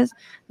this is.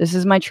 This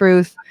is my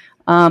truth.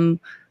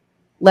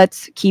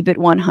 Let's keep it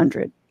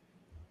 100.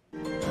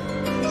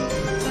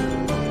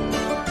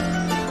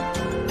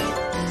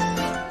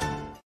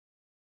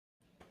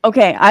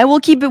 Okay, I will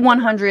keep it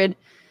 100.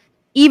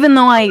 Even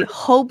though I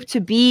hope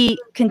to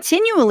be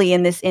continually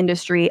in this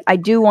industry, I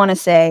do want to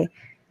say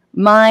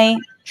my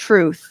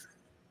truth,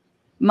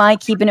 my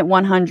keeping it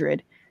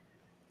 100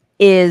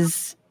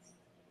 is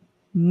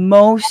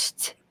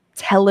most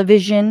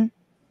television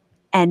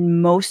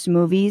and most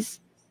movies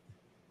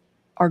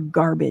are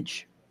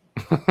garbage.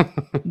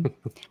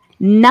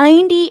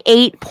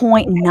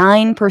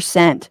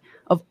 98.9%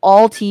 of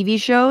all TV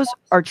shows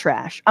are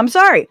trash. I'm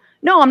sorry.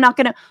 No, I'm not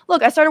going to.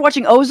 Look, I started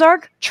watching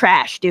Ozark.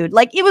 Trash, dude.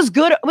 Like, it was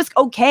good. It was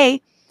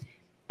okay.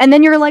 And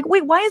then you're like,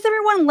 wait, why is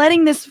everyone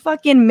letting this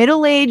fucking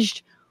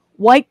middle-aged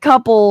white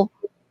couple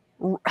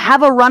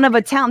have a run of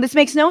a town? This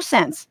makes no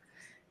sense.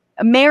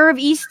 A mayor of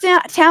East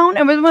Town, and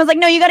everyone was like,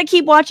 no, you got to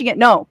keep watching it.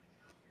 No,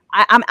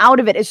 I'm out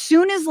of it. As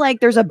soon as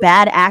like there's a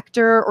bad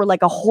actor or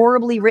like a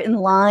horribly written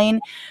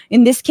line,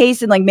 in this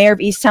case, in like Mayor of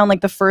Easttown,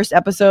 like the first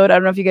episode, I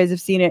don't know if you guys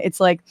have seen it. It's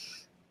like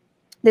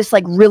this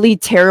like really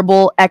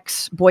terrible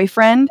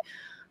ex-boyfriend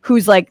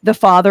who's like the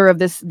father of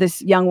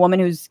this young woman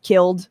who's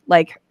killed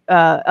like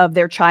of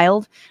their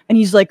child, and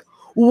he's like,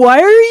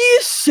 why are you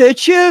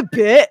such a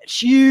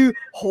bitch, you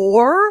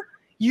whore?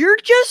 You're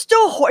just a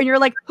whore. And you're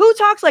like, who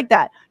talks like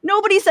that?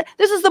 Nobody said.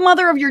 This is the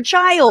mother of your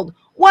child.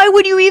 Why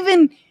would you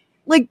even,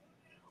 like,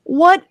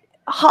 what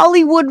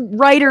Hollywood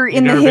writer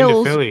in the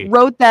hills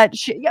wrote that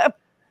shit? Yeah,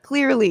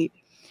 clearly.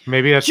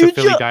 Maybe that's the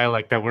Philly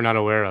dialect that we're not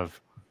aware of.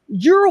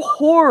 You're a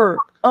whore.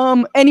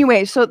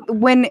 Anyway, so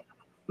when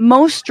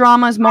most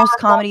dramas, most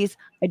comedies,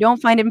 I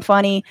don't find them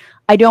funny.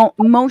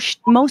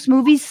 Most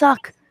movies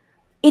suck.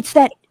 It's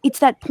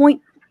that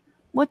point.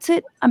 What's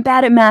it? I'm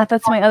bad at math.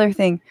 That's my other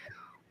thing.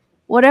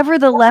 Whatever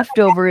the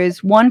leftover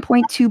is,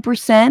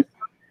 1.2%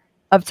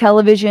 of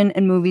television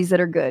and movies that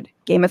are good.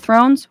 Game of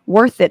Thrones,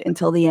 worth it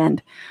until the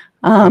end.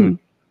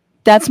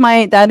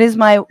 That is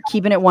my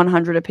keeping it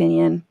 100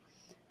 opinion.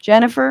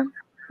 Jennifer,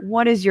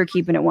 what is your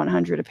keeping it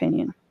 100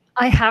 opinion?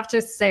 I have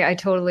to say, I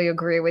totally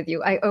agree with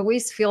you. I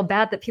always feel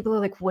bad that people are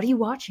like, what are you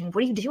watching?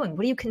 What are you doing?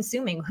 What are you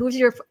consuming? Who's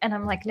your... And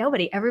I'm like,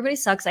 nobody. Everybody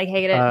sucks. I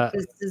hate it.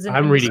 This is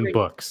I'm reading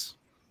books.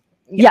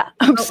 Yeah.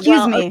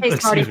 Excuse me. Okay,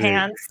 smarty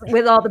pants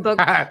with all the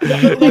books.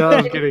 No,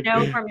 I'm kidding.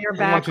 Know from your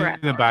background. I'm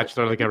watching The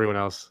Bachelor like everyone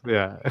else.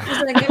 Yeah.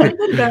 Like, give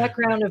me the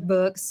background of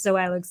books so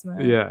I look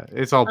smart. Yeah.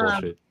 It's all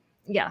bullshit.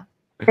 Yeah.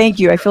 Thank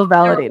you. I feel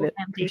validated.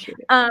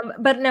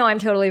 But no, I'm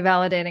totally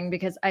validating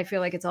because I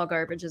feel like it's all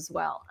garbage as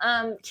well.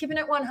 Keeping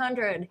it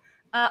 100.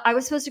 I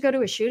was supposed to go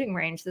to a shooting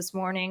range this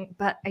morning,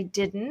 but I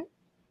didn't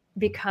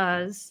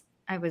because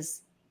I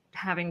was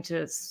having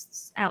to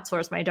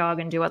outsource my dog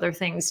and do other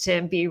things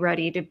to be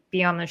ready to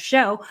be on the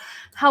show.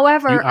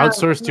 However, you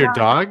outsourced your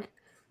dog?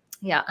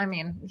 Yeah, I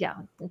mean, yeah,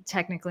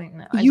 technically,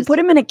 no. You put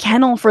him in a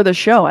kennel for the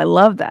show. I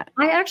love that.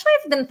 I actually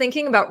have been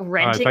thinking about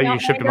renting. I thought you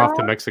shipped him off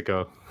to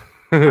Mexico.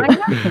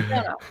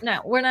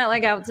 No, we're not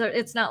like out. So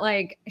it's not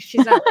like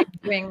she's not like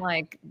doing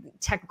like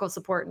technical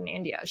support in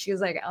India. She's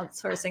like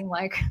outsourcing.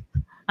 Like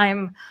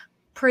I'm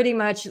pretty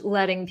much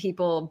letting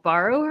people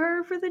borrow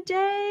her for the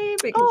day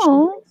because she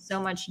brings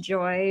so much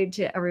joy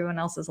to everyone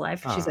else's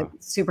life. She's a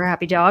super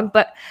happy dog.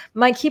 But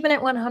my keeping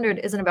it 100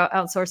 isn't about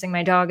outsourcing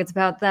my dog. It's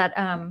about that.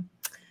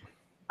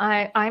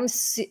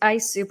 I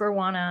super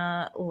want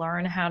to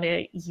learn how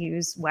to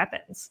use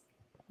weapons.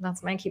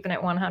 That's my keeping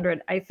it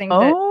 100. I think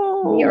that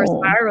we are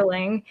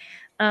spiraling.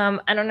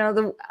 I don't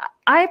know.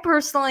 I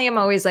personally am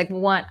always like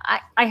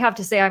I have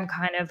to say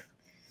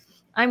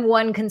I'm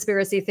one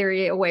conspiracy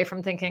theory away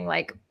from thinking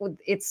like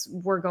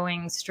we're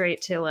going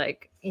straight to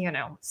like,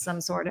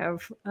 some sort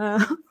of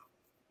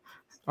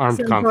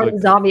armed conflict,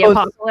 zombie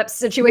apocalypse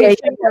situation.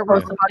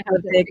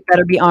 They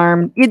better be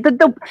armed. You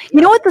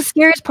know what the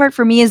scariest part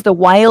for me is the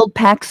wild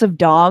packs of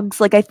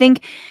dogs. Like I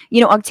think,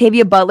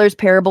 Octavia Butler's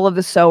Parable of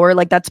the Sower,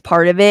 like that's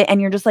part of it.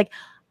 And you're just like,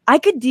 I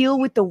could deal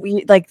with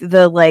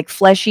the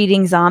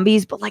flesh-eating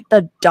zombies, but like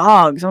the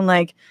dogs, I'm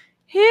like,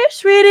 here,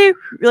 sweetie.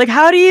 Like,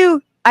 how do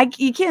you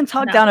can't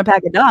talk down a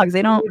pack of dogs.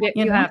 They don't.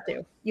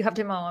 You have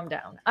to mow them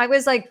down. I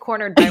was like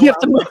cornered by You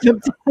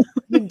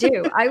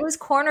do. I was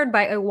cornered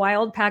by a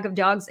wild pack of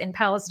dogs in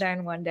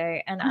Palestine one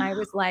day, and I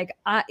was like,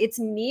 it's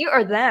me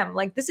or them.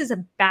 Like, this is a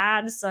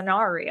bad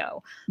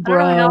scenario.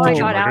 Bro. I don't know how I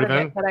got out of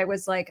it, but I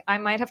was like, I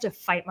might have to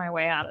fight my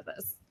way out of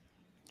this.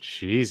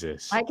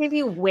 Jesus. I gave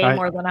you way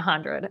more than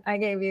 100. I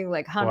gave you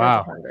like hundreds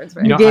of hundreds.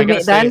 Right? You gave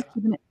me that.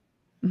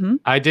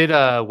 I did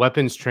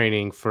weapons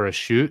training for a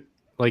shoot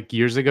like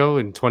years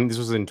ago this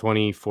was in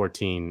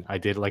 2014. I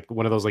did like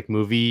one of those like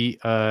movie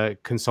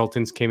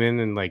consultants came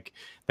in and like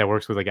that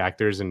works with like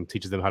actors and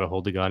teaches them how to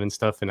hold a gun and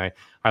stuff. And I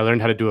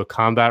learned how to do a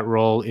combat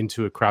roll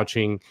into a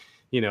crouching,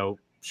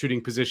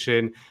 shooting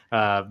position.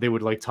 They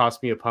would like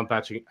toss me a pump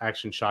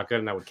action shotgun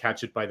and I would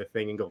catch it by the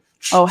thing and go,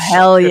 oh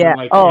hell yeah.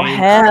 Like,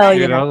 hell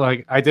yeah.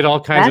 Like I did all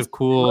kinds of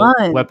cool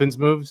weapons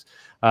moves.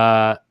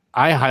 I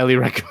highly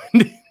recommend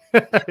it.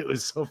 It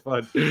was so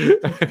fun.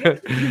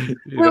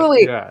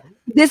 Wait. Yeah.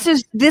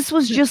 This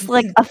was just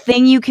like a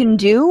thing you can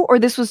do, or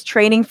this was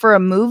training for a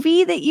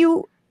movie that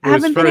you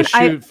haven't been in?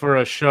 Shoot for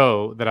a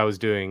show that I was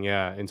doing,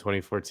 in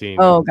 2014.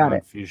 Oh, got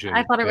it. Fusion.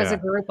 I thought it was a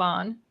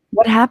Groupon.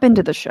 What happened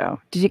to the show?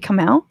 Did it come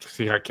out?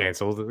 It got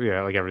canceled.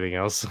 Yeah, like everything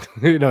else.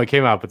 It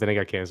came out, but then it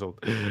got canceled.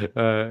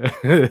 But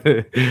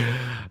it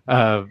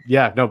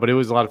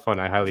was a lot of fun.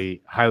 I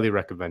highly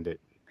recommend it.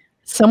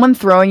 Someone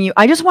throwing you.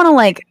 I just want to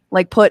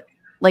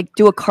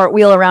do a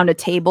cartwheel around a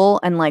table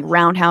and like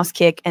roundhouse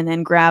kick and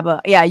then grab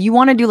you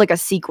want to do like a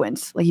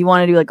sequence. Like you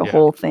want to do like a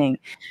whole thing.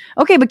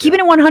 Okay, but keeping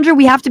it 100,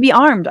 we have to be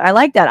armed. I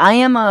like that. I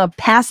am a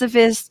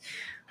pacifist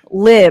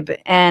lib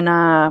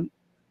and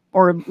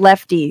or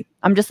lefty.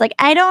 I'm just like,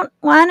 I don't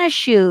want to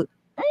shoot.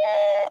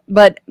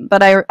 But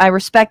I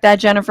respect that,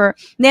 Jennifer.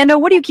 Nando,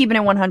 what are you keeping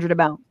it 100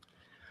 about?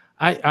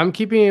 I'm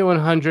keeping it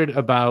 100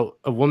 about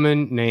a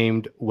woman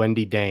named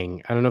Wendy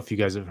Dang. I don't know if you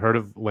guys have heard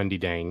of Wendy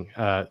Dang.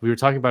 We were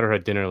talking about her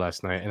at dinner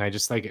last night, and I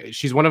just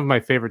she's one of my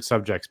favorite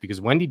subjects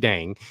because Wendy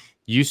Dang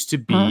used to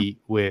be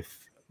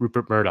with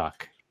Rupert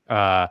Murdoch.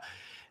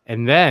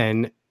 And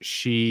then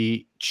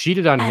she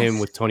cheated on him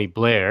with Tony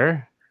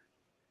Blair.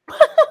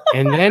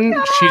 And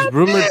then she's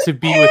rumored to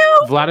be with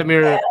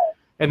Vladimir.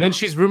 And then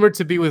she's rumored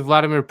to be with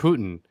Vladimir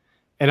Putin.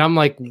 And I'm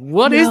like,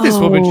 what is this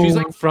woman? She's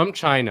like from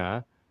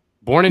China,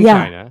 born in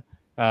China.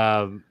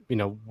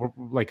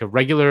 Like a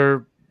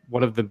regular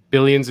one of the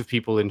billions of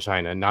people in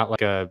China, not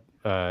like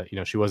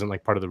she wasn't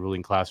like part of the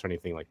ruling class or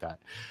anything like that,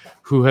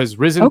 who has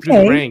risen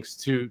through the ranks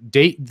to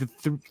date the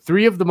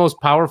three of the most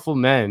powerful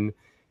men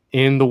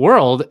in the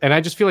world. And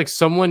I just feel like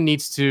someone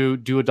needs to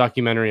do a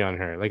documentary on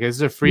her. Like, this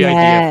is a free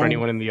idea for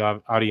anyone in the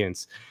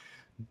audience.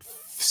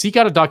 Seek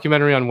out a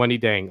documentary on Wendy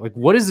Dang. Like,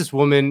 what is this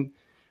woman?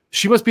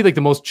 She must be like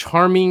the most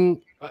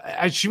charming.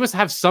 She must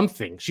have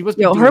something. She must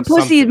be doing her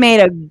pussy is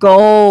made of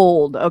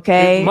gold.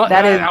 Okay,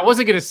 I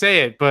wasn't gonna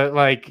say it, but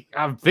like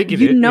I'm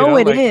thinking it.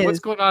 It is. What's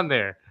going on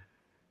there?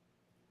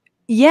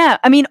 Yeah,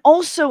 I mean,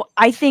 also,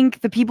 I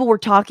think the people we're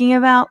talking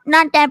about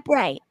not that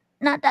bright,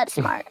 not that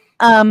smart.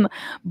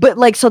 But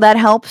like, so that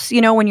helps,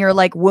 when you're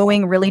like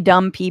wooing really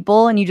dumb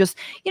people, and you just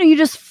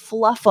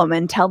fluff them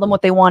and tell them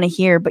what they want to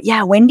hear. But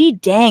yeah, Wendy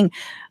Dang.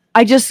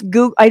 I just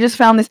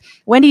found this.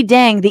 Wendy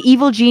Dang, the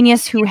evil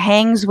genius who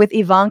hangs with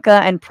Ivanka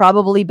and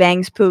probably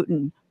bangs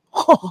Putin.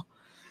 Oh,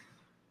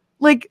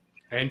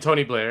 and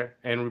Tony Blair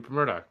and Rupert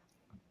Murdoch.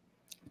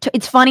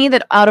 It's funny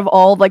that out of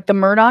all like the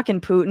Murdoch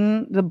and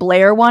Putin, the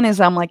Blair one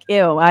is I'm like,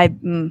 ew.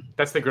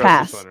 That's the grossest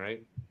pass. One,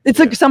 right? It's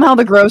like somehow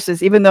the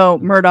grossest, even though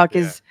Murdoch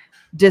is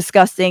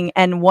disgusting.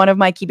 And one of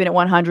my keeping it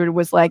 100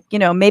 was like,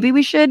 maybe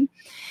we should,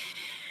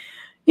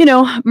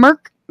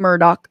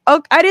 Murdoch.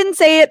 Oh, I didn't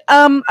say it.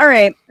 All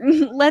right.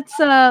 Let's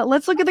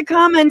look at the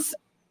comments.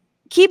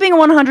 Keeping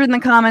 100 in the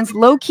comments.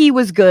 Low key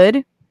was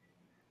good.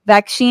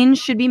 Vaccines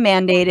should be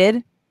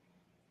mandated.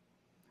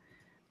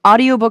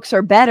 Audiobooks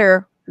are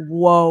better.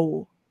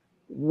 Whoa.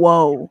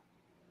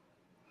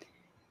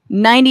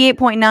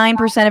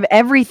 98.9% of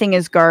everything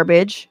is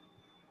garbage.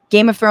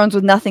 Game of Thrones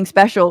with nothing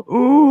special.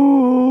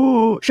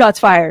 Ooh, shots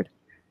fired.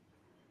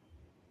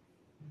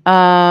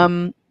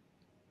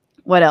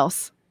 What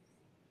else?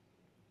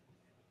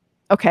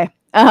 Okay.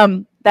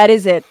 That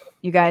is it,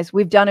 you guys.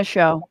 We've done a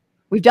show.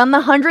 We've done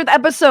the 100th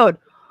episode.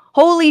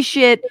 Holy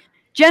shit.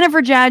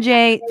 Jennifer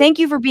Jajeh, thank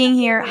you for being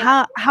here.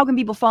 How can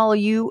people follow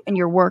you and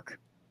your work?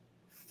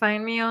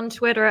 Find me on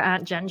Twitter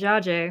at Jen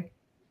Jajeh.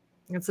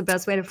 It's the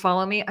best way to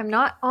follow me. I'm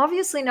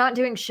obviously not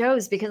doing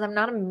shows because I'm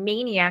not a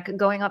maniac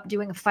going up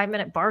doing a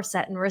 5-minute bar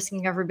set and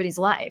risking everybody's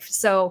life.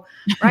 So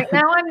right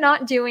now I'm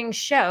not doing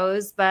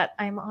shows, but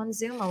I'm on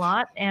Zoom a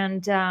lot.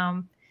 And,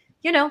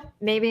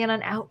 maybe in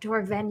an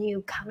outdoor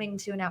venue, coming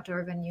to an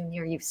outdoor venue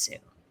near you soon.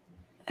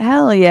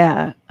 Hell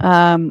yeah.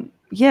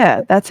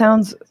 Yeah, that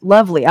sounds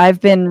lovely. I've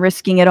been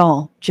risking it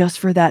all just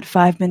for that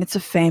 5 minutes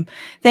of fame.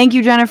 Thank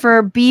you,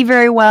 Jennifer. Be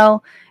very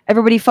well.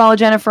 Everybody follow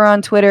Jennifer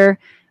on Twitter.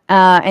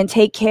 And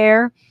take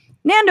care.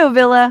 Nando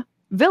Vila,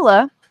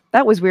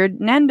 that was weird.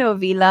 Nando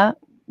Vila,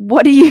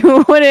 where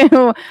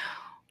can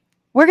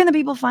the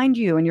people find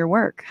you and your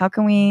work? How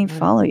can we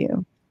follow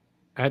you?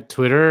 At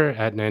Twitter,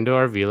 at Nando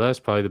R. Vila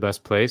is probably the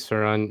best place,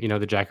 or on,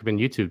 the Jacobin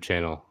YouTube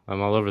channel.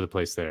 I'm all over the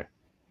place there.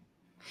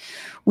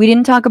 We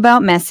didn't talk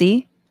about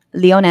Messi,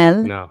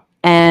 Lionel. No.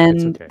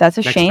 And okay. That's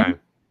a shame. Time.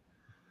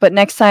 But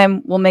next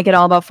time we'll make it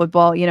all about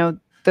football.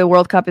 The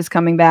World Cup is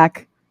coming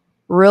back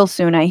real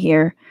soon, I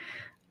hear.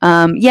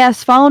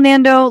 Yes, follow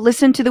Nando,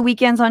 listen to the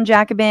weekends on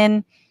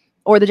Jacobin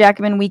or the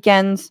Jacobin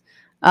weekends.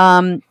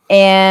 And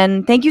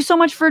thank you so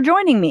much for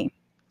joining me.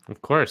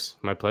 Of course.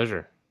 My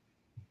pleasure.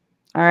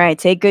 All right.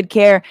 Take good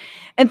care.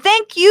 And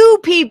thank you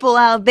people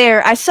out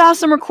there. I saw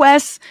some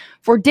requests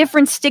for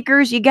different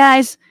stickers. You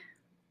guys,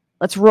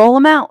 let's roll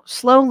them out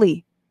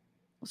slowly.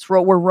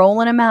 We're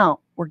rolling them out.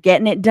 We're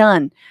getting it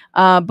done.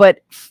 But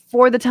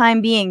for the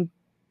time being,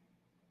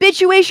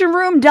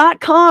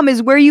 Bitchuationroom.com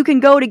is where you can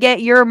go to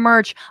get your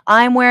merch.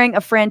 I'm wearing a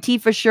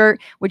Frantifa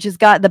shirt, which has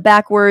got the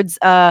backwards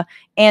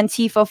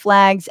Antifa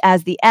flags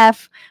as the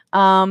F.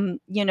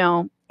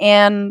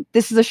 And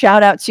this is a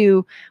shout out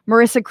to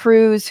Marissa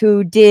Cruz,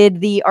 who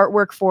did the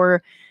artwork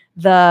for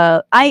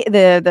the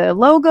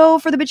logo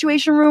for the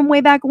Bitchuation Room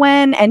way back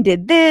when, and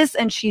did this.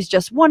 And she's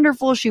just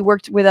wonderful. She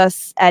worked with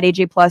us at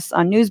AJ Plus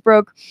on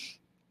Newsbroke.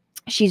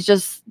 She's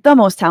just the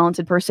most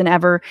talented person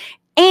ever.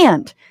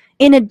 And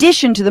in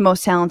addition to the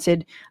most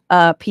talented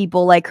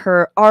people like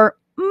her, are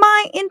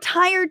my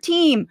entire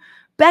team.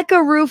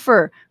 Becca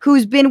Roofer,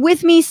 who's been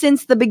with me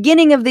since the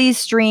beginning of these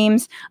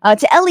streams,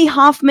 to Ellie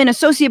Hoffman,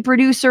 associate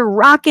producer,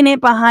 rocking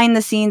it behind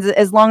the scenes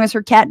as long as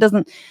her cat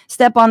doesn't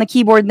step on the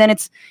keyboard, then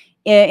it's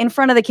in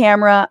front of the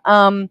camera.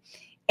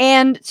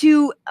 And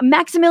to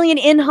Maximilian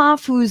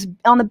Inhofe, who's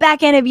on the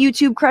back end of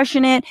YouTube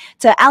crushing it,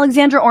 to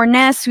Alexandra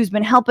Orness, who's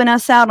been helping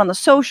us out on the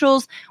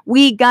socials.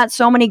 We got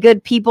so many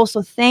good people,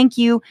 so thank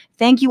you.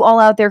 Thank you all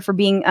out there for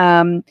being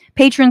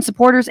patron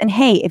supporters. And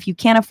hey, if you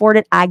can't afford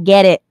it, I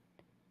get it.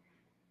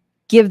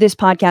 Give this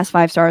podcast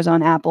 5 stars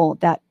on Apple.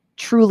 That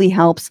truly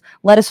helps.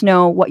 Let us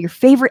know what your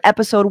favorite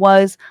episode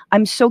was.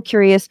 I'm so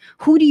curious.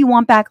 Who do you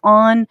want back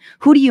on?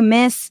 Who do you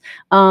miss?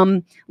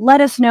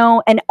 Let us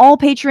know. And all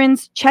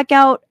patrons, check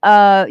out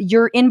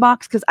your inbox,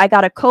 because I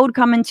got a code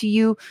coming to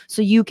you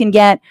so you can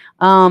get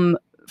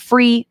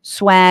free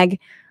swag.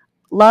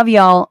 Love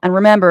y'all. And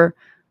remember,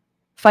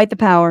 fight the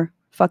power,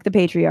 fuck the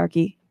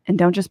patriarchy, and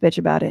don't just bitch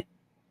about it.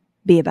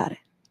 Be about it.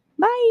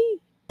 Bye.